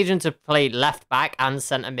I can teach him to play left back and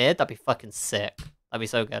centre mid, that'd be fucking sick. That'd be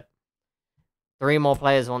so good. 3 more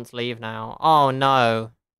players want to leave now. Oh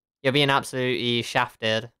no. You're being absolutely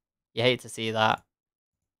shafted. You hate to see that.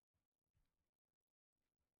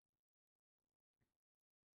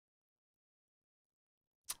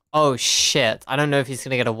 Oh shit. I don't know if he's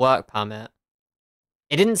going to get a work permit.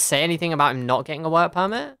 It didn't say anything about him not getting a work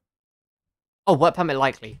permit. Oh, work permit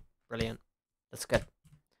likely. Brilliant. That's good.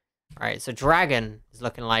 Alright, so Dragon is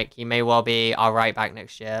looking like he may well be our right back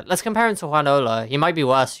next year. Let's compare him to Juanola. He might be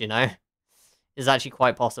worse, you know. It's actually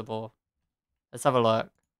quite possible. Let's have a look.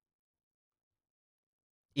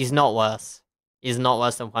 He's not worse. He's not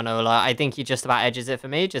worse than Juanola. I think he just about edges it for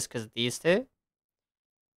me just because of these two.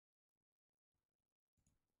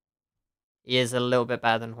 He is a little bit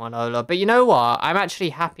better than Juanola. But you know what? I'm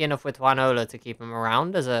actually happy enough with Juanola to keep him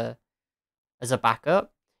around as a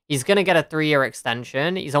backup. He's going to get a 3-year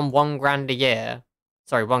extension. He's on $1,000 a year.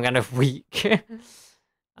 Sorry, $1,000 a week.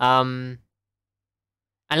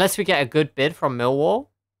 Unless we get a good bid from Millwall,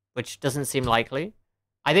 which doesn't seem likely.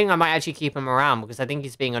 I think I might actually keep him around because I think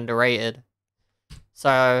he's being underrated.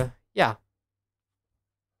 So, yeah.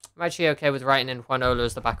 I'm actually okay with writing in Juanola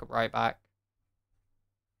as the backup right back.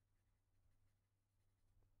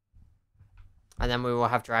 And then we will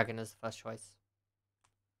have Dragon as the first choice.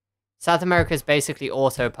 South America is basically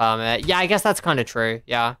auto permit. Yeah, I guess that's kind of true.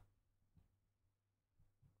 Yeah.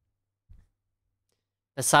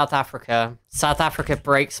 But South Africa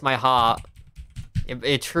breaks my heart.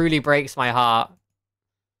 It truly breaks my heart.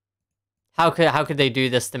 How could they do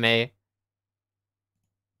this to me?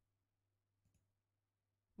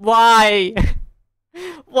 Why?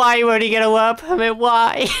 Why won't he get a work permit?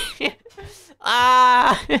 Why?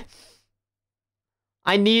 Ah!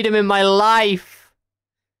 I need him in my life.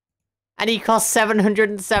 And he costs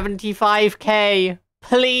 775k.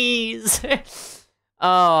 Please.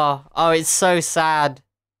 Oh, it's so sad.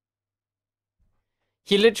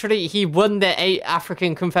 He won the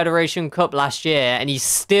African Confederation Cup last year and he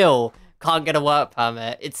still can't get a work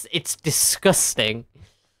permit. It's disgusting.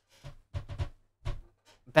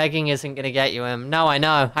 Begging isn't gonna get you him. No, I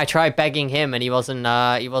know. I tried begging him and he wasn't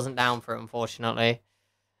down for it, unfortunately.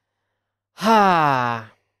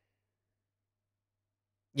 Ah.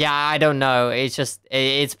 Yeah, I don't know.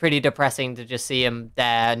 It's pretty depressing to just see him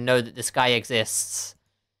there, know that this guy exists,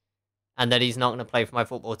 and that he's not going to play for my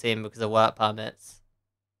football team because of work permits.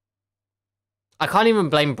 I can't even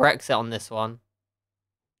blame Brexit on this one.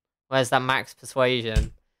 Where's that max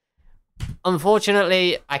persuasion?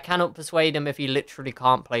 Unfortunately, I cannot persuade him if he literally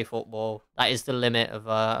can't play football. That is the limit of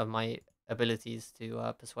my abilities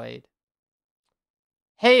to persuade.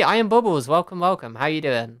 Hey, I am Bubbles. Welcome, welcome. How you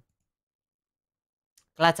doing?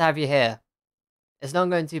 Glad to have you here. It's not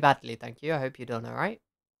going too badly, thank you. I hope you're doing alright.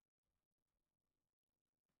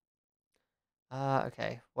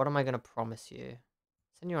 Okay. What am I going to promise you?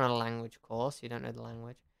 Send you on a language course. You don't know the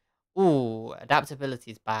language. Ooh,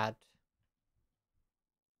 adaptability is bad.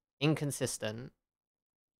 Inconsistent.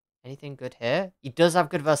 Anything good here? He does have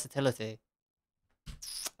good versatility.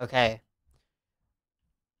 Okay.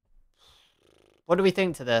 What do we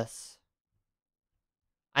think to this?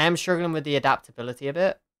 I am struggling with the adaptability a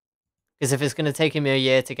bit. Because if it's going to take him a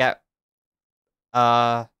year to get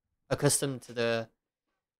accustomed to the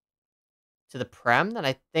Prem, then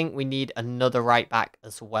I think we need another right back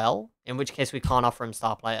as well. In which case we can't offer him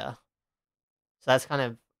star player. So that's kind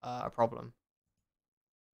of a problem.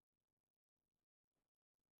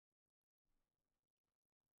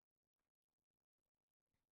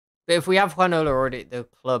 But if we have Juanola already at the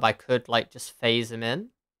club, I could like just phase him in.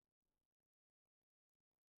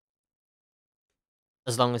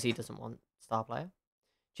 As long as he doesn't want star player.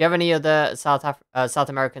 Do you have any other South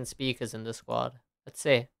American speakers in the squad? Let's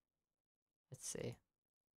see. Let's see.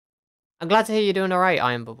 I'm glad to hear you're doing alright,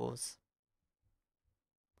 Iron Bubbles.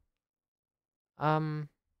 Oh,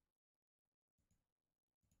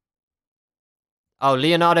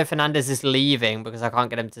 Leonardo Fernandez is leaving because I can't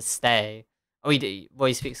get him to stay. Oh, he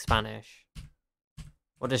speaks Spanish.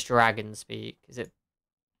 What does Dragon speak? Is it?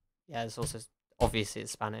 Yeah, it's also obviously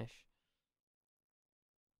it's Spanish.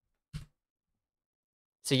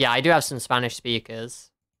 So yeah, I do have some Spanish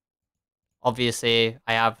speakers. Obviously,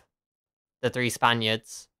 I have the 3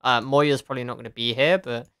 Spaniards. Moya's probably not going to be here,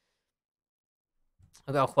 but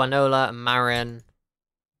I've got Juanola, Marin,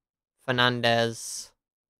 Fernandez.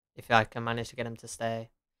 If I can manage to get him to stay.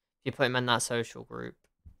 If you put him in that social group.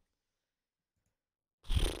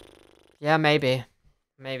 Yeah, maybe.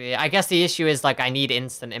 Maybe. I guess the issue is, like, I need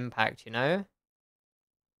instant impact, you know?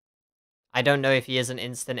 I don't know if he is an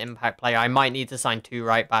instant impact player. I might need to sign 2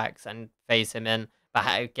 right backs and phase him in,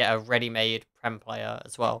 but get a ready-made Prem player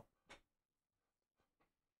as well.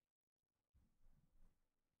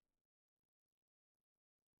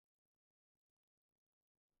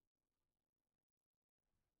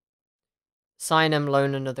 Sign him,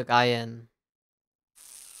 loan another guy in.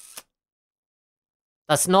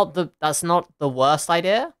 That's not the worst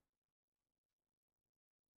idea.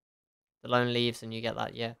 The loan leaves and you get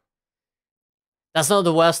that, yeah. That's not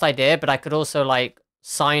the worst idea, but I could also like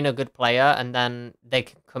sign a good player and then they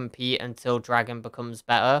can compete until Dragon becomes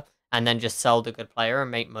better and then just sell the good player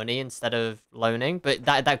and make money instead of loaning. But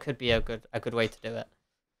that could be a good way to do it.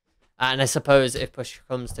 And I suppose if push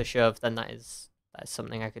comes to shove, then that's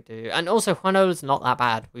something I could do. And also Juano's not that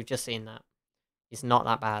bad. We've just seen that. He's not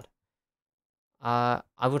that bad.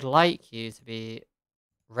 I would like you to be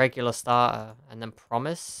regular starter and then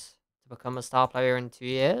promise to become a star player in 2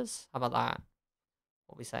 years. How about that?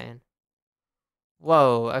 What are we saying?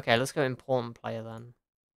 Whoa, okay, let's go important player then.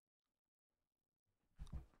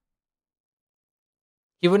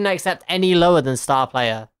 He wouldn't accept any lower than star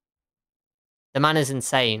player. The man is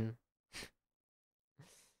insane.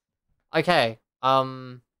 Okay,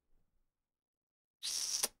 well,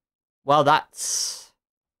 that's...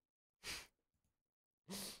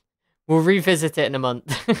 We'll revisit it in a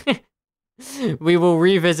month. We will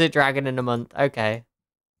revisit Dragon in a month. Okay.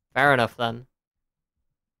 Fair enough, then.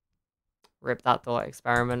 Rip that thought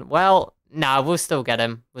experiment. Well, nah, we'll still get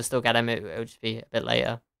him. We'll still get him. It'll just be a bit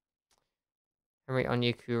later. Henry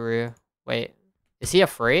Onyekuru. Wait. Is he a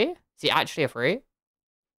free? Is he actually a free?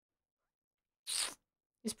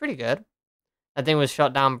 He's pretty good. That thing was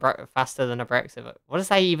shot down faster than a Brexit. What is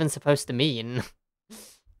that even supposed to mean?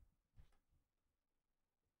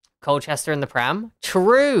 Colchester in the Prem?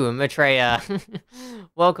 True, Maitreya.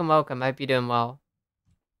 Welcome, welcome. I hope you're doing well.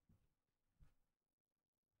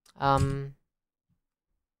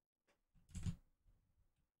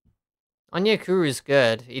 Onyekuru is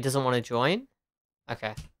good. He doesn't want to join?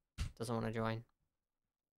 Okay. Doesn't want to join.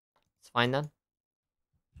 It's fine then.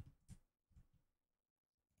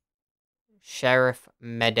 Sheriff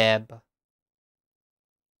Medeb.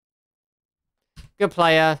 Good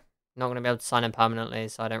player. Not going to be able to sign him permanently,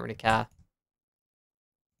 so I don't really care.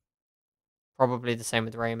 Probably the same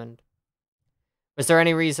with Raymond. Was there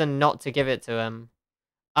any reason not to give it to him?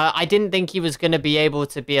 I didn't think he was going to be able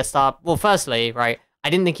to be a star. Well, firstly, right, I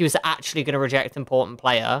didn't think he was actually going to reject important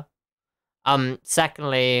player.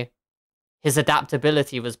 Secondly, his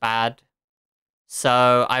adaptability was bad.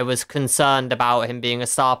 So I was concerned about him being a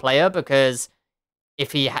star player because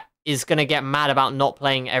if he is going to get mad about not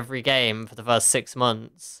playing every game for the first 6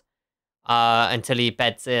 months until he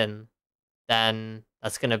beds in, then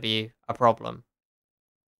that's going to be a problem.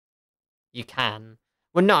 You can.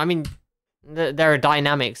 Well, no, I mean, There are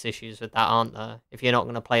dynamics issues with that, aren't there? If you're not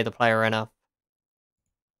going to play the player enough.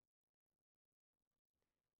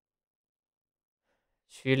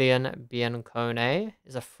 Julian Biancone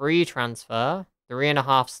is a free transfer.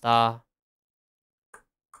 3.5-star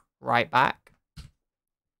right back.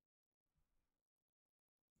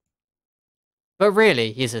 But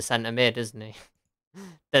really, he's a centre mid, isn't he?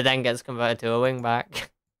 That then gets converted to a wing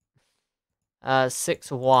back.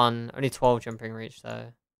 6'1", only 12 jumping reach though.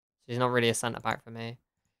 So he's not really a centre back for me.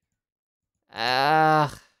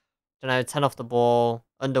 Don't know, 10 off the ball,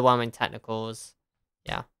 underwhelming technicals.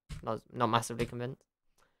 Yeah, not massively convinced.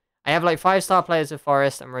 I have like 5-star players with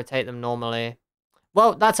Forest and rotate them normally.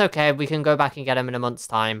 Well, that's okay. We can go back and get him in a month's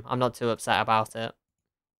time. I'm not too upset about it.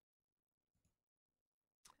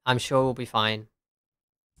 I'm sure we'll be fine.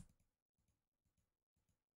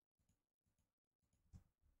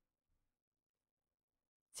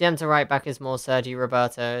 CM to right back is more Sergi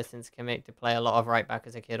Roberto, since Kimmich did play a lot of right back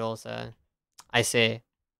as a kid also. I see.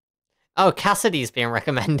 Oh, Cassidy's being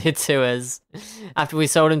recommended to us. After we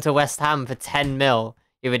sold him to West Ham for 10 mil,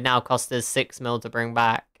 it would now cost us 6 mil to bring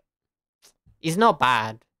back. He's not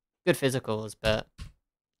bad. Good physicals, but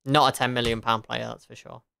not a £10 million player, that's for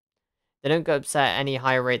sure. They don't go upset at any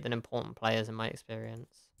higher rate than important players in my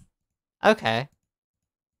experience. Okay.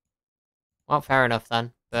 Well, fair enough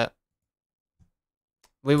then, but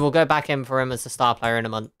we will go back in for him as a star player in a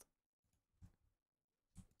month.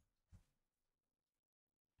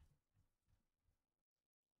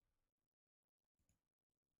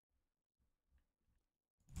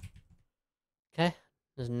 Okay,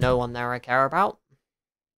 there's no one there I care about.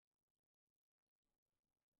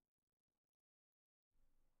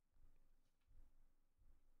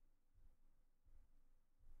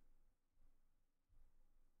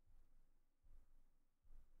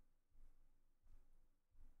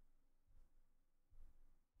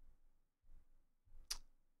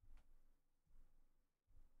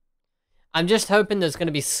 I'm just hoping there's going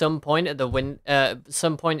to be some point at the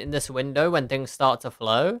some point in this window when things start to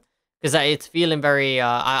flow, because it's feeling very.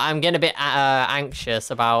 I'm getting a bit anxious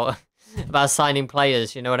about about signing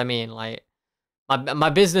players. You know what I mean? Like my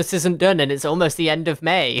business isn't done, and it's almost the end of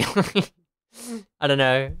May. I don't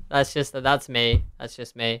know. That's me. That's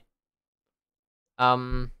just me.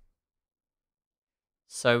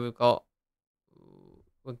 So we've got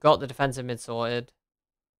the defensive mid sorted.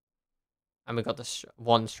 And we got the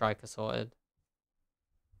one striker sorted.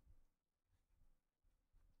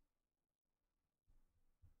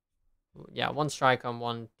 Yeah, one striker and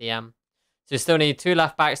one DM. So we still need 2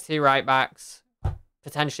 left backs, 2 right backs,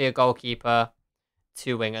 potentially a goalkeeper,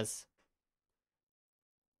 2 wingers.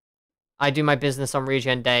 I do my business on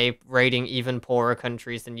Regen Day, raiding even poorer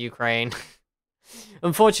countries than Ukraine.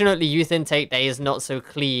 Unfortunately, Youth Intake Day is not so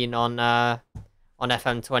clean on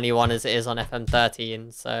FM21 as it is on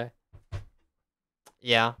FM13, so...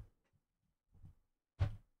 Yeah.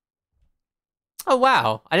 Oh,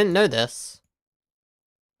 wow. I didn't know this.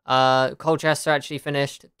 Colchester actually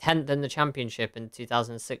finished 10th in the championship in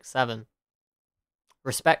 2006-07.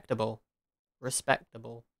 Respectable.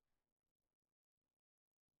 Respectable.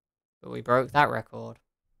 But we broke that record.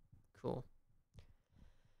 Cool.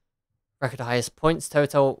 Record highest points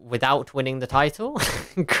total without winning the title.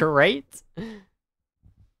 Great.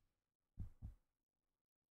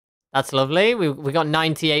 That's lovely. We got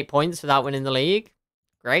 98 points without winning the league.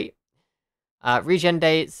 Great. Regen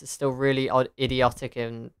dates still really idiotic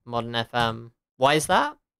in modern FM. Why is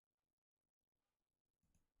that?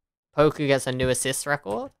 Poku gets a new assist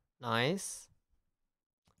record. Nice.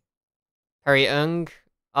 Perry Ung.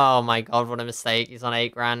 Oh my god, what a mistake. He's on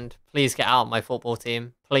 8 grand. Please get out of my football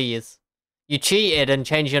team. Please. You cheated and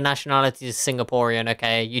changed your nationality to Singaporean,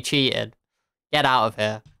 okay? You cheated. Get out of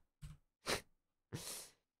here.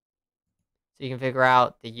 So you can figure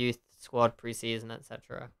out the youth squad preseason,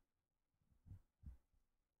 etc.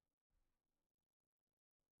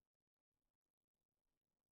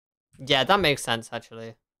 Yeah, that makes sense,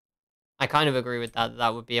 actually. I kind of agree with that.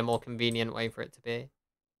 That would be a more convenient way for it to be.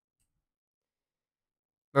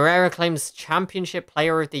 Moreira claims Championship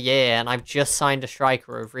Player of the Year, and I've just signed a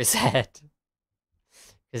striker over his head.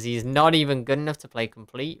 Because he's not even good enough to play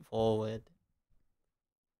complete forward.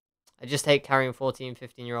 I just hate carrying 14,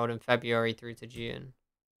 15-year-old in February through to June.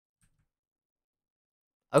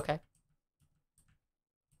 Okay.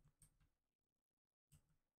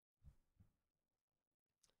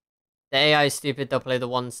 The AI is stupid, they'll play the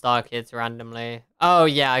 1-star kids randomly. Oh,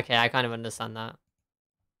 yeah, okay, I kind of understand that.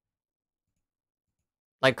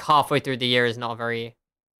 Like, halfway through the year is not a very...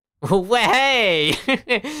 Hey!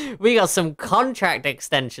 We got some contract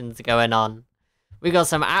extensions going on. We got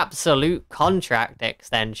some absolute contract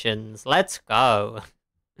extensions. Let's go.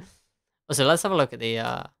 So let's have a look at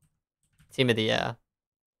the team of the year.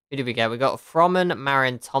 Who did we get? We got Froman,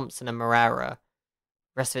 Marin, Thompson, and Moreira.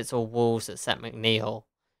 Rest of it's all Wolves except McNeil.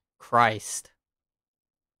 Christ.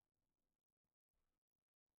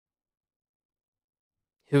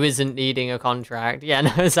 Who isn't needing a contract? Yeah,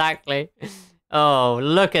 no, exactly. Oh,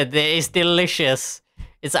 look at this. It's delicious.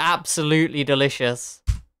 It's absolutely delicious.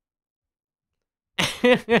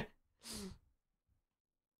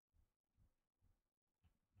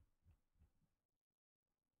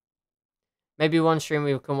 Maybe one stream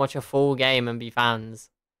we can watch a full game and be fans.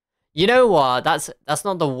 You know what? That's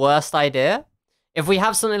not the worst idea. If we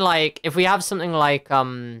have something like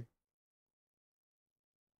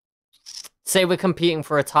say we're competing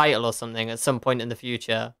for a title or something at some point in the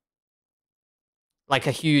future. Like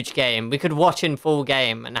a huge game. We could watch in full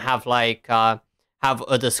game and have like have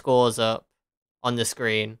other scores up on the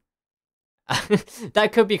screen.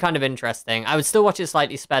 That could be kind of interesting. I would still watch it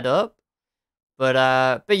slightly sped up. But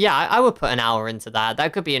yeah, I would put an hour into that.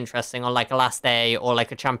 That could be interesting on like a last day or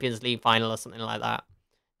like a Champions League final or something like that.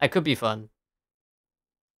 That could be fun.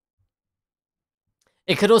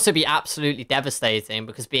 It could also be absolutely devastating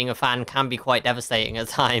because being a fan can be quite devastating at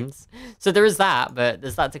times. So there is that, but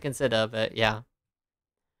there's that to consider, but yeah.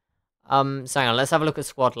 So hang on, let's have a look at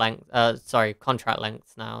squad length. Contract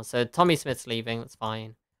lengths now. So Tommy Smith's leaving, that's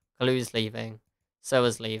fine. Kalu's leaving.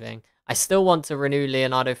 Soa's leaving. I still want to renew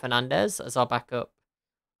Leonardo Fernandez as our backup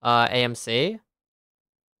AMC.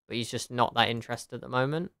 But he's just not that interested at the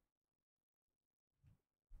moment.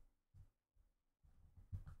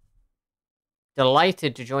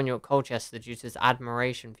 Delighted to join you at Colchester due to his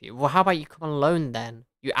admiration for you. Well, how about you come on loan then?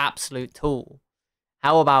 You absolute tool.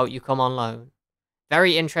 How about you come on loan?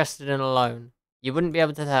 Very interested in a loan. You wouldn't be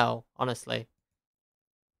able to tell, honestly.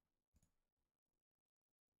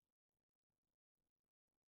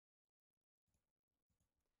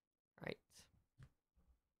 Right.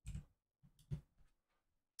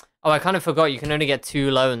 Oh, I kind of forgot you can only get 2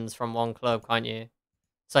 loans from one club, can't you?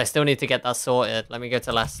 So I still need to get that sorted. Let me go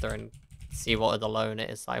to Leicester and see what other loan it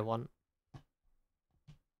is I want.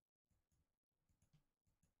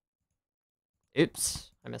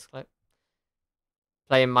 Oops, I misclicked.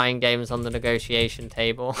 Playing mind games on the negotiation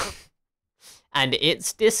table. And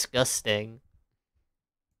it's disgusting.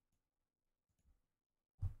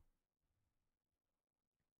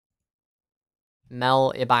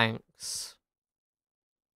 Mel Ibanks.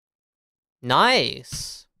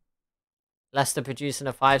 Nice. Leicester producing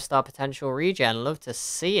a 5-star potential regen. Love to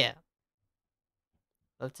see it.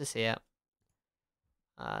 Love to see it.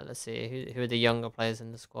 Let's see. Who are the younger players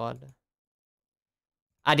in the squad?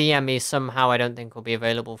 Adeyemi somehow I don't think will be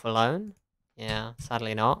available for loan. Yeah,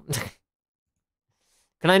 sadly not.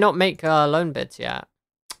 Can I not make loan bids yet?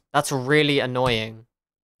 That's really annoying.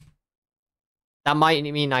 That might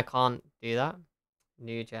mean I can't do that.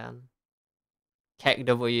 New gen. Keck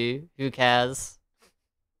W. Who cares?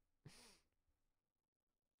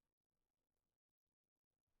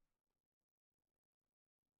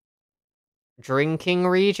 Drinking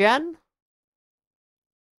regen?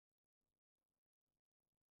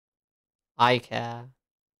 I care.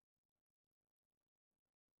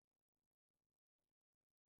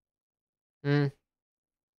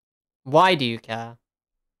 Why do you care?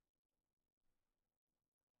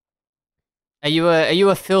 Are you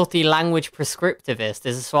a filthy language prescriptivist?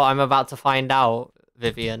 Is this what I'm about to find out,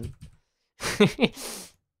 Vivian?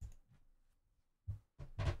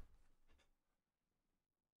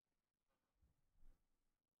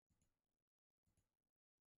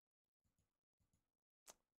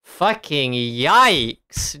 Fucking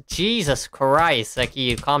yikes! Jesus Christ! Like,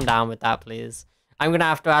 you calm down with that, please. I'm gonna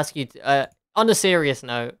have to ask you. On a serious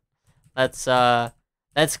note, let's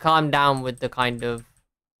calm down with the kind of.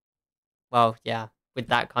 Well, yeah, with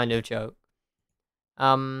that kind of joke.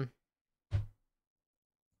 Fana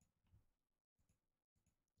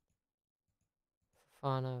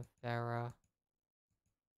Vera.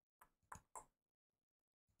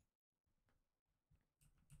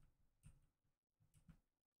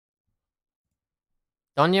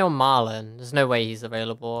 Daniel Marlin. There's no way he's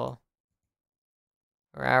available.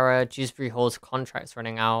 Herrera. Dewsbury Hall's contract's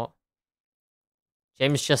running out.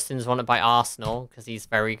 James Justin's wanted by Arsenal because he's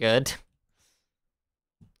very good.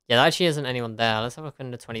 Yeah, there actually isn't anyone there. Let's have a look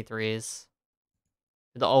under 23s.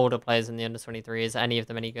 The older players in the under 23s. Any of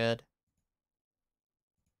them any good?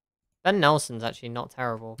 Ben Nelson's actually not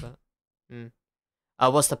terrible, but...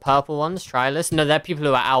 what's the purple ones? Trialists? No, they're people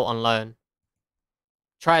who are out on loan.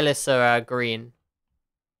 Trialists are green.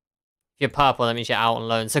 If you're purple, that means you're out on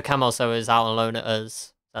loan. So Camelso is out on loan at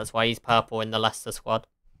us. That's why he's purple in the Leicester squad.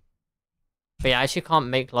 But yeah, I actually can't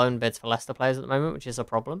make loan bids for Leicester players at the moment, which is a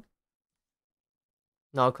problem.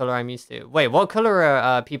 Not a colour I'm used to. Wait, what colour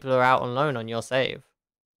are people who are out on loan on your save?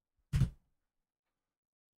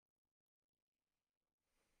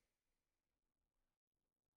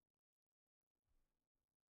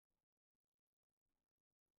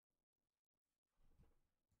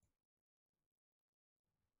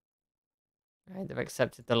 Right, they've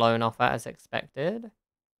accepted the loan offer as expected.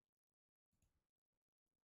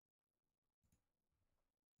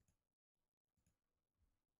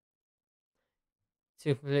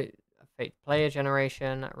 Super fake player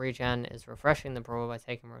generation. Regen is refreshing the brawl by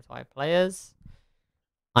taking retired players.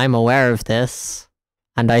 I'm aware of this,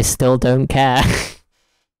 and I still don't care.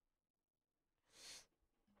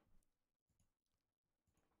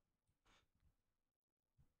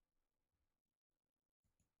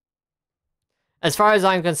 As far as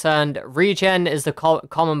I'm concerned, regen is the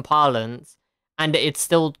common parlance, and it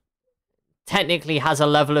still technically has a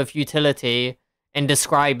level of utility in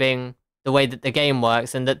describing the way that the game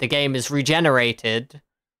works, and that the game is regenerated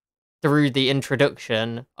through the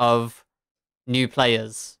introduction of new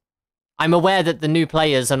players. I'm aware that the new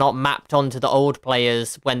players are not mapped onto the old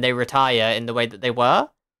players when they retire in the way that they were.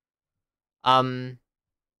 Most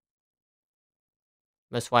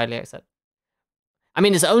widely accepted. I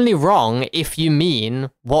mean, it's only wrong if you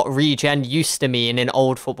mean what regen used to mean in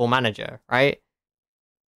old Football Manager, right?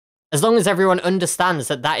 As long as everyone understands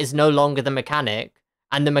that that is no longer the mechanic,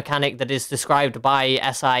 and the mechanic that is described by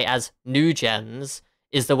SI as new gens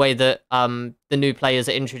is the way that the new players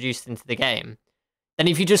are introduced into the game, then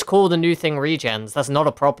if you just call the new thing regens, that's not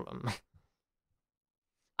a problem.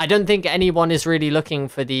 I don't think anyone is really looking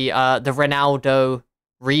for the Ronaldo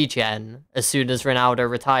regen as soon as Ronaldo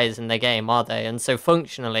retires in their game, are they? And so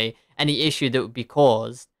functionally, any issue that would be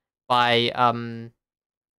caused by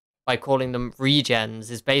calling them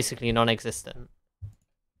regens is basically non-existent.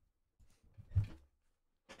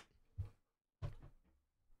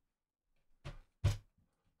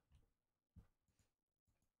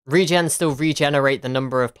 Regens still regenerate the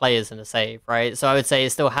number of players in a save, right? So I would say it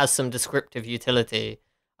still has some descriptive utility,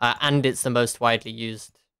 and it's the most widely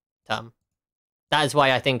used term. That is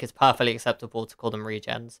why I think it's perfectly acceptable to call them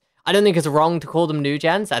regens. I don't think it's wrong to call them new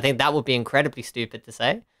gens. I think that would be incredibly stupid to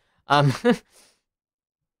say. But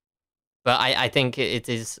I think it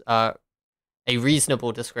is a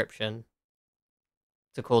reasonable description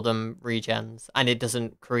to call them regens, and it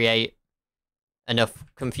doesn't create enough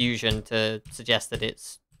confusion to suggest that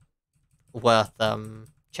it's worth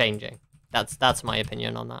changing. That's my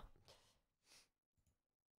opinion on that.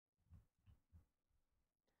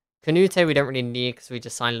 Canute we don't really need because we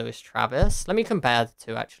just signed Lewis Travis. Let me compare the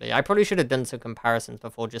two, actually. I probably should have done some comparisons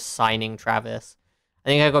before just signing Travis. I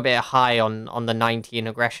think I got a bit high on the 19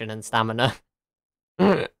 aggression and stamina.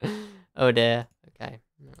 Oh dear. Okay.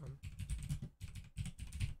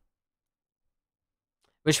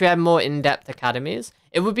 Wish we had more in-depth academies.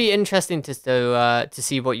 It would be interesting to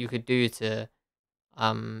see what you could do to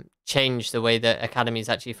change the way that academies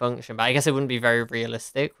actually function. But I guess it wouldn't be very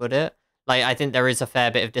realistic, would it? Like, I think there is a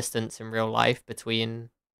fair bit of distance in real life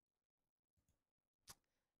between...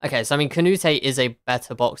 Okay, so I mean, Canute is a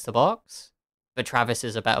better box-to-box, but Travis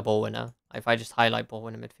is a better ball winner. If I just highlight ball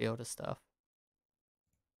winner midfielder stuff.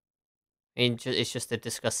 I mean, it's just a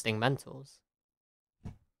disgusting mentals.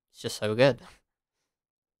 It's just so good.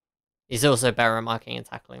 He's also better at marking and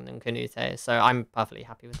tackling than Canute, so I'm perfectly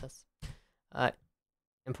happy with this.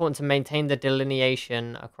 Important to maintain the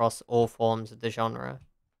delineation across all forms of the genre.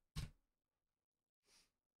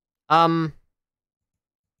 I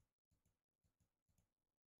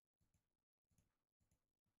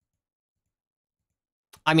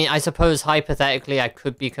mean, I suppose hypothetically I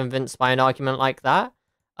could be convinced by an argument like that.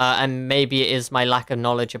 And maybe it is my lack of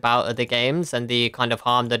knowledge about other games and the kind of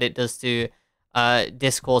harm that it does to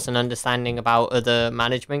discourse and understanding about other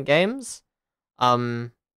management games.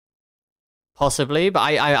 Possibly, but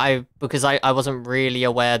I because I wasn't really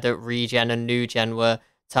aware that regen and new gen were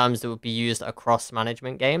terms that would be used across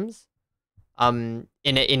management games. In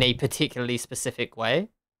a particularly specific way.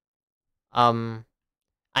 And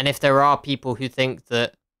if there are people who think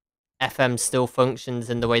that FM still functions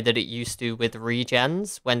in the way that it used to with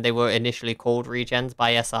regens when they were initially called regens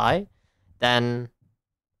by SI, then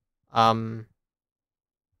I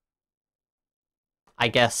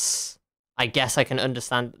guess I can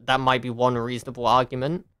understand that might be one reasonable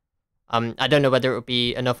argument. I don't know whether it would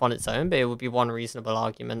be enough on its own, but it would be one reasonable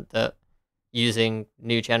argument that using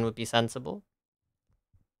new gen would be sensible.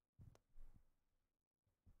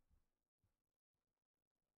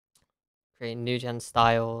 Create new gen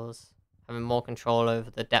styles, Having more control over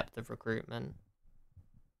the depth of recruitment.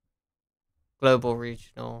 Global,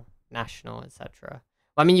 regional, national, etc.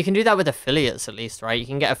 Well, I mean, you can do that with affiliates at least, right? You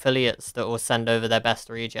can get affiliates that will send over their best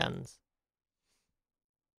regens.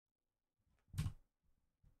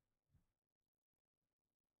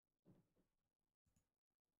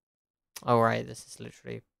 Oh, right, this is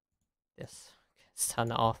literally this. Let's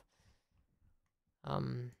turn it off.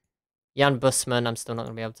 Jan Busman, I'm still not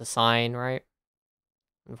going to be able to sign, right?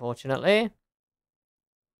 Unfortunately.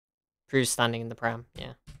 Proves standing in the Prem,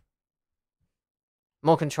 yeah.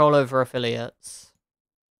 More control over affiliates.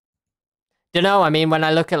 Dunno, I mean, when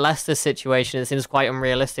I look at Leicester's situation, it seems quite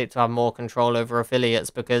unrealistic to have more control over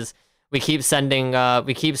affiliates because we keep sending our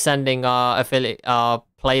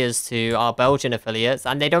players to our Belgian affiliates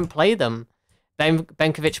and they don't play them.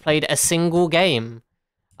 Benkovic played a single game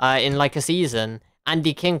in like a season.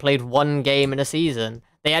 Andy King played one game in a season.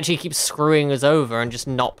 They actually keep screwing us over and just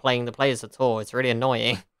not playing the players at all. It's really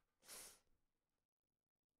annoying.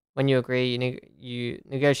 When you agree, you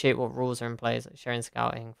negotiate what rules are in place, like sharing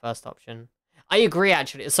scouting, first option. I agree,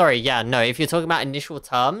 actually. Sorry, yeah, no. If you're talking about initial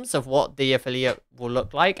terms of what the affiliate will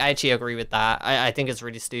look like, I actually agree with that. I think it's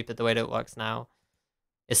really stupid the way that it works now.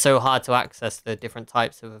 It's so hard to access the different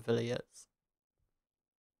types of affiliates.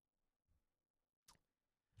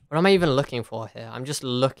 What am I even looking for here? I'm just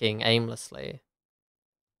looking aimlessly.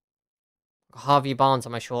 Harvey Barnes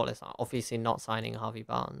on my shortlist. I'm obviously not signing Harvey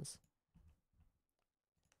Barnes.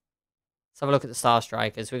 Let's have a look at the Star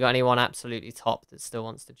Strikers. We got anyone absolutely top that still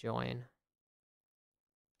wants to join?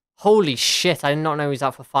 Holy shit, I did not know he was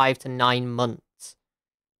out for 5 to 9 months.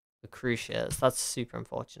 The Cruciates. That's super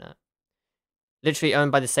unfortunate. Literally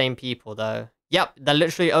owned by the same people, though. Yep, they're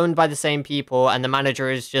literally owned by the same people, and the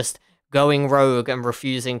manager is just going rogue and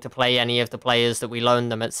refusing to play any of the players that we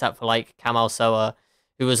loaned them, except for, like, Kamal Soa,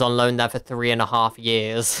 who was on loan there for 3.5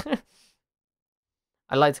 years.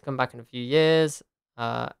 I'd like to come back in a few years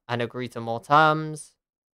and agree to more terms.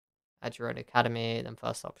 Add your own academy, then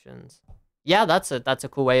first options. Yeah, that's a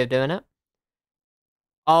cool way of doing it.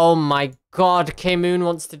 Oh my god, K-Moon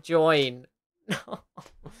wants to join. No.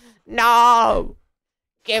 No!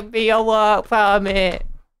 Give me a work permit!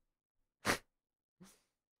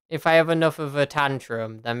 If I have enough of a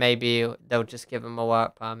tantrum, then maybe they'll just give him a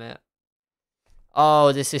work permit.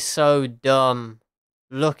 Oh, this is so dumb.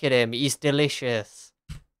 Look at him, he's delicious.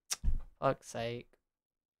 Fuck's sake.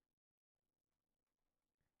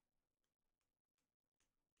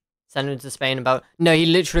 Send him to Spain about... No, he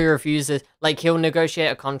literally refuses. Like, he'll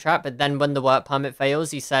negotiate a contract, but then when the work permit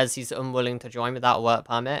fails, he says he's unwilling to join without a work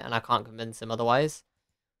permit, and I can't convince him otherwise.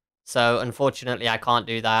 So, unfortunately, I can't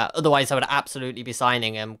do that. Otherwise, I would absolutely be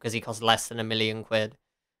signing him, because he costs less than £1 million.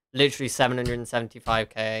 Literally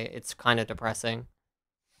 775k. It's kind of depressing.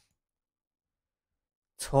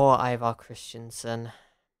 Tor Ivar Christensen.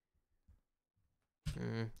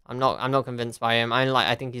 I'm not convinced by him.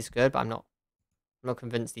 I think he's good, but I'm not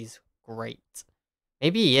convinced he's great.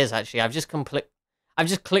 Maybe he is, actually. I've just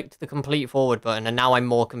clicked the complete forward button, and now I'm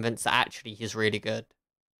more convinced that actually he's really good.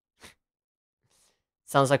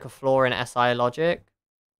 Sounds like a flaw in SI logic.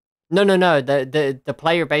 No. The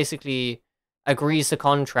player basically agrees to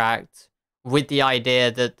contract with the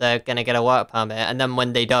idea that they're going to get a work permit, and then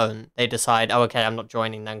when they don't, they decide, oh, okay, I'm not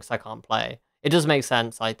joining then because I can't play. It does make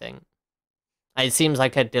sense, I think. It seems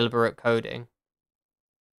like a deliberate coding.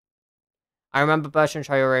 I remember Bertrand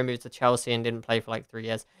Traore moved to Chelsea and didn't play for like 3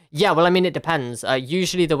 years. Yeah, well, I mean, it depends.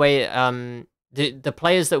 Usually the way... The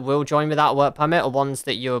players that will join without a work permit are ones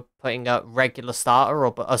that you're putting a regular starter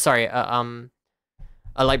or...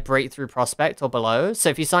 a like breakthrough prospect or below. So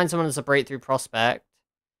if you sign someone as a breakthrough prospect,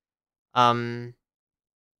 then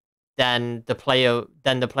the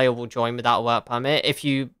player will join without a work permit. If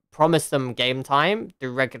you promise them game time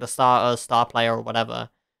through regular starter, star player, or whatever,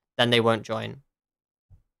 then they won't join.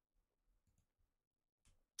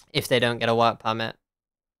 If they don't get a work permit.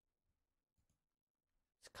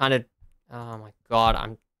 It's kind of... Oh my god,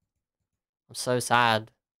 I'm so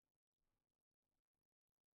sad.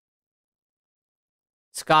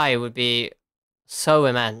 Sky would be so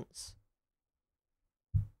immense.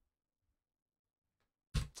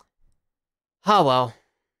 Oh well.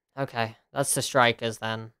 Okay, that's the strikers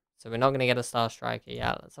then. So we're not going to get a star striker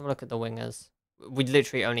yet. Let's have a look at the wingers. We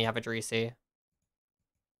literally only have Idrissi. For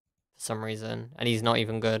some reason. And he's not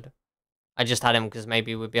even good. I just had him because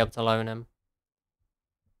maybe we'd be able to loan him.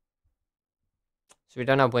 So we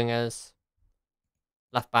don't have wingers.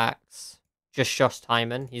 Left backs. Just Josh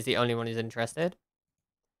Timon. He's the only one who's interested.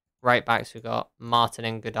 Right backs, we got Martin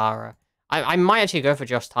and Godara. I might actually go for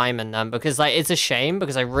Josh Timon then, because like it's a shame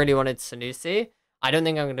because I really wanted Sanusi. I don't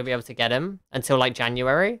think I'm going to be able to get him until like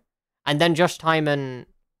January. And then Josh Timon,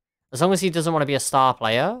 as long as he doesn't want to be a star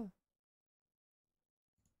player,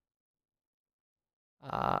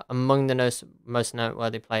 among the most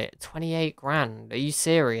noteworthy player, 28 grand. Are you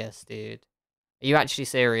serious, dude? Are you actually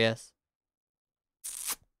serious?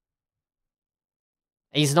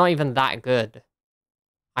 He's not even that good.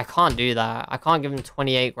 I can't do that. I can't give him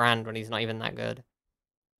 28 grand when he's not even that good.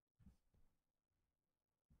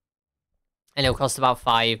 And it'll cost about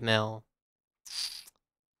 5 mil.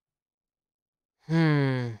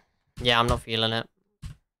 Yeah, I'm not feeling it.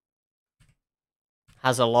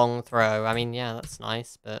 Has a long throw. I mean, yeah, that's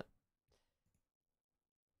nice, but...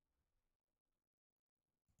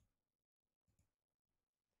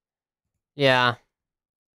 Yeah.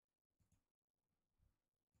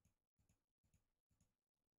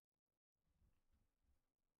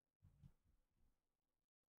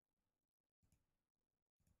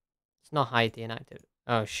 It's not high inactive.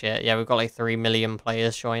 Oh, shit. Yeah, we've got like 3 million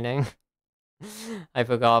players joining. I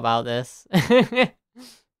forgot about this.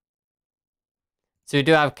 So we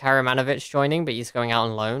do have Karamanowicz joining, but he's going out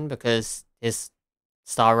on loan because his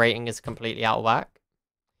star rating is completely out of whack.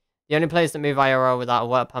 The only players that move IRL without a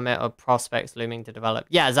work permit are prospects looming to develop.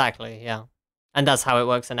 Yeah, exactly, yeah. And that's how it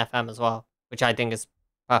works in FM as well, which I think is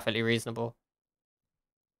perfectly reasonable.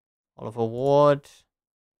 Oliver Ward.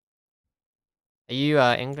 Are you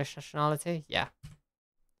English nationality? Yeah.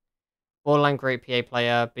 Borderline great PA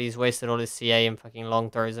player, but he's wasted all his CA in fucking long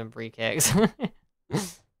throws and free kicks.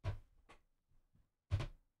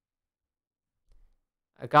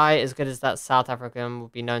 A guy as good as that South African will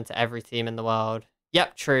be known to every team in the world.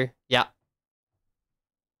 Yep, true. Yep.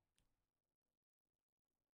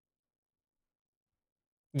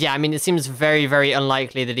 Yeah, I mean, it seems very, very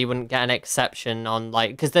unlikely that he wouldn't get an exception on,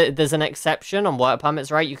 like, because there's an exception on work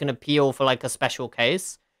permits, right? You can appeal for, like, a special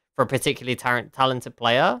case for a particularly talented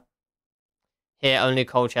player. Here, only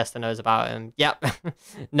Colchester knows about him. Yep.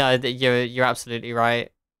 No, you're absolutely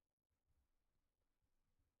right.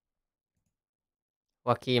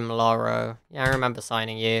 Joaquim Loro. Yeah, I remember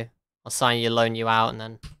signing you. I'll sign you, loan you out, and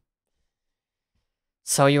then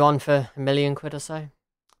sell you on for £1 million or so.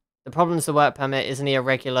 The problem is the work permit. Isn't he a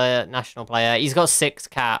regular national player? He's got 6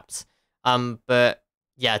 caps. But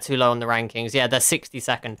yeah, too low on the rankings. Yeah, they're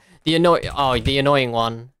 62nd. The annoying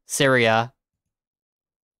one, Syria.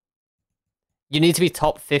 You need to be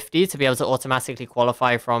top 50 to be able to automatically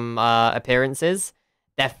qualify from appearances.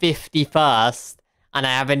 They're 51st, and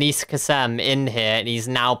I have Anis Kassem in here, and he's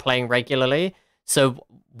now playing regularly. So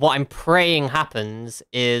what I'm praying happens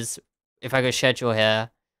is, if I go schedule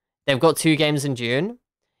here, they've got 2 games in June.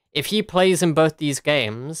 If he plays in both these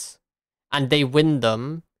games, and they win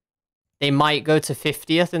them, they might go to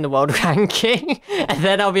 50th in the world ranking, and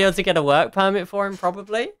then I'll be able to get a work permit for him,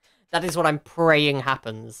 probably. That is what I'm praying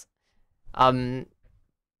happens. And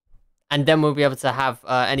then we'll be able to have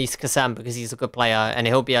Anis Kassem because he's a good player, and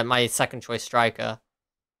he'll be my second choice striker.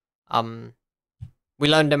 We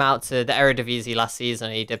loaned him out to the Eredivisie last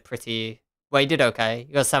season. He did pretty well. He did okay.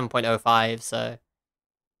 He got 7.05. So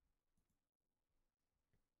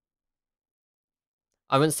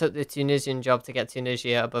I once took the Tunisian job to get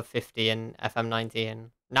Tunisia above 50 in FM19.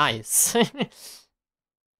 Nice.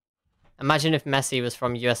 Imagine if Messi was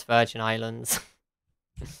from US Virgin Islands.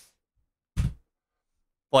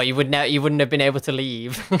 Well, you wouldn't have been able to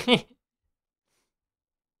leave.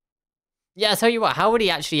 Yeah, I tell you what, how would he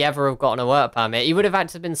actually ever have gotten a work permit? He would have had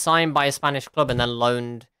to have been signed by a Spanish club and then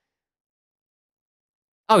loaned.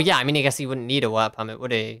 Oh, yeah, I mean, I guess he wouldn't need a work permit,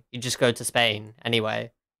 would he? You'd just go to Spain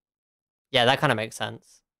anyway. Yeah, that kind of makes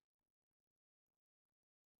sense.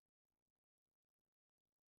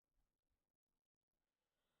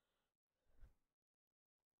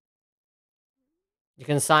 You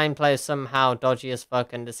can sign players somehow dodgy as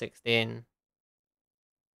fuck under 16.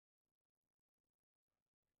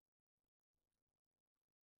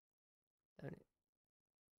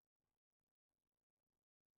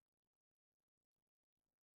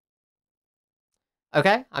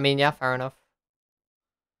 Okay, I mean, yeah, fair enough.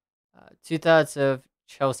 2/3 of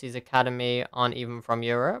Chelsea's academy aren't even from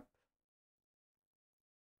Europe.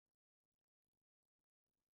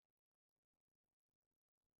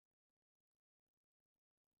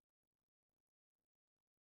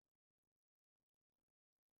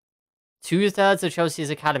 Two-thirds of Chelsea's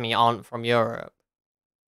academy aren't from Europe.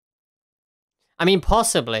 I mean,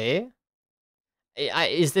 possibly.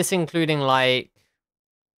 Is this including, like...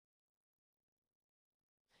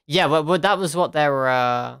 Yeah, well, that was what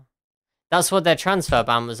their... That's what their transfer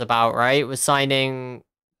ban was about, right? Was signing...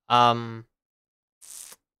 Was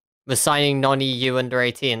signing non-EU under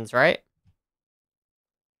 18s, right?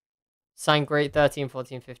 Sign great 13,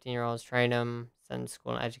 14, 15-year-olds, train them, send them to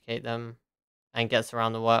school and educate them, and gets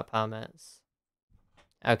around the work permits.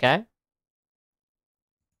 Okay.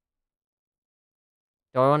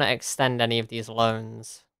 Do I want to extend any of these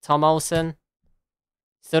loans? Tom Olsen?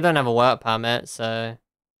 Still don't have a work permit, so...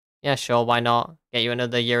 Yeah, sure, why not? Get you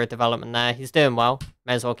another year of development there. He's doing well.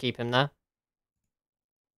 May as well keep him there.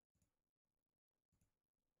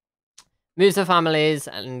 Move to families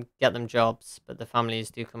and get them jobs, but the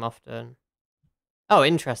families do come often. Oh,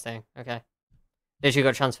 interesting. Okay. Literally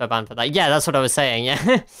got transfer ban for that. Yeah, that's what I was saying,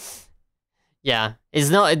 yeah. Yeah. It's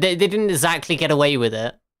not... They didn't exactly get away with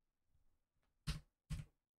it.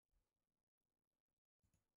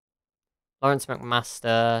 Lawrence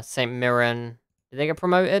McMaster, St. Mirren. Did they get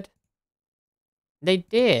promoted? They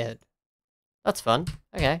did. That's fun.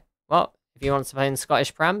 Okay. Well, if he wants to play in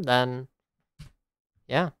Scottish Prem, then...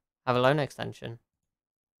 Yeah. Have a loan extension.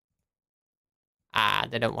 Ah,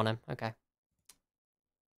 they don't want him. Okay.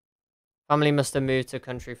 Family must have moved to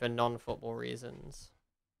country for non-football reasons.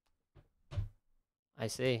 I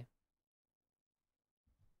see.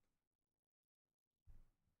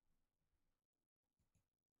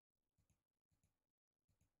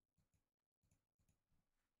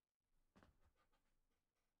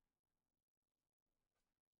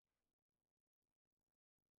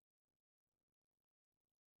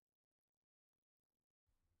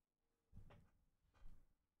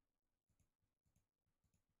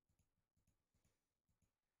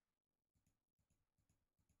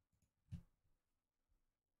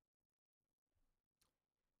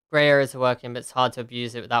 Grey areas are working, but it's hard to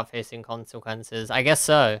abuse it without facing consequences. I guess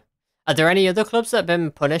so. Are there any other clubs that have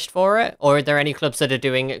been punished for it? Or are there any clubs that are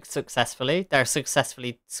doing it successfully? They're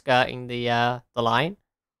successfully skirting the line?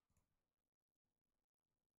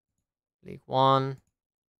 League One.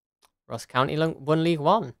 Ross County won League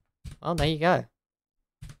One. Well, there you go.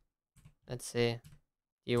 Let's see.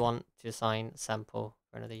 Do you want to sign Semple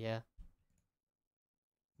for another year?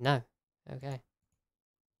 No. Okay.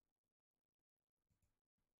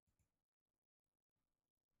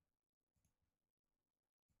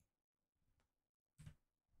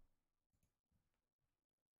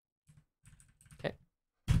 Okay.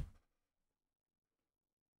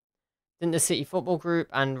 Didn't the City Football Group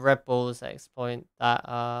and Red Bulls exploit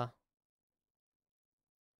that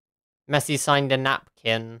Messi signed a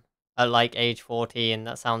napkin at like age 14?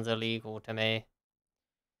 That sounds illegal to me.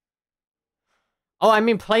 Oh, I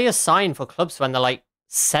mean, players sign for clubs when they're like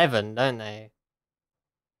 7, don't they?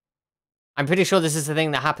 I'm pretty sure this is the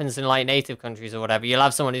thing that happens in like native countries or whatever. You'll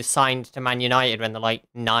have someone who's signed to Man United when they're like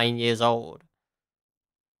 9 years old.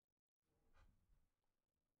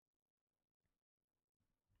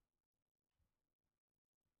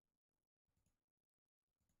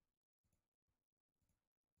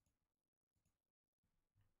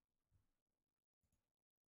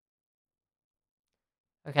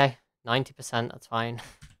 Okay, 90%, that's fine.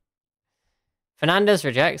 Fernandez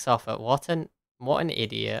rejects offer. What an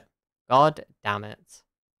idiot. God damn it.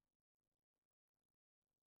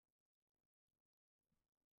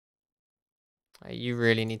 You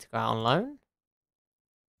really need to go out on loan?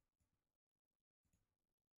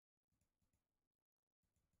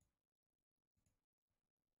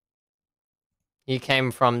 He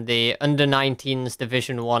came from the under-19s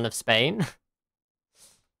Division 1 of Spain.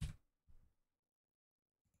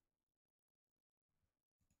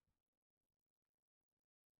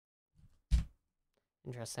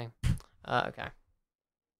 Interesting. Okay.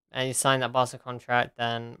 And you signed that Barca contract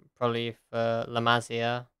then probably for La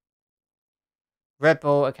Masia. Red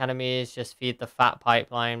Bull Academies just feed the fat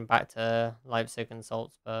pipeline back to Leipzig and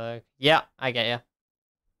Salzburg. Yeah, I get you.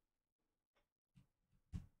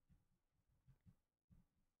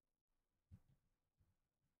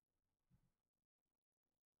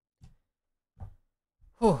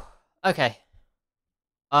 Whew. Okay.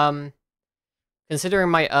 Considering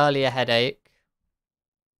my earlier headache,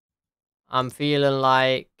 I'm feeling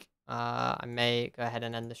like I may go ahead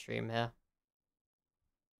and end the stream here.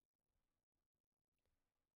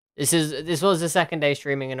 This was the second day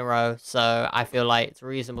streaming in a row, so I feel like it's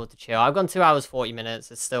reasonable to chill. I've gone 2 hours 40 minutes.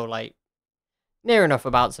 It's still like near enough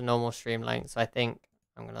about to normal stream length, so I think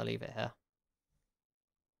I'm gonna leave it here.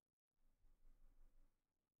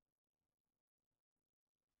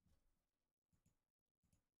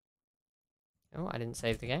 Oh, I didn't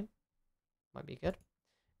save the game. Might be good.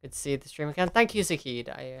 Good to see the stream again. Thank you, Zakid.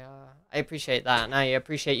 I appreciate that, and I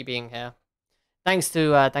appreciate you being here. Thanks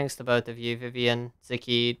to both of you, Vivian,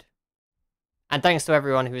 Zakid, and thanks to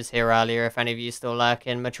everyone who was here earlier. If any of you still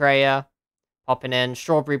lurking, Maitreya, popping in,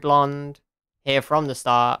 Strawberry Blonde, here from the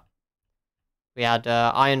start. We had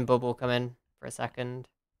Iron Bubble come in for a second.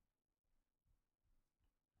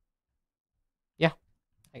 Yeah,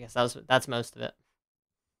 I guess that's most of it.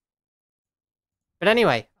 But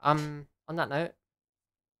anyway, on that note,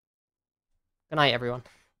 good night, everyone.